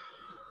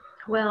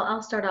 Well,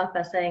 I'll start off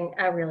by saying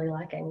I really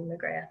like Amy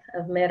McGrath.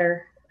 I've met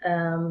her.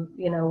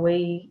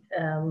 We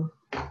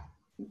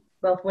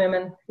both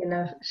women.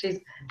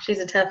 She's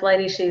a tough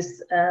lady.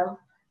 She's I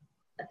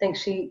think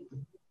she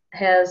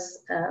has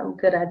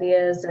good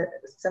ideas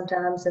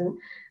sometimes, and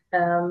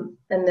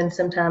then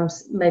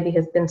sometimes maybe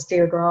has been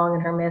steered wrong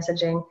in her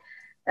messaging.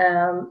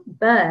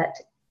 But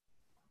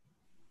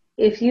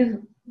if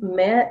you've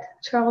met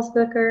Charles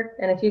Booker,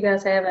 and if you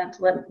guys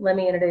haven't, let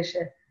me introduce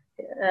you.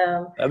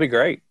 That'd be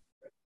great.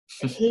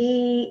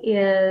 He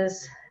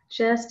is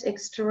just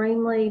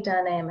extremely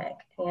dynamic,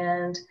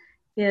 and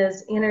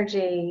his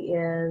energy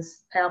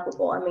is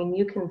palpable. I mean,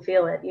 you can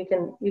feel it. You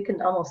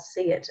can almost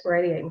see it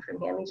radiating from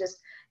him. He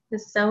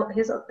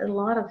has a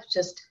lot of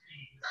just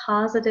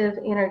positive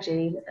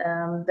energy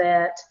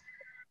that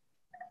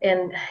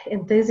and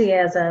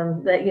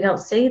enthusiasm that you don't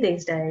see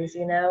these days,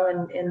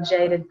 in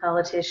jaded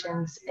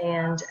politicians.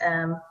 And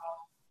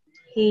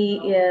he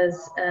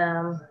is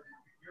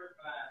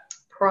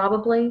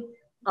probably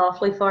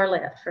awfully far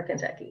left for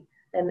Kentucky.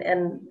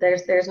 And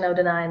there's no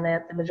denying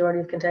that the majority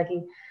of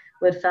Kentucky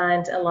would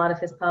find a lot of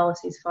his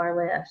policies far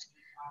left.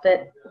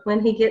 But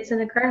when he gets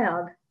in a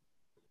crowd,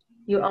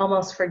 you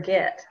almost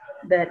forget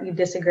that you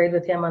disagreed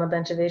with him on a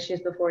bunch of issues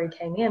before he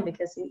came in,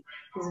 because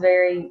he's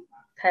very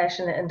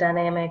passionate and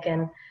dynamic.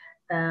 And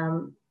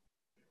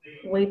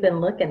we've been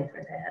looking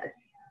for that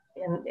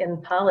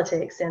in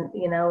politics, and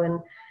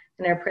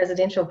in our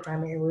presidential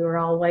primary, we were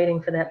all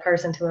waiting for that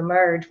person to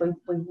emerge. We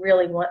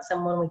really want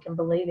someone we can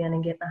believe in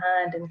and get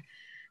behind, and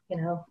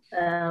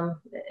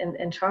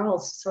and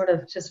Charles sort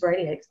of just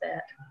radiates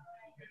that.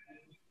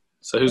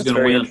 So who's going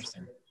to win?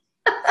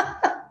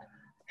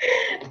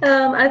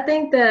 I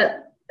think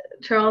that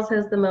Charles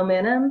has the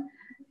momentum.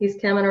 He's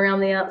coming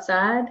around the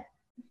outside,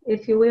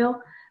 if you will,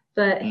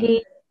 but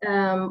he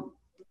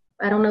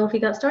I don't know if he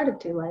got started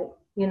too late,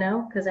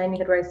 because Amy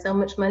had raised so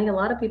much money. A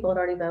lot of people had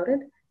already voted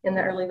in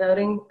the early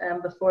voting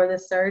before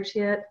this surge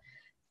hit.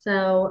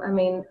 So, I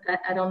mean,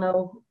 I don't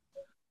know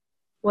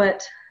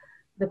what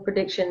the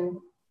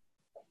prediction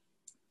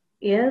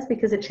is,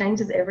 because it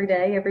changes every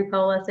day. Every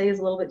poll I see is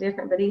a little bit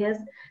different, but he has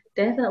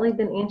definitely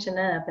been inching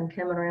up and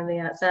coming around the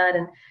outside.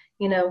 And,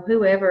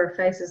 whoever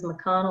faces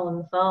McConnell in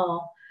the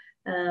fall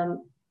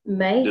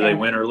may. Do they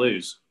win or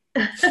lose?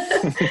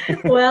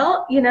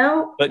 Well,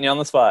 Putting you on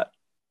the spot.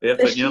 Yeah,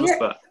 putting you on the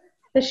spot.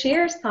 The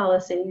Scheer's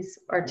policies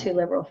are too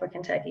liberal for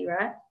Kentucky,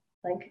 right?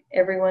 Like,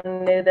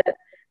 everyone knew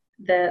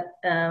that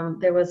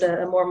there was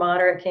a more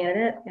moderate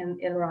candidate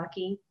in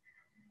Rocky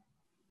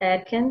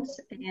Adkins,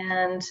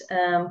 and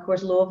of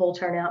course Louisville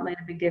turnout made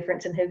a big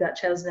difference in who got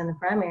chosen in the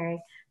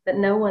primary. But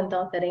no one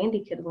thought that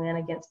Andy could win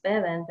against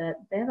Bevin. But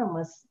Bevin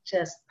was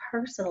just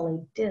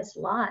personally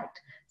disliked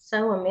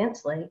so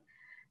immensely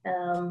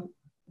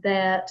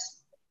that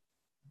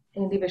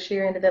Andy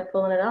Beshear ended up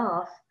pulling it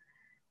off.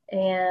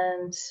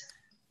 And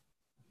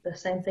the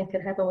same thing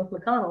could happen with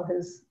McConnell,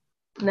 whose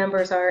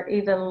numbers are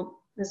even,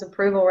 his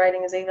approval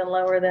rating is even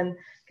lower than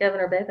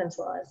Governor Bevin's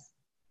was.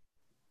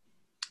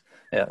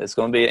 Yeah, it's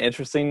going to be an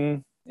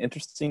interesting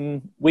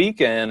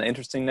week and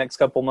interesting next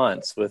couple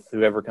months with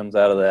whoever comes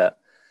out of that.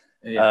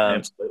 Yeah,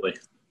 absolutely.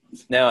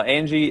 Now,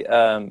 Angie,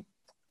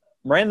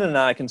 Brandon and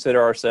I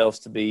consider ourselves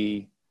to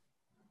be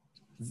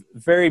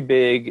very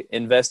big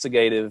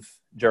investigative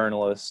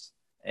journalists,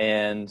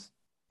 and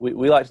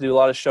we like to do a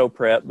lot of show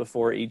prep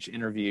before each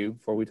interview,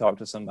 before we talk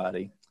to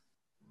somebody.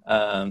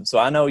 So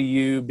I know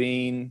you,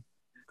 being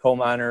coal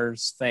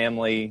miners,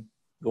 family,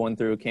 going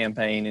through a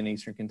campaign in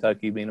Eastern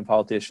Kentucky, being a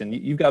politician,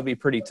 you've got to be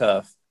pretty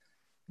tough.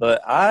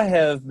 But I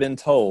have been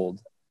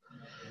told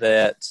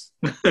that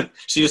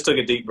She just took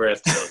a deep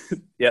breath.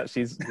 yeah,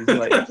 she's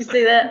like, Did you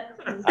see that?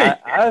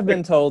 I've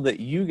been told that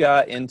you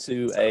got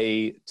into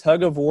a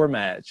tug of war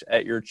match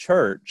at your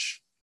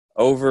church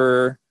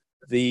over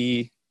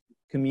the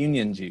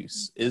communion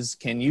juice.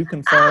 Can you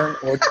confirm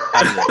or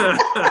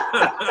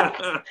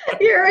deny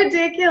You're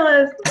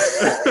ridiculous.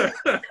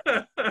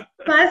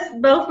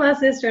 Both my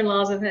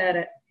sister-in-laws have had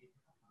it.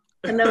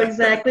 I know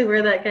exactly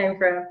where that came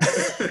from.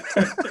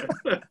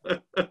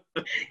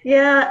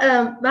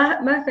 Yeah,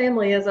 my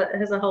family has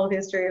a whole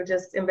history of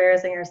just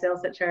embarrassing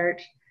ourselves at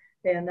church,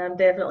 and I'm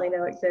definitely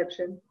no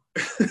exception.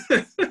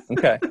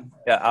 Okay.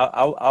 Yeah,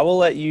 I will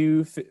let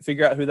you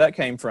figure out who that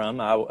came from.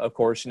 I, of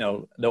course,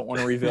 don't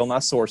want to reveal my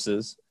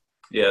sources.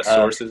 Yeah,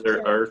 sources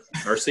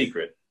are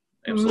secret.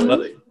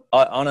 Absolutely.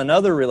 On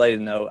another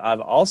related note,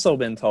 I've also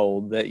been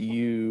told that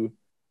you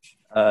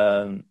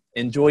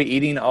enjoy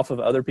eating off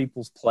of other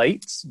people's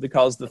plates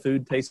because the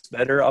food tastes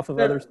better off of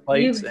others'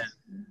 plates. You've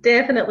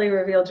definitely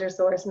revealed your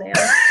source now.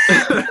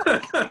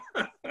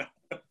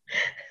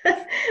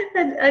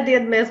 I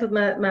did mess with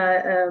my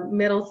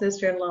middle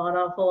sister-in-law an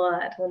awful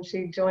lot when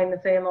she joined the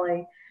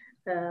family,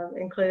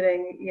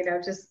 including,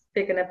 just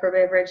picking up her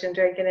beverage and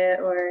drinking it,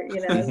 or,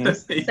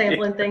 just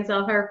sampling things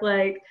off her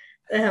plate,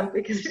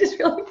 because it just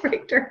really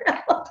freaked her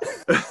out.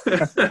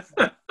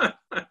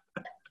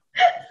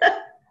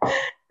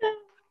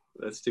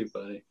 That's too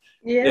funny.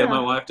 Yeah.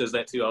 My wife does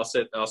that too. I'll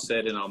sit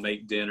and I'll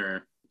make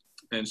dinner,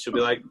 and she'll be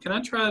like, "Can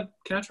I try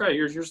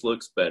yours? Yours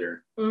looks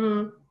better."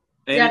 Mm-hmm.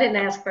 Yeah, I didn't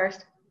ask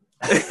first.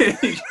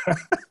 You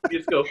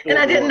just go and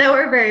I didn't know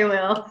her very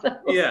well. So.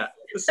 Yeah.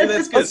 See,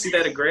 that's good. See,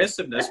 that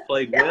aggressiveness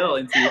played well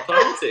into your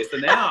politics.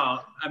 And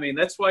now,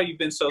 that's why you've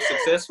been so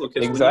successful,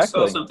 because when you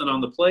saw something on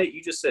the plate,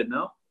 you just said,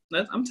 no,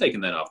 I'm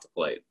taking that off the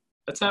plate.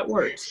 That's how it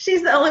works.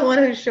 She's the only one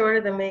who's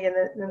shorter than me in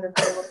the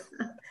table.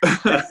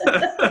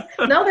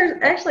 No,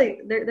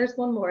 there's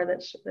one more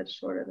that's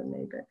shorter than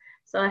me, but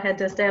so I had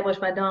to establish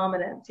my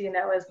dominance,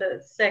 as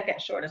the second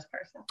shortest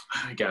person.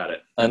 I got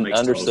it.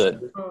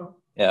 Understood.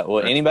 Yeah.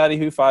 Well, anybody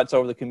who fights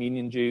over the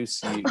communion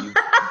juice, you've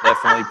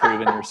definitely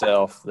proven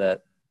yourself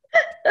that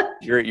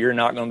you're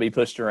not going to be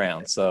pushed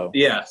around. So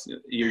yeah,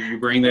 you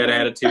bring that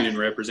attitude in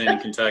representing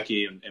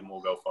Kentucky, and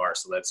we'll go far.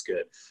 So that's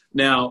good.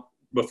 Now,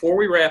 before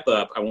we wrap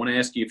up, I want to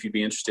ask you if you'd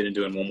be interested in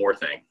doing one more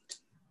thing.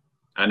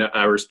 I know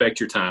I respect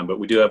your time, but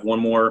we do have one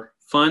more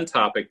fun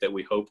topic that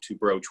we hope to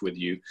broach with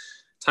you.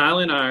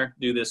 Tyler and I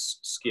do this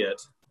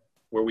skit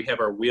where we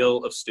have our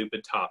wheel of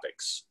stupid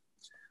topics.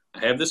 I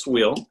have this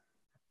wheel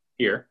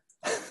here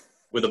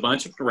with a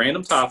bunch of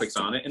random topics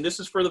on it, and this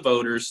is for the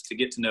voters to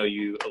get to know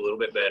you a little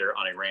bit better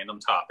on a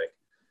random topic.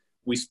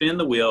 We spin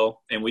the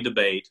wheel and we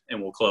debate,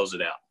 and we'll close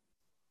it out.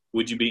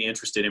 Would you be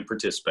interested in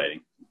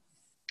participating?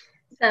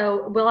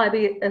 So will I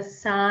be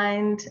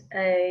assigned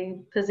a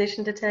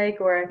position to take,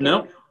 or?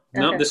 No,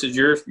 okay. This is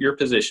your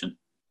position.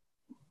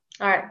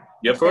 All right.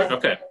 You up for it?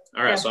 Okay.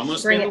 All right. So I'm going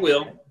to spin the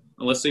wheel, and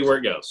let's see where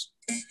it goes.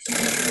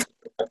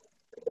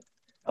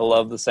 I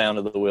love the sound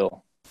of the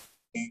wheel.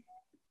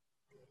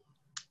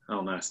 Oh,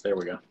 nice. There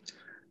we go.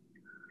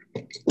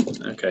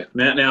 Okay.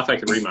 Now if I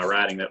could read my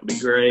writing, that would be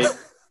great.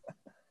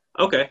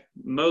 Okay.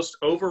 Most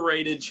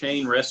overrated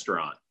chain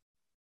restaurant.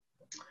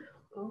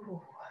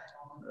 Ooh.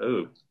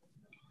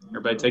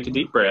 Everybody take a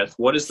deep breath.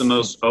 What is the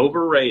most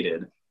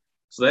overrated?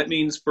 So that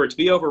means for it to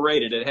be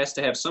overrated, it has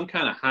to have some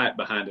kind of hype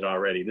behind it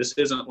already. This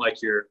isn't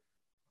like your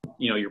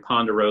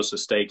Ponderosa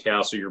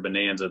Steakhouse or your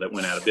Bonanza that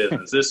went out of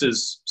business. This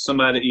is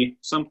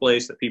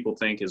someplace that people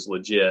think is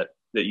legit,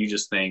 that you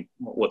just think,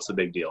 what's the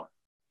big deal?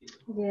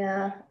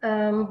 Yeah.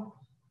 Don't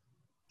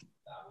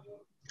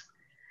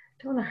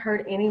want to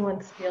hurt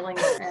anyone's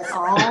feelings at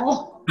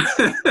all.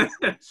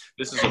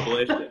 This is a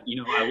place that,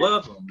 I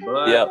love them,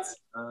 but... Yep.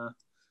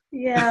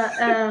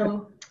 Yeah.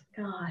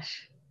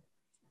 Gosh.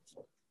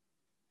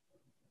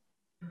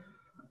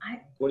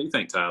 What do you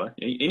think, Tyler?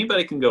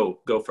 Anybody can go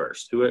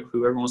first.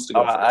 Whoever wants to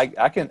go first.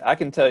 I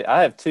can tell you.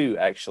 I have two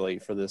actually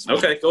for this one.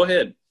 Okay, go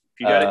ahead. If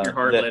you got it in your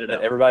heart, let it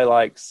out. Everybody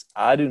likes.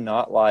 I do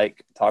not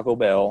like Taco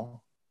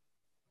Bell,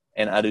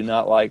 and I do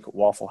not like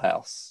Waffle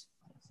House.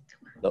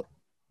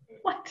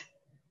 What?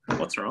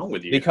 What's wrong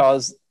with you?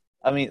 Because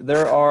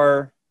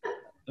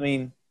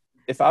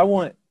if I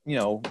want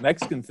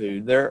Mexican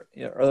food, there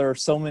are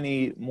so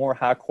many more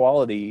high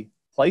quality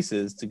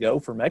places to go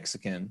for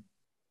Mexican.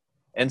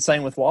 And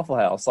same with Waffle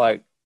House.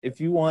 Like,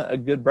 if you want a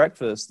good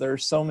breakfast,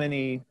 there's so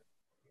many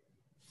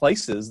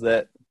places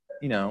that,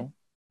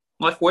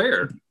 Like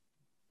where?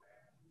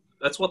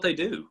 That's what they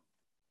do.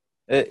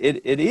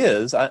 It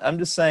is. I'm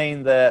just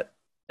saying that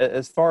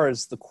as far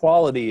as the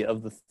quality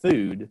of the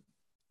food,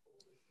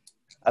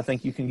 I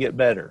think you can get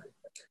better.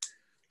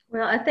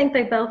 Well, I think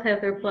they both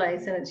have their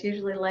place, and it's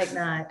usually late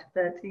night.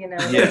 But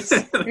Yes.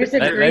 there's a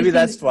Maybe greasy,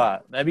 that's why.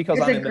 Maybe because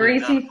there's I'm a in the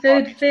greasy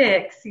food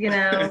fix,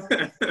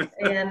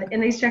 And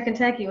in Eastern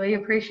Kentucky, we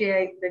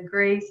appreciate the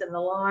grease and the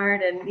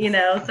lard, and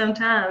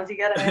sometimes you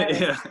got to have it.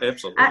 Yeah,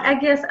 absolutely. I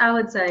guess I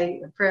would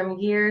say from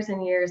years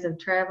and years of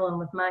traveling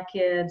with my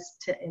kids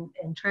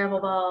in travel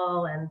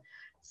ball and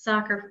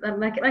soccer,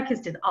 my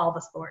kids did all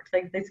the sports.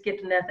 They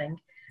skipped nothing.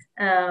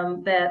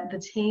 That the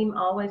team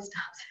always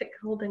stops at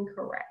Golden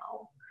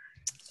Corral.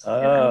 And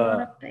I'm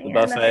not a fan. The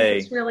buffet. I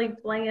think it's really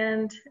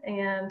bland,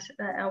 and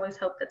I always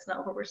hope that's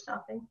not where we're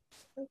stopping.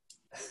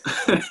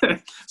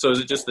 So is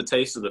it just the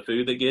taste of the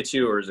food that gets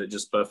you, or is it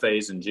just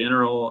buffets in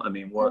general? I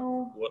mean,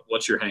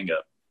 what's your hang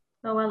up?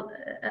 Oh, well,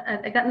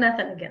 I got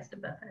nothing against a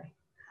buffet.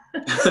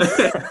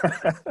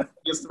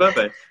 Against the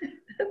buffet.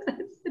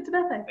 It's a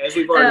buffet. As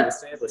we've already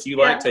established, you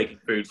like taking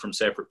food from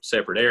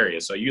separate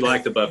areas, so you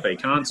like the buffet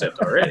concept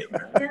already.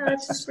 Right? Yeah,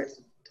 it's just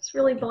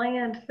really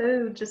bland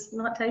food, just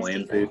not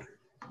tasty. Bland food.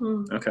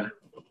 Okay,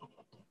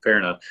 fair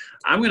enough.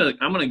 I'm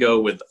gonna go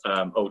with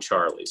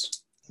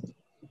O'Charlie's. I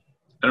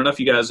don't know if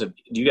you guys do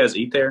you guys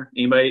eat there?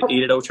 Anybody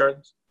eat at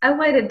O'Charlie's? I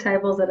waited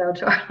tables at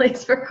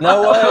O'Charlie's for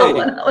No way.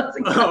 when I was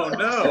a kid. Oh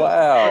no!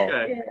 Wow.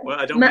 Okay. Yeah. Well,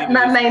 I don't.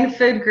 My main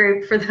food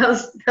group for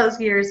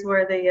those years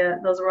were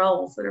those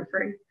rolls that are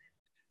free.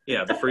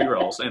 Yeah, the free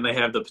rolls, and they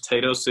have the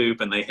potato soup,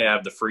 and they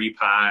have the free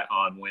pie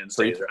on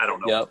Wednesdays. I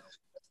don't know. Yep.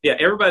 Yeah,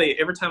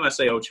 every time I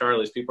say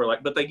O'Charlie's, people are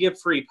like, "But they give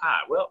free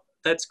pie." Well,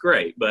 that's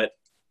great, but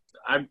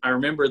I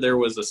remember there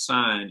was a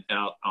sign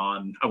out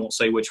on, I won't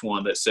say which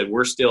one, that said,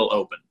 "We're still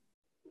open."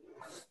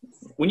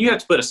 When you have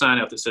to put a sign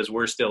out that says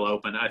 "We're still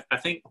open," I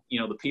think,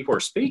 the people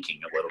are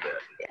speaking a little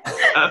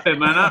bit.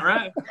 Am I not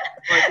right?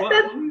 Like, well,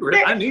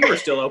 I knew you were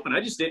still open. I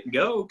just didn't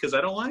go because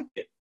I don't like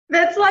it.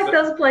 That's like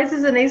those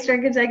places in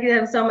Eastern Kentucky that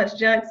have so much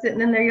junk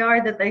sitting in their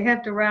yard that they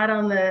have to write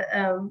on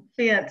the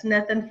fence,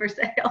 "Nothing for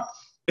sale."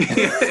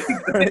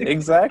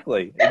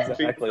 Exactly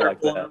like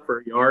that. For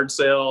a yard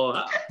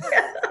sale.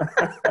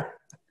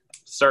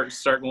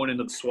 Start going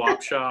into the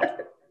swap shop.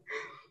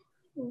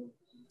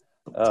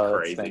 Oh,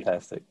 crazy. that's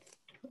fantastic.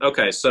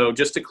 Okay, so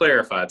just to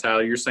clarify,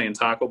 Tyler, you're saying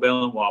Taco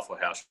Bell and Waffle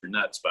House. You're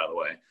nuts, by the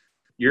way.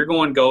 You're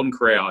going Golden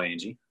Corral,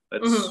 Angie.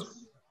 That's.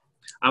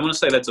 I'm going to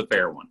say that's a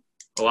fair one.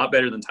 A lot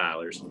better than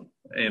Tyler's.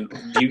 And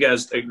do you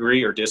guys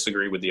agree or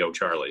disagree with the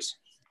O'Charlie's?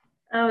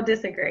 Oh,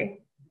 disagree.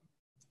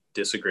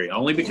 Disagree.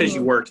 Only because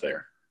you worked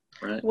there,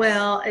 right?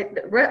 Well,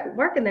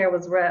 working there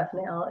was rough.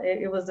 Now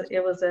it was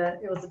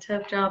a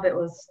tough job. It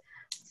was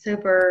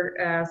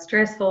super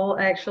stressful,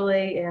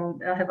 actually,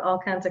 and I have all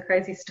kinds of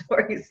crazy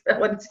stories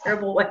about what a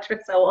terrible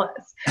waitress I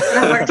was.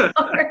 I worked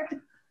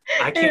hard.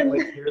 I can't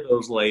wait to hear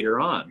those later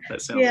on.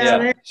 That sounds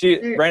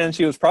Brandon,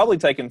 she was probably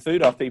taking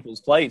food off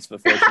people's plates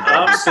before she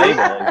got to the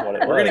table, is what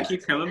it We're was. going to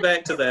keep coming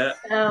back to that.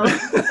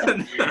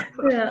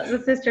 Yeah,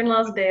 the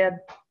sister-in-law's dead.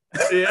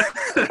 Yeah.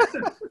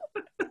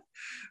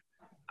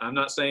 I'm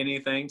not saying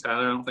anything.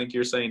 Tyler, I don't think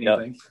you're saying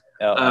anything.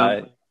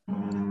 I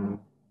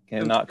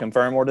cannot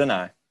confirm or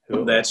deny.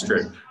 That's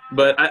true.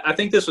 But I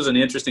think this was an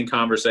interesting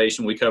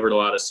conversation. We covered a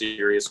lot of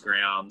serious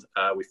ground.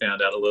 We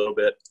found out a little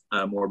bit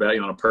more about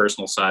you on a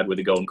personal side with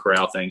the Golden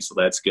Corral thing, so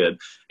that's good.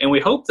 And we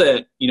hope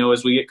that,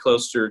 as we get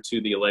closer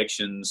to the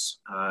elections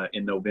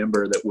in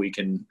November, that we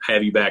can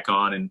have you back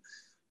on and,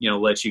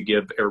 let you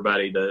give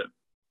everybody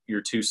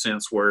your 2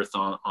 cents worth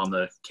on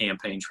the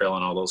campaign trail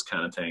and all those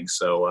kind of things.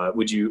 So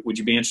would you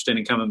be interested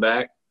in coming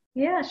back?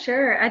 Yeah,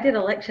 sure. I did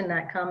election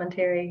night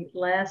commentary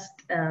last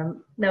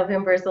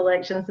November's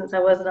election since I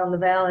wasn't on the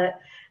ballot,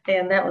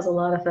 and that was a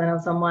lot of fun. I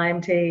was on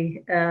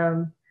YMT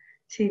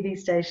TV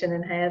station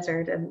in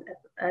Hazard, and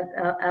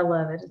I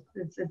love it.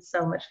 It's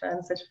so much fun.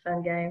 It's such a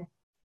fun game.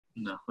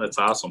 No, that's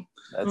awesome.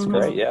 That's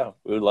great. Yeah,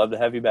 we would love to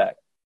have you back.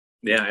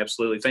 Yeah,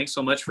 absolutely. Thanks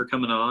so much for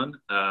coming on,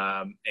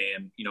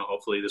 and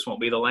hopefully this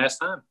won't be the last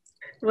time.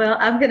 Well,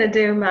 I'm going to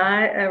do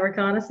my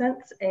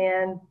reconnaissance,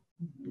 and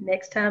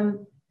next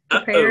time,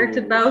 prepare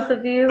to both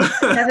of you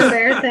have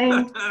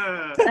embarrassing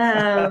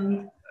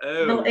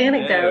little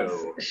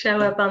anecdotes show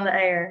up on the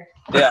air.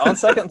 Yeah, on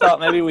second thought,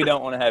 maybe we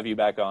don't want to have you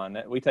back on.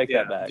 We take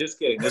that back. Just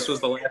kidding. This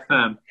was the last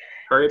time.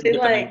 Hurry up. Too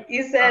late.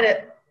 You said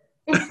it.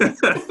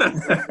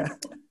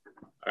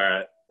 All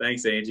right.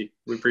 Thanks, Angie.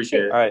 We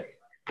appreciate it. All right.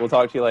 We'll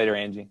talk to you later,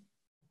 Angie.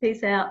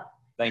 Peace out.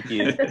 Thank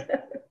you.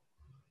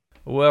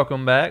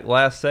 Welcome back.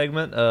 Last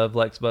segment of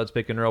Lex Bud's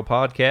Pick and Roll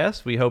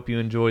podcast. We hope you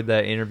enjoyed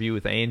that interview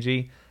with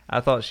Angie. I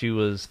thought she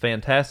was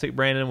fantastic,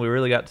 Brandon. We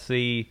really got to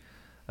see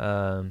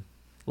a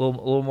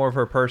little more of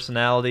her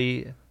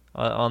personality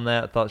on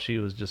that. I thought she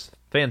was just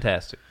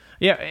fantastic.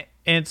 Yeah,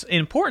 and it's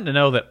important to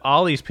know that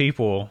all these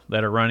people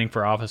that are running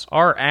for office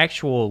are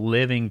actual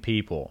living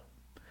people.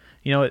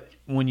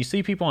 When you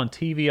see people on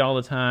TV all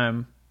the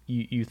time,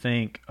 you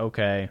think,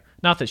 okay,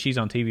 not that she's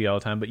on TV all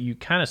the time, but you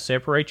kind of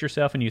separate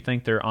yourself and you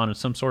think they're on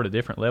some sort of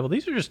different level.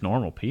 These are just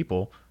normal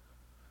people.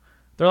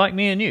 They're like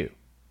me and you.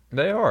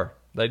 They are.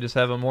 They just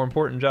have a more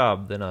important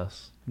job than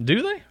us.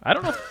 Do they? I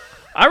don't know.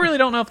 I really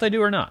don't know if they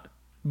do or not.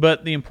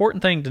 But the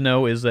important thing to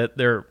know is that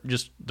they're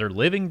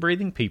living,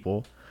 breathing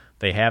people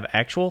They have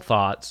actual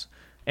thoughts,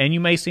 and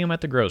you may see them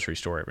at the grocery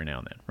store every now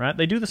and then, right?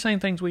 They do the same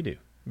things we do.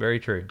 Very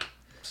true.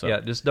 So Yeah,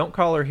 just don't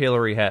call her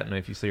Hillary Hatton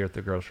if you see her at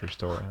the grocery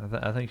store.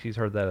 I think she's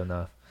heard that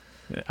enough.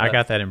 I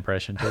got that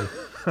impression too.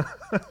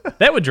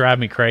 That would drive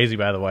me crazy,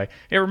 by the way.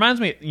 It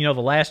reminds me, the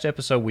last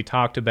episode we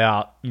talked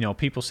about,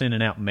 people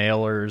sending out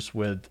mailers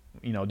with,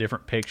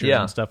 different pictures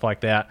Yeah. and stuff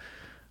like that.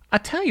 I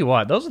tell you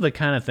what, those are the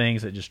kind of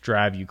things that just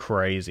drive you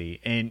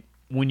crazy. And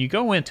when you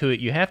go into it,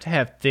 you have to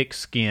have thick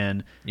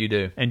skin You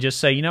do. and just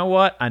say, you know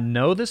what? I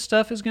know this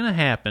stuff is going to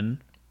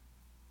happen,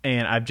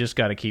 and I've just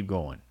got to keep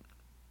going.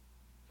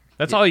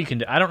 That's all you can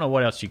do. I don't know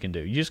what else you can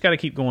do. You just got to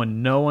keep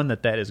going knowing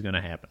that is going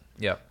to happen.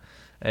 Yep.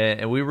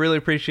 And we really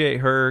appreciate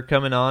her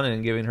coming on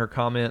and giving her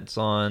comments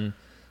on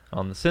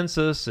the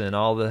census and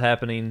all the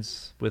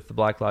happenings with the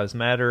Black Lives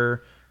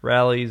Matter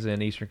rallies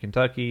in Eastern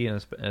Kentucky,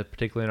 and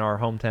particularly in our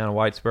hometown of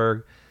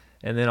Whitesburg.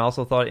 And then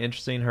also thought it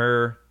interesting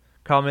her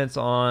comments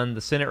on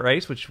the Senate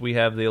race, which we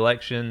have the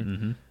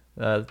election.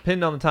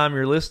 Depending on the time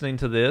you're listening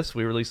to this,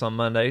 we release on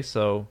Monday.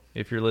 So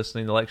if you're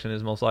listening, the election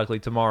is most likely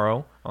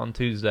tomorrow on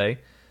Tuesday.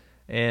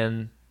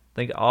 And I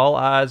think all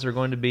eyes are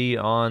going to be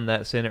on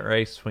that Senate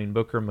race between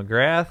Booker and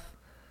McGrath.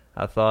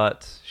 I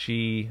thought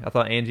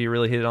Angie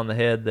really hit it on the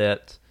head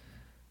that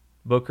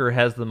Booker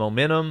has the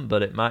momentum,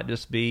 but it might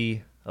just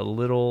be a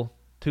little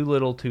too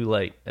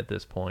late at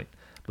this point.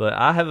 But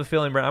I have a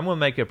feeling, Brent, I'm going to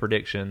make a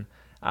prediction.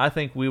 I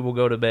think we will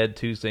go to bed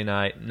Tuesday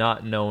night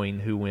not knowing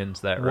who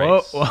wins that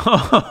race.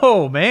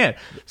 Whoa, man.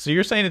 So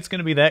you're saying it's going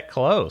to be that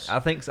close? I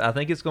think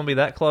it's going to be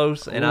that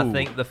close, and I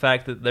think the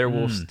fact that there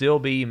will still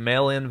be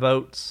mail-in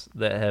votes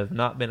that have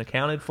not been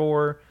accounted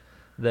for,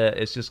 that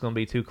it's just going to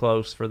be too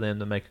close for them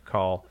to make a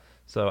call.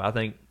 So I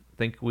think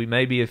we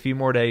may be a few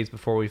more days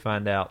before we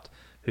find out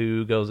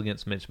who goes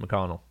against Mitch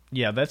McConnell.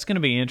 Yeah, that's going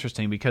to be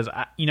interesting because,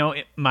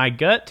 my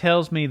gut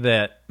tells me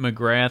that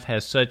McGrath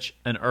has such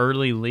an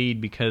early lead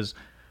because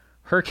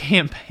her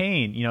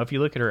campaign, if you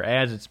look at her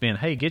ads, it's been,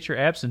 hey, get your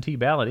absentee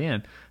ballot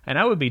in. And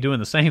I would be doing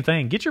the same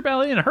thing. Get your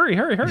ballot in.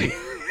 Hurry.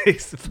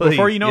 Please.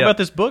 Before you know about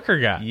this Booker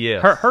guy.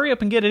 Yes. Hurry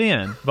up and get it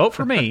in. Vote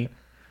for me.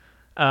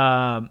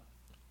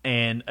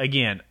 And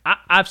again,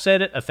 I've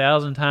said it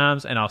 1,000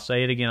 times, and I'll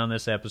say it again on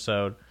this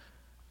episode.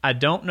 I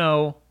don't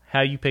know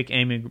how you pick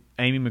Amy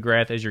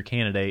McGrath as your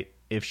candidate.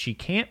 If she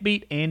can't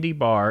beat Andy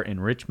Barr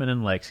in Richmond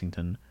and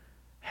Lexington,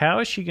 how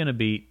is she going to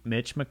beat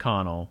Mitch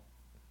McConnell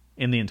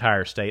in the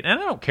entire state? And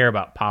I don't care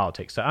about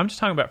politics. I'm just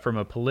talking about from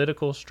a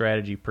political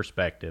strategy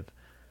perspective.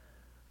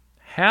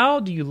 How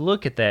do you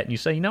look at that and you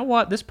say, you know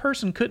what, this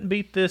person couldn't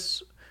beat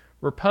this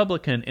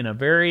Republican in a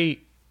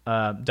very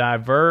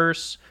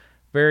diverse,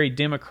 very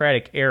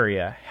democratic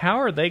area.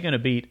 How are they going to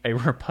beat a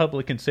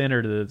Republican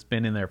senator that's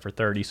been in there for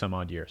 30 some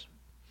odd years?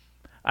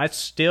 I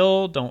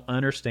still don't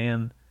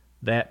understand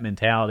that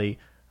mentality.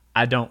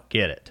 I don't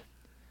get it.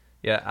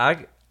 Yeah,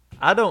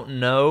 I don't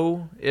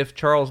know if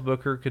Charles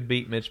Booker could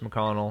beat Mitch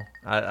McConnell.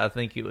 I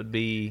think it would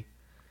be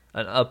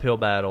an uphill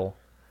battle.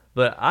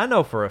 But I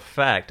know for a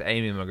fact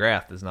Amy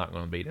McGrath is not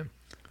going to beat him.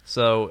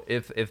 So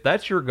if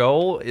that's your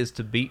goal is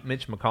to beat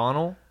Mitch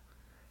McConnell,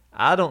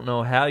 I don't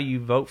know how you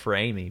vote for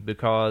Amy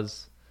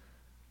because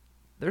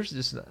there's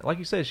just, like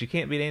you said, she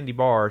can't beat Andy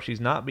Barr. She's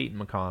not beating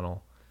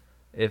McConnell.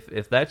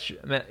 If that's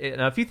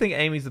now, if you think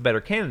Amy's the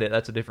better candidate,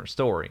 that's a different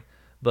story.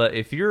 But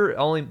if you're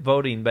only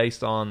voting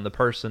based on the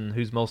person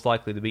who's most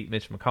likely to beat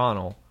Mitch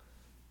McConnell,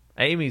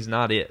 Amy's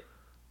not it.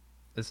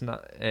 It's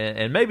not,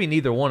 and maybe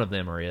neither one of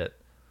them are it.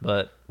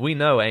 But we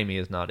know Amy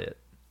is not it.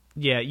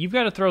 Yeah, you've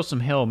got to throw some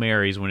Hail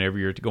Marys whenever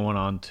you're going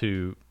on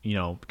to,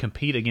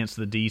 compete against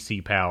the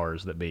DC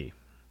powers that be.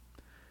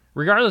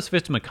 Regardless if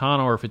it's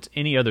McConnell or if it's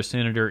any other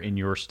senator in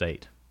your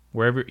state.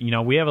 Wherever,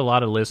 we have a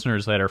lot of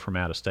listeners that are from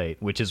out of state,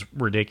 which is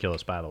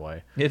ridiculous, by the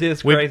way. It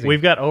is crazy.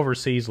 We've got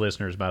overseas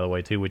listeners, by the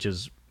way, too, which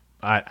is,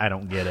 I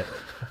don't get it.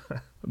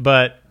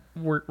 But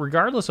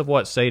regardless of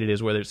what state it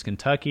is, whether it's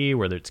Kentucky,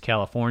 whether it's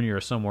California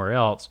or somewhere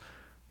else,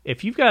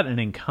 if you've got an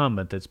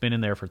incumbent that's been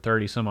in there for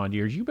 30 some odd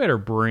years, you better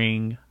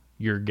bring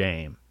your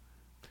game.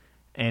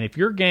 And if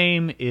your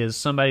game is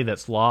somebody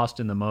that's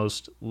lost in the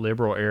most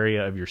liberal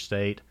area of your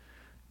state,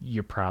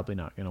 you're probably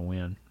not going to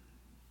win.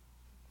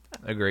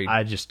 Agreed.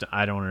 I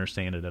don't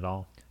understand it at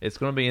all. It's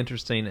going to be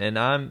interesting, and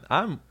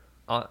I'm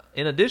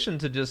in addition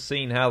to just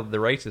seeing how the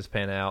races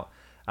pan out,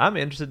 I'm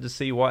interested to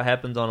see what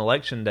happens on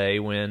Election Day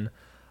when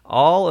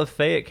all of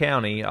Fayette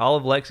County, all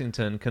of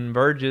Lexington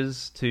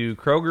converges to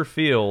Kroger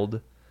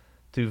Field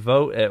to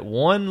vote at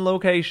one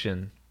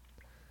location.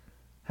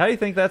 How do you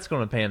think that's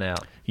going to pan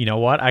out? You know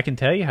what? I can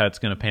tell you how it's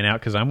going to pan out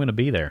because I'm going to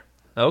be there.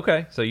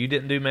 Okay, so you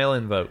didn't do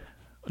mail-in vote.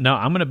 No,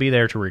 I'm going to be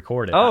there to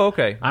record it. Oh,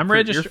 okay. I'm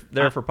registered. You're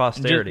there for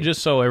posterity.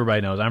 Just so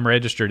everybody knows, I'm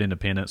registered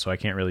independent, so I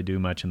can't really do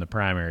much in the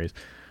primaries.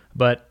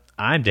 But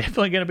I'm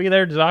definitely going to be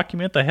there to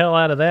document the hell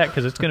out of that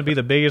because it's going to be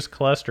the biggest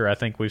cluster I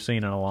think we've seen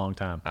in a long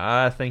time.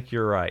 I think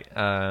you're right.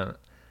 I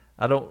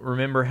don't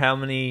remember how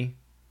many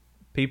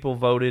people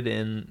voted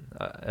in.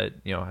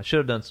 I should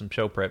have done some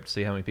show prep to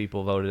see how many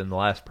people voted in the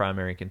last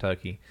primary in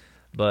Kentucky.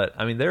 But,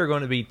 I mean, there are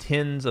going to be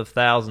tens of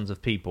thousands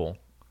of people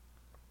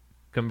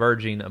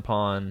converging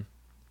upon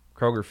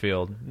Kroger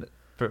Field.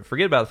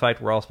 Forget about the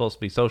fact we're all supposed to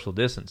be social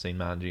distancing,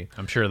 mind you.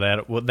 I'm sure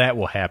that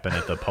will happen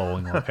at the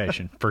polling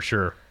location for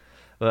sure.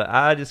 But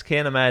I just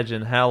can't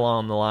imagine how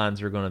long the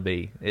lines are going to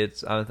be.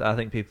 I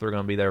think people are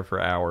going to be there for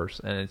hours,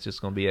 and it's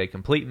just going to be a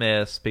complete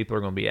mess. People are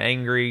going to be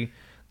angry.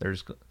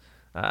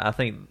 I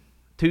think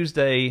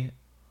Tuesday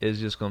is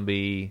just going to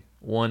be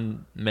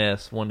one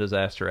mess, one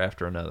disaster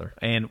after another.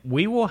 And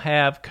we will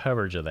have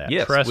coverage of that.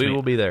 Yes, Trust me. we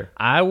will be there.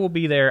 I will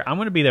be there. I'm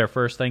going to be there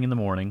first thing in the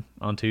morning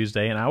on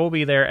Tuesday, and I will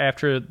be there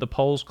after the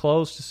polls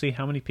close to see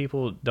how many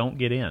people don't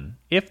get in,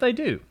 if they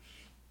do.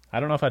 I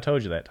don't know if I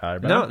told you that,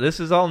 Tyler. But No,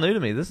 this is all new to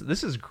me.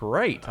 This is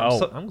great.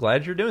 I'm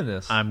glad you're doing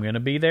this. I'm going to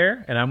be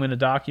there, and I'm going to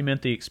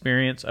document the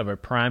experience of a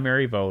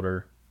primary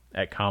voter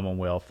at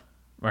Commonwealth.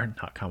 Or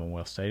not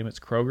Commonwealth Stadium. It's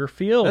Kroger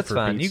Field. That's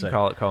fine. You Pete's can sake.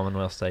 call it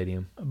Commonwealth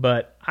Stadium.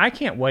 But I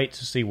can't wait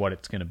to see what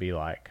it's going to be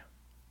like.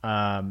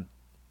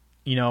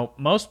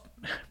 Most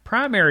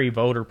primary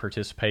voter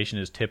participation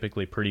is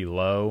typically pretty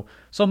low,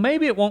 so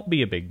maybe it won't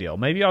be a big deal.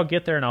 Maybe I'll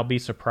get there and I'll be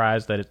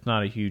surprised that it's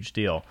not a huge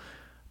deal.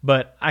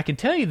 But I can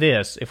tell you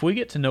this, if we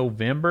get to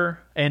November,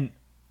 and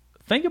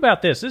think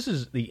about this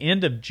is the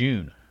end of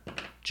June.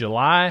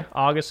 July,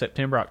 August,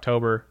 September,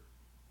 October.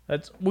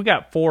 We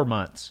got 4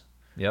 months.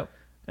 Yep.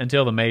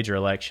 Until the major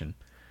election.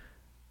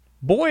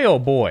 Boy, oh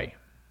boy,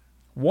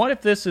 what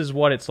if this is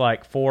what it's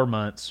like 4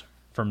 months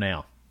from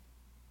now?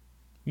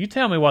 You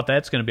tell me what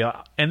that's going to be like.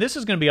 And this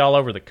is going to be all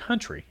over the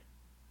country.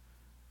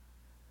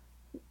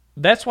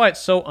 That's why it's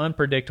so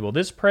unpredictable.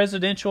 This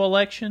presidential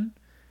election,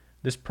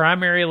 this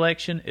primary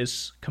election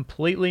is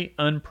completely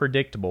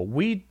unpredictable.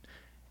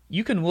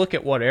 You can look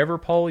at whatever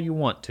poll you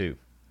want to,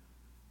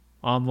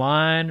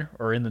 online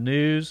or in the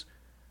news.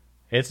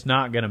 It's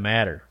not going to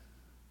matter.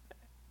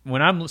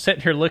 When I'm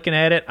sitting here looking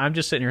at it, I'm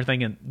just sitting here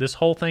thinking, this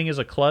whole thing is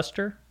a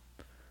cluster.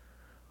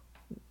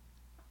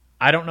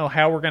 I don't know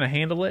how we're going to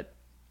handle it,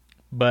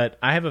 but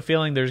I have a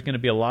feeling there's going to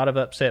be a lot of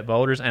upset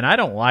voters, and I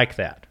don't like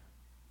that.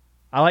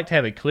 I like to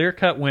have a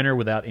clear-cut winner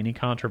without any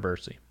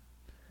controversy.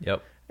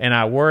 Yep. And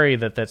I worry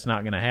that that's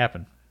not going to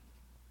happen.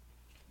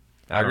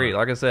 I agree.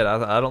 Like I said,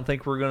 I don't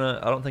think I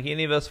don't think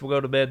any of us will go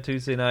to bed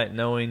Tuesday night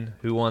knowing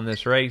who won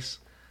this race.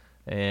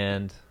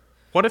 And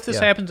what if this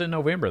happens in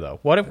November, though?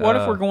 What if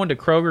we're going to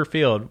Kroger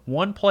Field,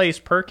 one place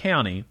per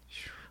county?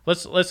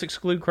 Let's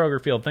exclude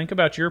Kroger Field. Think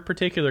about your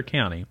particular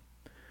county.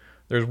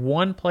 There's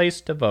one place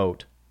to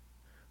vote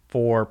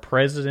for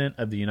President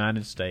of the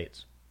United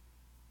States.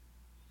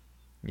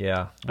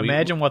 Yeah.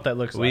 Imagine what that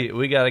looks like.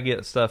 We got to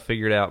get stuff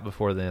figured out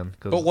before then.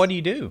 But what do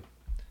you do?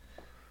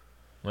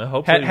 Well,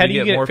 hopefully how do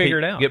you get it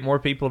figured out? Get more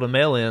people to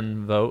mail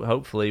in vote.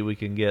 Hopefully we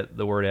can get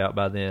the word out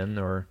by then.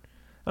 Or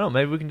I don't know,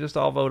 maybe we can just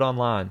all vote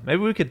online.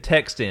 Maybe we could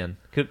text in.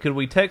 Could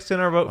we text in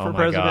our vote for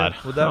president?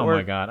 God. Would that work? Oh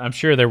my God! I'm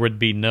sure there would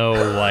be no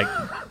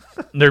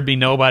there'd be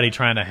nobody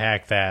trying to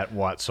hack that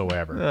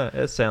whatsoever.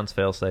 It sounds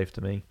fail safe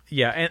to me.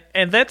 Yeah,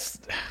 and that's.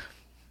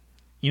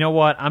 You know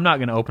what? I'm not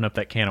going to open up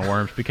that can of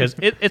worms because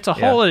it's a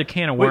whole other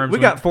can of worms. We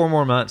got 4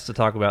 more months to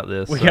talk about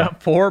this. We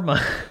got 4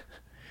 months.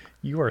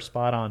 You are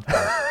spot on.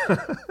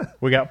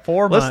 We got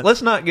 4 months.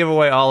 Let's not give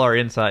away all our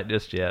insight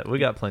just yet. We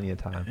got plenty of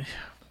time.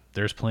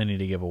 There's plenty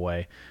to give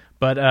away.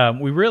 But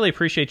we really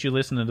appreciate you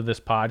listening to this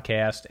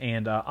podcast.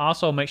 And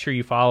also make sure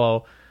you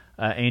follow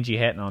Angie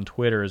Hatton on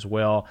Twitter as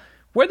well.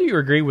 Whether you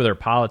agree with her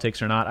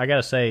politics or not, I got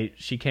to say,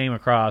 she came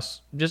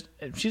across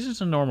she's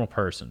just a normal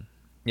person.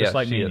 Just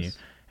like me and you.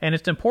 And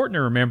it's important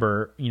to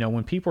remember,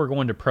 when people are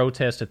going to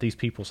protest at these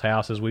people's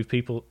houses,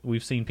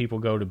 we've seen people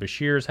go to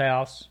Beshear's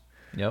house.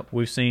 Yep.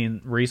 We've seen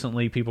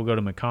recently people go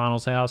to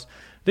McConnell's house.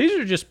 These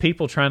are just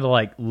people trying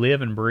to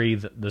live and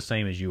breathe the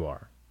same as you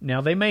are. Now,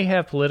 they may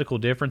have political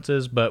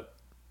differences, but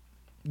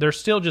they're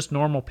still just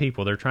normal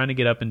people. They're trying to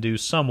get up and do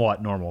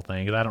somewhat normal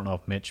things. I don't know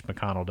if Mitch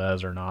McConnell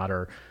does or not,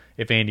 or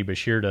if Andy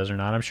Beshear does or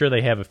not. I'm sure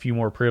they have a few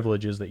more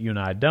privileges that you and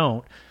I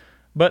don't.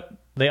 But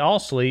they all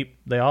sleep.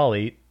 They all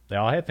eat. They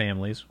all have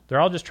families.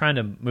 They're all just trying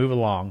to move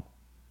along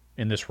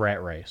in this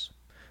rat race.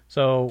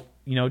 So,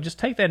 just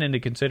take that into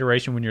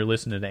consideration when you're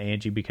listening to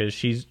Angie, because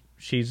she's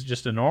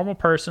just a normal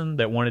person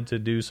that wanted to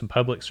do some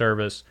public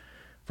service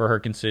for her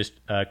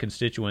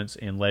constituents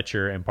in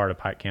Letcher and part of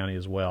Pike County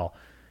as well.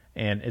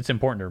 And it's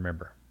important to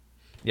remember.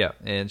 Yeah,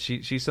 and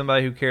she's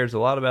somebody who cares a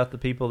lot about the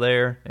people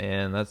there,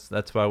 and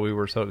that's why we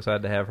were so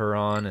excited to have her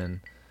on, and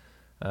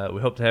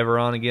we hope to have her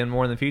on again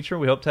more in the future.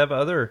 We hope to have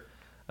other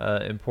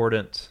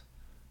important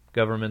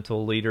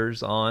governmental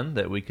leaders on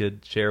that we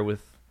could share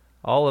with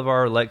all of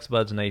our Lex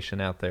Buds Nation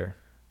out there.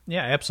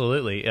 Yeah,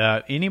 absolutely.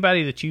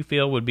 Anybody that you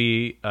feel would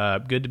be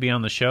good to be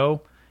on the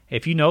show,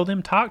 if you know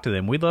them, talk to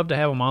them. We'd love to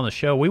have them on the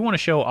show. We want to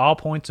show all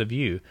points of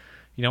view.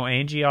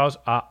 Angie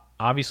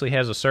obviously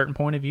has a certain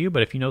point of view,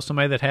 but if you know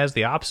somebody that has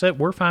the opposite,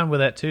 we're fine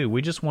with that too.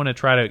 We just want to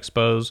try to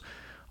expose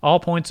all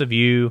points of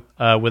view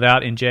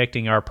without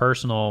injecting our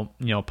personal,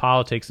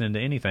 politics into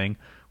anything.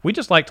 We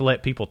just like to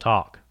let people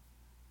talk.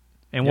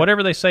 And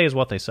whatever they say is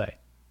what they say.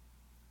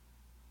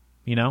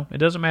 It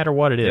doesn't matter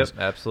what it is. Yep,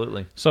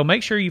 absolutely. So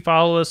make sure you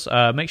follow us.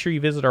 Make sure you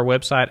visit our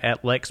website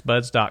at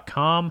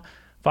lexbuds.com.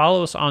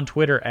 Follow us on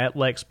Twitter at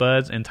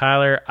LexBuds. And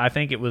Tyler, I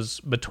think it was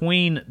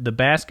between the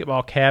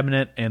basketball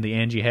cabinet and the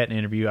Angie Hatton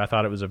interview, I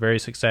thought it was a very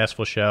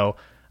successful show.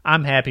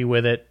 I'm happy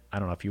with it. I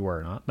don't know if you were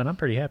or not, but I'm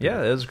pretty happy. Yeah,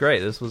 with it was great.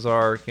 This was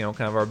our,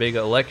 kind of our big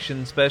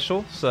election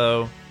special.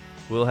 So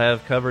we'll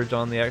have coverage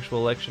on the actual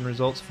election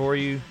results for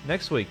you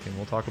next week, and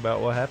we'll talk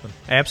about what happened.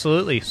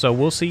 Absolutely. So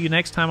we'll see you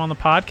next time on the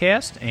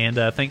podcast,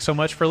 and thanks so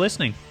much for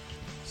listening.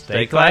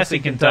 Stay classy,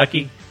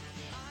 Kentucky.